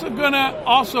we're also going to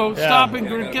stop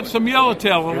and get some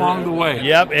yellowtail along the way.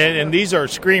 Yep, and these are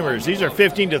screamers. These are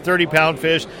 15 to 30-pound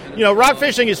fish. Rock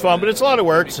fishing is fun, but it's a lot of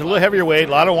work. It's a little heavier weight,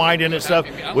 a lot of wind in it stuff.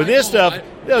 With this stuff,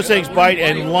 those things bite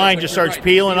and line just starts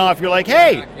peeling off. You're like,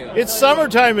 hey, it's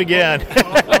summertime again.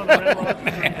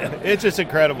 It's just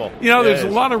incredible. There's a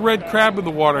lot of red crab in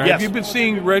the water. Yes. Have you been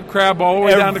seeing red crab all the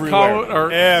way down to Colorado?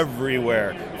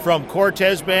 Everywhere. From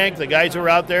Cortez Bank, the guys who are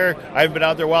out there, I haven't been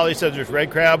out there a while, they said there's red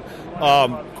crab.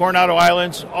 Coronado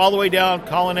Islands, all the way down,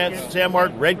 Colonette, San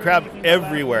Martin, red crab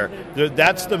everywhere.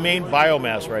 That's the main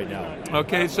biomass right now.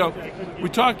 Okay, so we're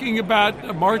talking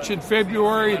about March and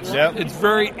February. It's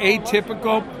very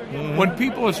atypical. When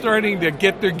people are starting to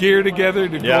get their gear together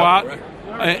to go out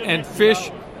and fish,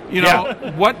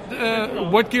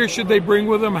 what gear should they bring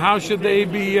with them? How should they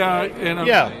be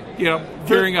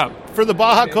gearing up? For the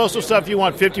Baja coastal stuff, you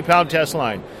want 50-pound test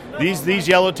line. These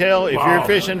yellowtail, if you're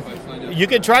fishing, you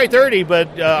can try 30,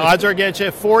 but odds are against you.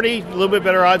 40, a little bit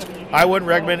better odds. I wouldn't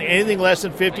recommend anything less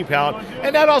than 50-pound.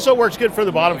 And that also works good for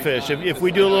the bottom fish. If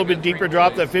we do a little bit deeper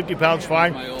drop, that 50 pounds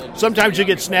fine. Sometimes you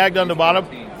get snagged on the bottom.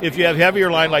 If you have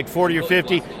heavier line like 40 or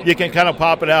 50, you can kind of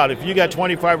pop it out. If you got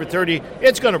 25 or 30,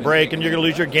 it's going to break and you're going to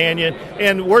lose your gannion.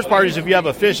 And the worst part is if you have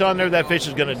a fish on there, that fish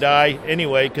is going to die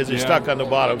anyway because it's stuck on the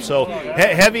bottom. So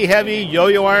heavy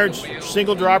yo-yo irons,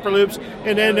 single dropper loops,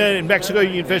 and then in Mexico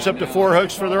you can fish up to 4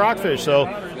 hooks for the rockfish. So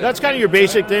that's kind of your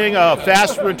basic thing.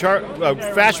 Fast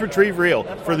retrieve reel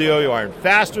for the yo-yo iron.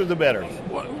 Faster the better.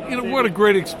 What a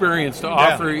great experience to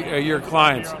offer your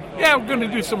clients. Yeah, we're going to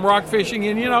do some rock fishing,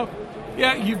 and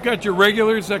you've got your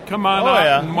regulars that come on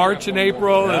out in March and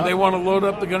April, and they want to load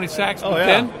up the gunny sacks. But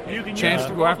then, chance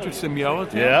to go after some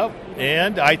yellowtail. Yeah,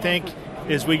 and I think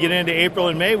as we get into April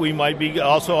and May, we might be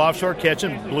also offshore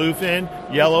catching bluefin,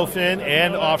 yellowfin,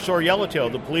 and offshore yellowtail,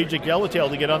 the pelagic yellowtail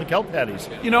to get on the kelp patties.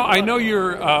 I know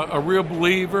you're a real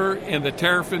believer in the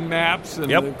Terrafin maps and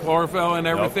the chlorophyll and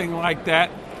everything like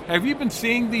that. Have you been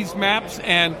seeing these maps,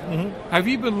 and have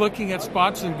you been looking at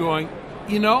spots and going,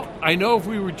 I know if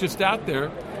we were just out there,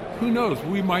 who knows,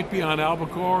 we might be on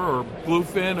albacore or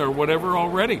bluefin or whatever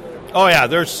already. Oh, yeah,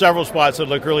 there's several spots that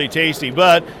look really tasty,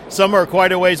 but some are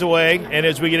quite a ways away, and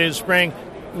as we get into spring,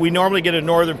 we normally get a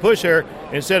northern push here.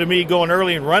 Instead of me going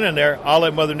early and running there, I'll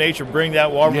let Mother Nature bring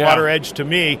that warm water edge to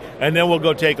me, and then we'll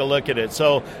go take a look at it.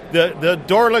 So the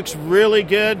door looks really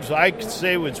good. So I could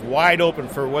say it's wide open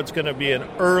for what's going to be an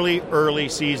early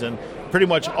season, pretty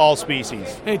much all species.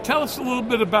 Hey, tell us a little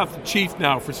bit about the Chief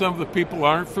now for some of the people who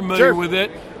aren't familiar with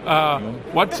it.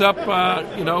 What's up,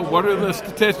 what are the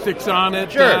statistics on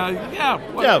it? Sure.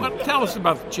 Tell us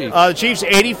about the Chief. The Chief's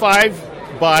 85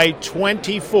 by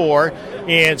 24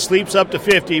 and sleeps up to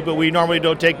 50, but we normally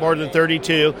don't take more than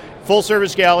 32. Full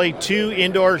service galley, 2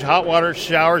 indoors hot water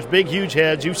showers, big huge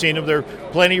heads. You've seen them, they're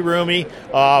plenty roomy.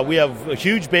 We have a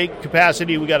huge bait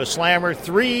capacity. We got a slammer,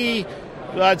 3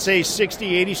 I'd say 60,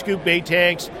 80 scoop bait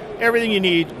tanks, everything you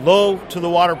need, low to the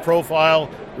water profile,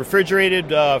 refrigerated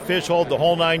fish hold, the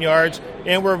whole 9 yards,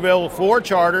 and we're available for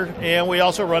charter, and we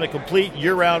also run a complete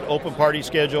year-round open party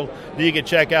schedule that you can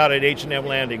check out at H&M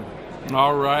Landing.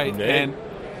 All right. And,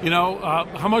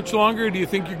 how much longer do you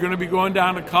think you're going to be going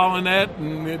down to Colonette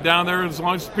and down there as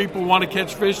long as people want to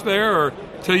catch fish there, or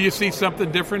till you see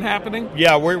something different happening?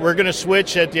 Yeah, we're going to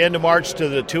switch at the end of March to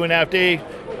the 2.5-day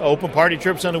open party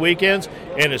trips on the weekends,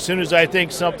 and as soon as I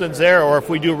think something's there, or if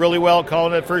we do really well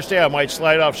calling it first day, I might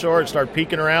slide offshore and start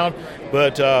peeking around.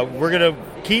 But we're going to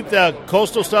keep the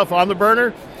coastal stuff on the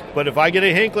burner, but if I get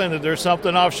a hinkling that there's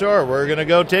something offshore, we're going to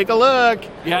go take a look.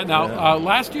 Yeah, now,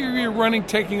 last year you were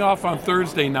taking off on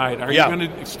Thursday night. Are you going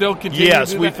to still continue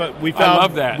yes, to do that? we found, I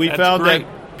love that. We That's found great.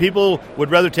 that people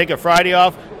would rather take a Friday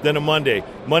off than a Monday.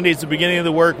 Monday's the beginning of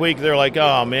the work week. They're like,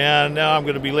 oh, man, now I'm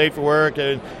going to be late for work.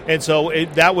 And so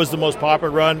that was the most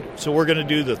popular run. So we're going to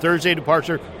do the Thursday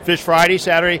departure, fish Friday,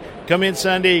 Saturday, come in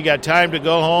Sunday. You got time to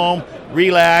go home,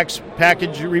 relax,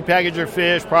 repackage your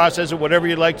fish, process it, whatever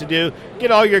you'd like to do.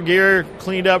 Get all your gear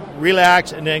cleaned up,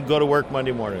 relax, and then go to work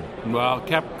Monday morning. Well,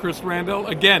 Captain Chris Randall,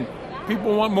 again,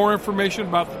 people want more information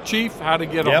about the Chief, how to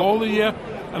get a hold of you.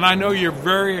 And I know you're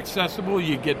very accessible.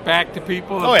 You get back to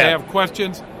people if they have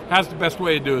questions. How's the best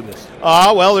way to do this?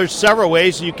 Well, there's several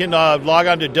ways. You can log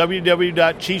on to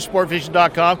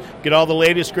www.chiefsportfishing.com, get all the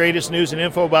latest, greatest news and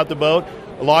info about the boat.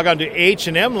 Log on to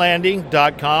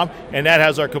hmlanding.com, and that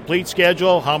has our complete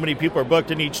schedule, how many people are booked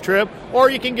in each trip.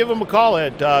 Or you can give them a call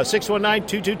at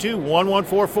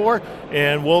 619-222-1144,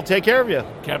 and we'll take care of you.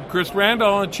 Captain Chris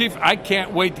Randall and Chief, I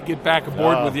can't wait to get back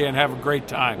aboard with you and have a great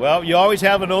time. Well, you always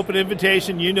have an open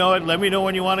invitation. You know it. Let me know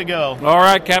when you want to go. All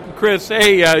right, Captain Chris.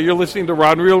 Hey, you're listening to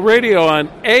Rod and Reel Radio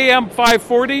on AM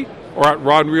 540 or at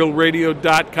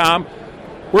rodandreelradio.com.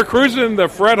 We're cruising the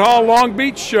Fred Hall Long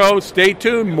Beach show. Stay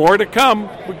tuned. More to come.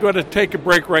 We're going to take a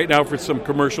break right now for some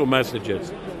commercial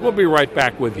messages. We'll be right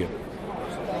back with you.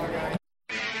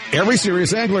 Every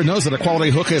serious angler knows that a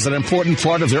quality hook is an important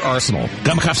part of their arsenal.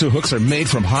 Gamakatsu hooks are made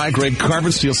from high-grade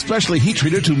carbon steel specially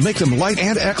heat-treated to make them light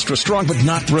and extra strong but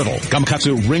not brittle.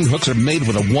 Gamakatsu ring hooks are made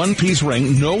with a one-piece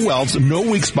ring, no welds, no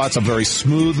weak spots, a very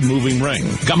smooth-moving ring.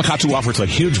 Gamakatsu offers a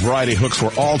huge variety of hooks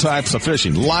for all types of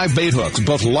fishing. Live bait hooks,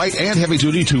 both light and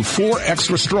heavy-duty to 4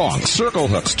 extra strong. Circle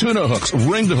hooks, tuna hooks,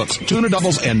 ringed hooks, tuna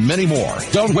doubles, and many more.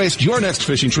 Don't waste your next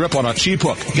fishing trip on a cheap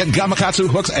hook. Get Gamakatsu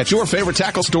hooks at your favorite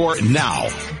tackle store now.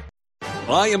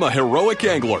 I am a heroic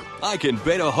angler. I can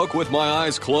bait a hook with my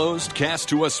eyes closed, cast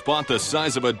to a spot the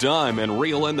size of a dime, and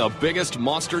reel in the biggest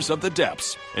monsters of the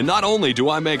depths. And not only do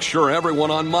I make sure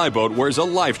everyone on my boat wears a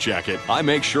life jacket, I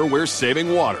make sure we're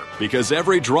saving water. Because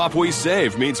every drop we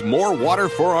save means more water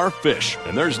for our fish.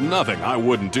 And there's nothing I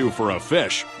wouldn't do for a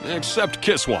fish, except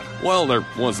kiss one. Well, there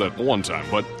was that one time,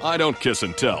 but I don't kiss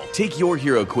and tell. Take your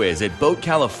hero quiz at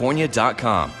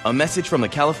BoatCalifornia.com. A message from the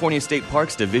California State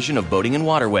Parks Division of Boating and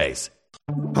Waterways.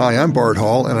 Hi, I'm Bart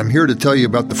Hall, and I'm here to tell you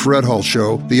about the Fred Hall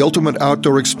Show, the ultimate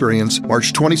outdoor experience,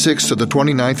 March 26th to the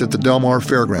 29th at the Del Mar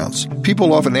Fairgrounds.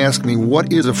 People often ask me,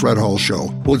 what is a Fred Hall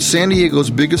Show? Well, it's San Diego's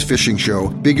biggest fishing show,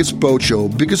 biggest boat show,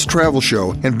 biggest travel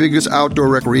show, and biggest outdoor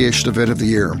recreation event of the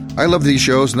year. I love these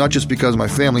shows not just because my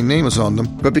family name is on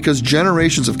them, but because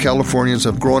generations of Californians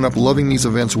have grown up loving these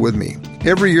events with me.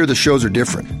 Every year the shows are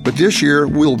different, but this year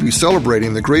we'll be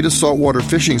celebrating the greatest saltwater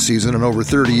fishing season in over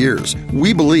 30 years.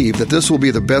 We believe that this will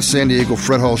be the best San Diego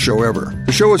Fred Hall show ever.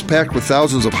 The show is packed with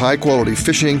thousands of high-quality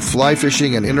fishing, fly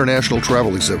fishing, and international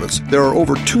travel exhibits. There are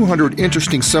over 200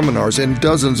 interesting seminars and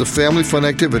dozens of family fun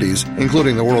activities,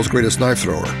 including the world's greatest knife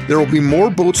thrower. There will be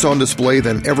more boats on display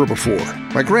than ever before.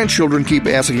 My grandchildren keep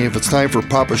asking if it's time for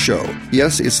Papa's Show.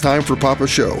 Yes, it's time for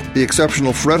Papa's Show, the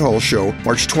exceptional Fred Hall show,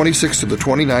 March 26th to the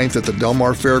 29th at the Del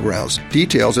Mar Fairgrounds.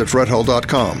 Details at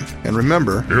fredhall.com. And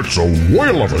remember, it's a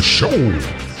whale of a show.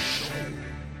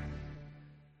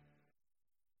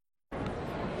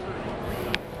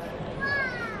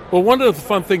 Well, one of the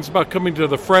fun things about coming to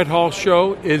the Fred Hall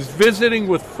show is visiting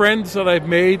with friends that I've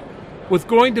made with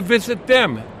going to visit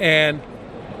them. And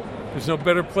there's no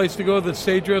better place to go than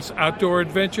Cedros Outdoor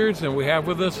Adventures. And we have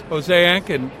with us Jose Ank.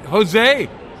 And Jose,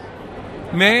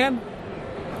 man,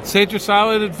 Cedros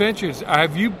Island Adventures,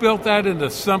 have you built that into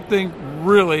something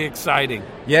really exciting?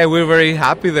 Yeah, we're very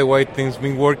happy the way things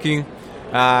been working.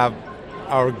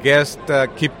 Our guests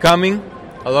keep coming.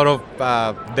 A lot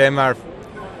of them are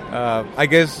I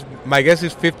guess my guess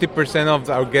is 50% of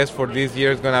our guests for this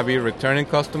year is going to be returning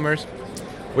customers.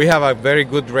 We have a very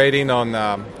good rating on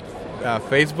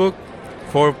Facebook,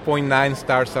 4.9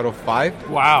 stars out of 5.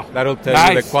 Wow. That'll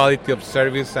tell you the quality of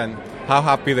service and how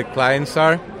happy the clients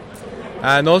are.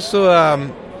 And also,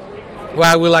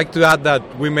 I would like to add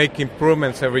that we make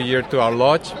improvements every year to our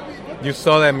lodge. you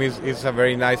saw them. It's a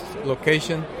very nice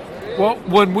location. Well,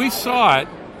 when we saw it,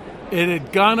 it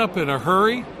had gone up in a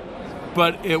hurry,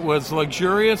 but it was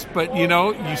luxurious. But, you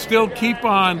still keep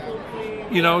on,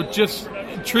 just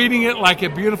treating it like a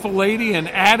beautiful lady and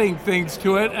adding things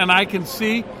to it. And I can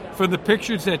see from the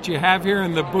pictures that you have here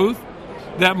in the booth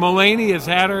that Melanie has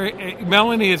had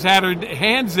her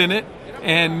hands in it.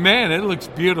 And, man, it looks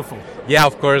beautiful. Yeah,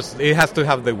 of course. It has to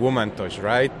have the woman touch,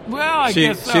 right? Well, I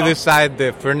guess so. She decides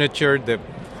the furniture, the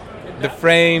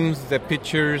frames, the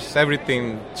pictures,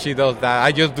 everything. She does that.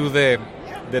 I just do the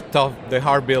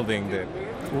hard building, the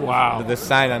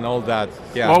design and all that.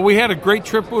 Yeah. Well, we had a great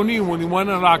trip when we went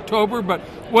in October, but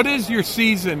what is your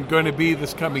season going to be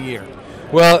this coming year?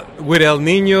 Well, with El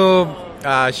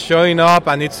Nino showing up,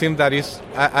 and it seems that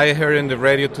I heard in the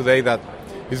radio today that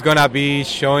it's going to be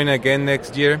showing again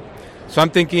next year. So I'm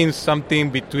thinking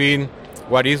something between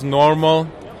what is normal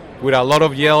with a lot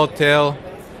of yellowtail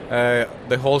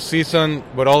the whole season,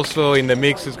 but also in the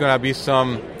mix is going to be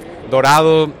some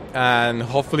dorado and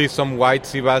hopefully some white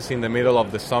sea bass in the middle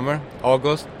of the summer,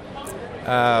 August.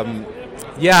 I'm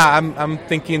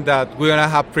thinking that we're going to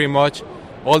have pretty much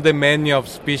all the menu of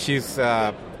species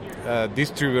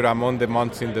distributed among the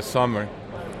months in the summer.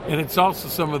 And it's also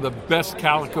some of the best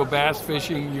calico bass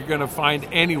fishing you're going to find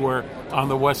anywhere on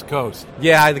the West Coast.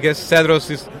 Yeah, I guess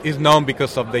Cedros is known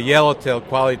because of the yellowtail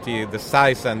quality, the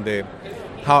size, and the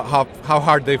how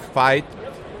hard they fight,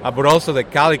 but also the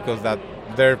calicos that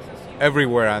they're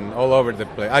everywhere and all over the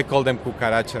place. I call them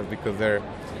cucarachas because they're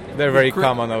very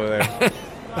common over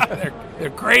there. they're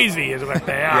crazy is what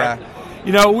they are.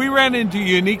 Yeah. We ran into a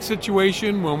unique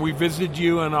situation when we visited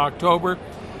you in October.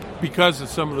 Because of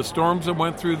some of the storms that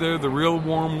went through there, the real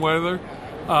warm weather,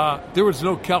 there was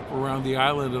no kelp around the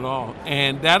island at all.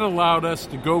 And that allowed us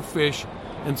to go fish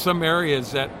in some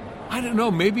areas that, I don't know,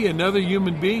 maybe another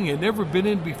human being had never been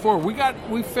in before.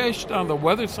 We fished on the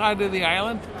weather side of the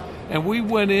island, and we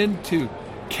went into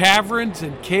caverns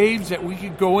and caves that we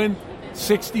could go in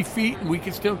 60 feet, and we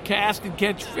could still cast and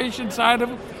catch fish inside of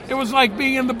them. It was like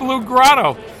being in the Blue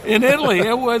Grotto in Italy.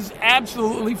 It was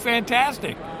absolutely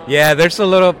fantastic. Yeah, there's a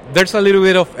little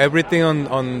bit of everything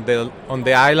on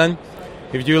the island.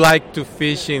 If you like to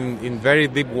fish in very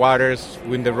deep waters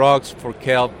with the rocks for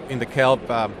kelp,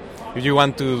 if you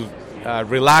want to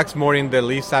relax more in the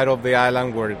lee side of the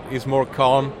island where it's more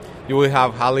calm, you will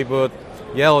have halibut,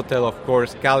 yellowtail, of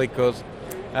course, calicos,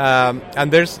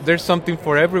 and there's something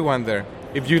for everyone there.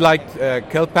 If you like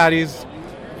kelp patties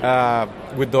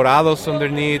with dorados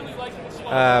underneath.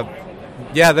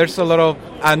 There's a lot of,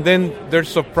 and then there's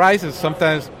surprises.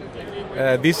 Sometimes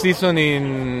this season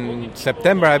in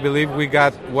September, I believe we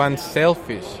got one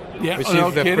sailfish, which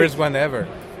is the first one ever.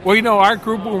 Well, our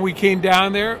group, when we came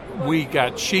down there, we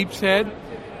got sheep's head,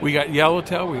 we got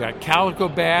yellowtail, we got calico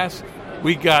bass,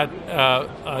 we got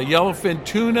yellowfin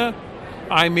tuna.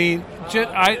 I mean,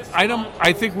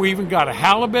 I think we even got a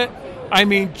halibut. I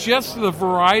mean, just the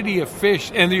variety of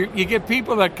fish. And you get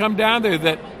people that come down there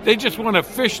that they just want to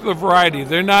fish the variety.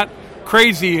 They're not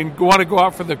crazy and want to go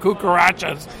out for the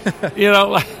cucarachas,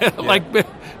 like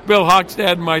Bill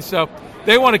Hockstad and myself.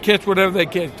 They want to catch whatever they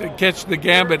can, to catch the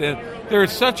gambit. And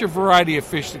there's such a variety of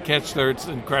fish to catch there. It's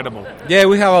incredible. Yeah,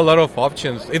 we have a lot of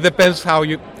options. It depends how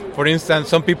for instance,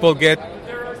 some people put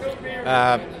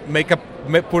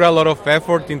a lot of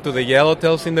effort into the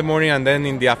yellowtails in the morning, and then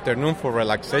in the afternoon for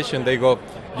relaxation they go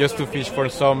just to fish for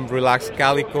some relaxed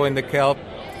calico in the kelp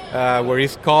where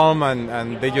it's calm,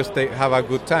 and they just have a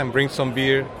good time, bring some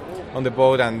beer on the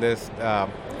boat and just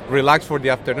relax for the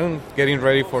afternoon, getting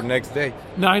ready for next day.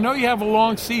 Now, I know you have a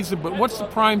long season, but what's the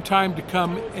prime time to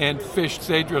come and fish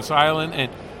Cedros Island,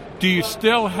 and do you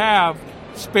still have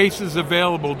spaces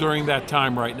available during that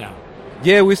time right now?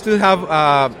 Yeah, we still have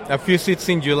a few seats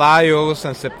in July, August,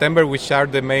 and September, which are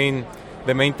the main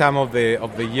time of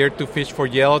the year to fish for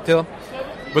yellowtail.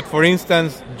 But for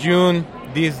instance,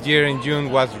 this year in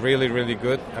June was really, really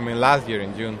good. I mean, last year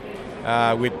in June,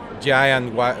 with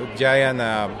giant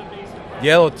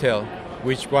yellowtail,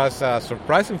 which was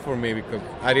surprising for me because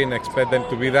I didn't expect them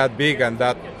to be that big and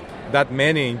that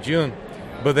many in June.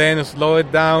 But then slow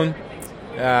it down.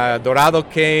 Dorado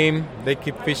came. They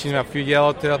keep fishing a few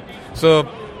yellowtail. So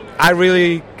I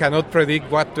really cannot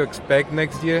predict what to expect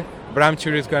next year, but I'm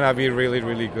sure it's going to be really,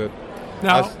 really good.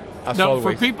 Now, as now always.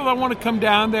 For people that want to come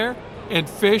down there and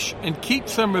fish and keep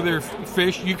some of their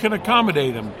fish, you can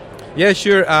accommodate them. Yeah,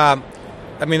 sure. I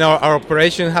mean, our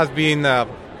operation has been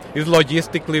is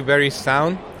logistically very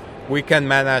sound. We can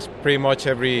manage pretty much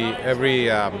everything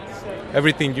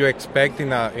you expect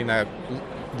in a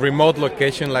remote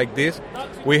location like this.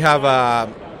 We have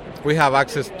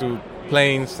access to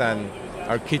planes and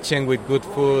our kitchen with good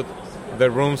food. The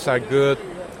rooms are good.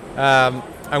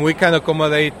 And we can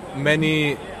accommodate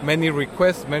many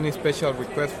requests, many special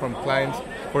requests from clients.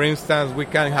 For instance, we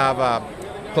can have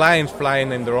clients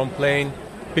flying in their own plane,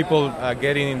 people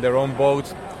getting in their own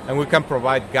boats, and we can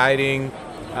provide guiding,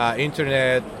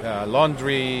 internet,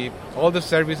 laundry, all the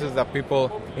services that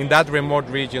people in that remote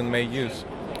region may use.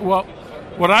 Well,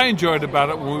 what I enjoyed about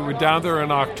it when we were down there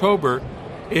in October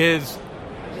is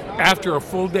after a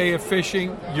full day of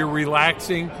fishing, you're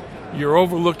relaxing. You're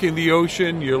overlooking the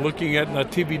ocean. You're looking at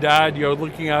Natividad. You're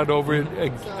looking out over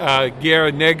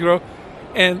Guerra Negro.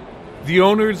 And the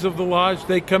owners of the lodge,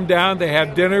 they come down. They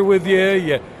have dinner with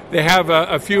you. They have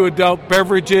a few adult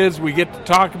beverages. We get to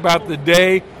talk about the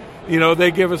day.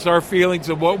 They give us our feelings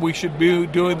of what we should be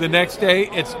doing the next day.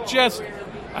 It's just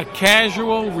a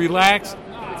casual, relaxed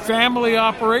family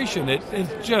operation.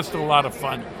 It's just a lot of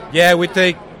fun. Yeah, we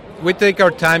take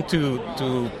our time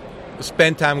to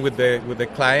spend time with the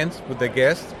clients, with the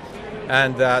guests,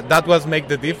 and that was make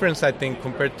the difference, I think,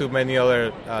 compared to many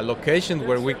other locations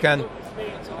where we can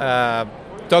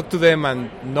talk to them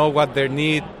and know what they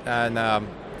need, and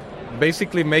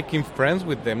basically making friends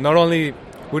with them. Not only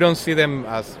we don't see them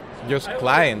as just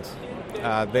clients,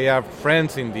 they are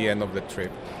friends in the end of the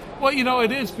trip. Well,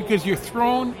 it is, because you're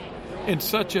thrown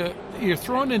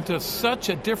into such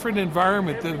a different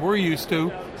environment than we're used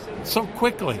to so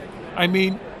quickly. I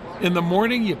mean, in the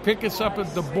morning, you pick us up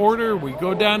at the border. We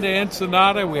go down to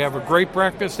Ensenada. We have a great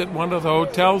breakfast at one of the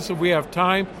hotels if we have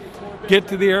time. Get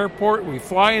to the airport. We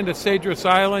fly into Cedros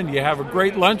Island. You have a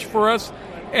great lunch for us.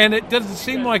 And it doesn't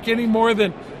seem like any more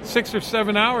than 6 or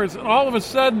 7 hours. And all of a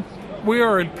sudden, we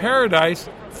are in paradise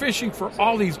fishing for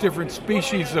all these different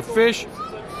species of fish.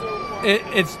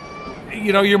 It's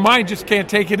your mind just can't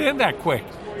take it in that quick.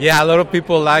 Yeah, a lot of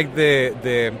people like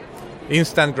the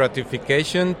instant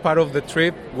gratification part of the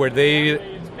trip, where they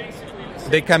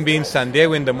can be in San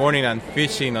Diego in the morning and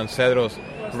fishing on Cedros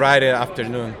right at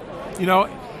afternoon.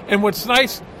 And what's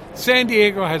nice, San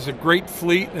Diego has a great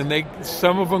fleet, and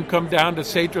some of them come down to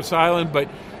Cedros Island, but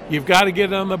you've got to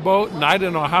get on the boat, and I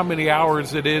don't know how many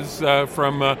hours it is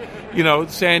from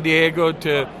San Diego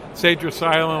to Cedros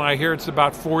Island. I hear it's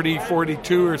about 40,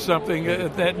 42 or something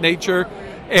of that nature.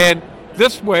 And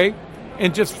this way,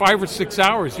 in just 5 or 6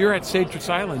 hours, you're at Cedros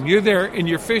Island. You're there and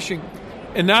you're fishing.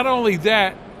 And not only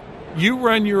that, you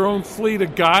run your own fleet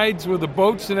of guides with the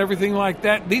boats and everything like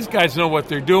that. These guys know what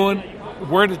they're doing,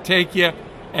 where to take you,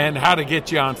 and how to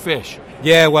get you on fish.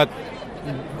 Yeah,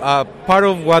 part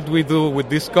of what we do with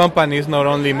this company is not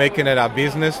only making it a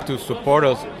business to support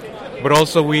us, but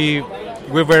also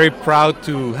we're very proud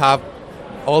to have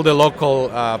all the local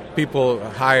people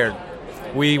hired.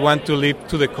 We want to live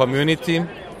to the community,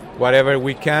 whatever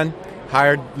we can,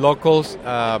 hire locals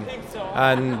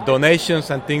and donations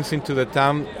and things into the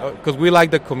town, because we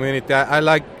like the community.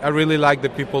 I really like the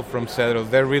people from Cedros.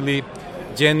 They're really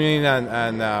genuine,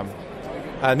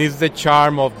 and it's the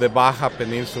charm of the Baja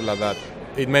Peninsula that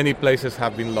in many places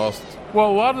have been lost.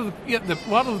 Well, a lot of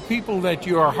the people that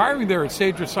you are hiring there at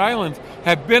Cedros Island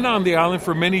have been on the island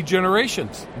for many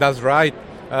generations. That's right.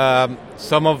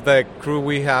 Some of the crew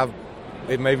we have,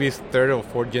 it maybe is third or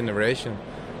fourth generation.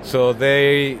 So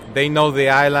they know the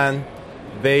island.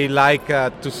 They like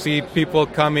to see people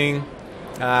coming,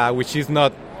 which is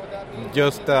not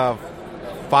just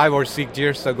 5 or 6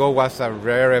 years ago was a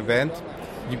rare event.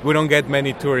 We don't get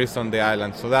many tourists on the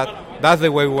island, so that's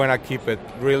the way we want to keep it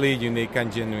really unique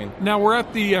and genuine. Now, we're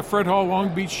at the Fred Hall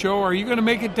Long Beach show. Are you going to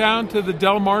make it down to the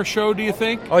Del Mar show, do you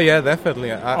think? Oh, yeah,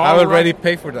 definitely. I already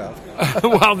paid for that.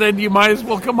 Well, then you might as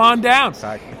well come on down.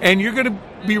 Exactly. And you're going to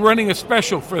be running a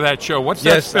special for that show. What's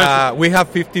that special? Yes, we have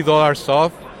 $50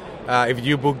 off if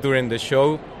you book during the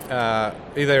show,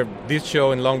 either this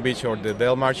show in Long Beach or the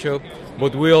Del Mar show.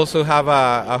 But we also have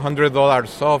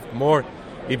 $100 off more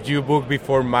if you book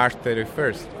before March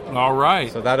 31st. All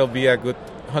right. So that'll be a good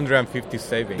 150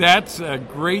 savings. That's a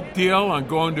great deal on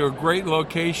going to a great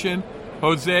location.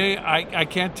 Jose, I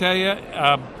can't tell you,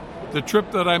 the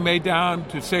trip that I made down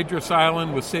to Cedros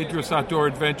Island with Cedros Outdoor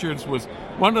Adventures was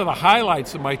one of the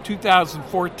highlights of my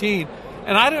 2014.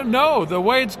 And I don't know, the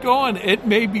way it's going, it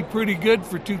may be pretty good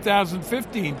for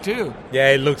 2015, too.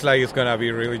 Yeah, it looks like it's going to be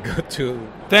really good, too.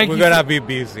 We're going to be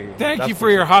busy. Thank you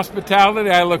for your hospitality.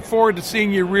 I look forward to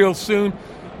seeing you real soon.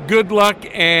 Good luck,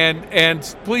 and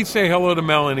please say hello to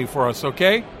Melanie for us,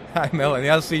 okay? Hi, Melanie.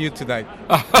 I'll see you tonight.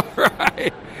 All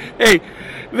right. Hey,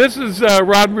 this is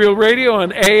Rod and Reel Radio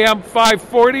on AM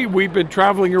 540. We've been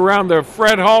traveling around the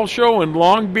Fred Hall Show in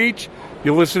Long Beach.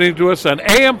 You're listening to us on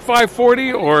AM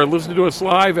 540 or listen to us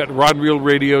live at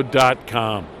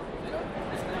rodandreelradio.com.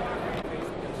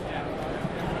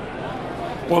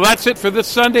 Well, that's it for this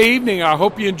Sunday evening. I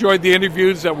hope you enjoyed the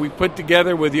interviews that we put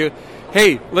together with you.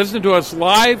 Hey, listen to us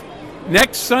live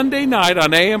next Sunday night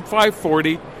on AM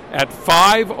 540 at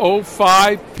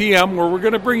 5:05 p.m., where we're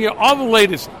going to bring you all the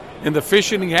latest in the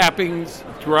fishing happenings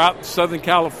throughout the Southern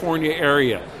California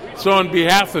area. So on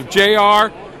behalf of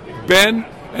JR, Ben,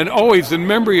 and always in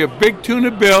memory of Big Tuna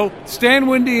Bill, Stan,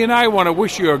 Wendy, and I want to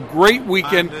wish you a great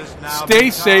weekend. Stay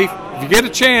safe. If you get a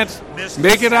chance,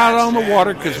 make it out on the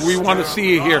water, because we want to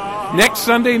see you here next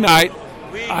Sunday night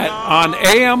on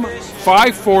AM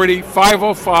 540,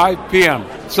 5:05 p.m.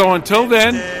 So until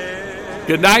then,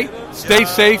 good night, stay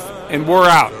safe, and we're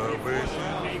out.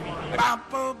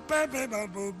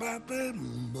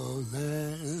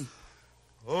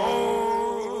 Oh.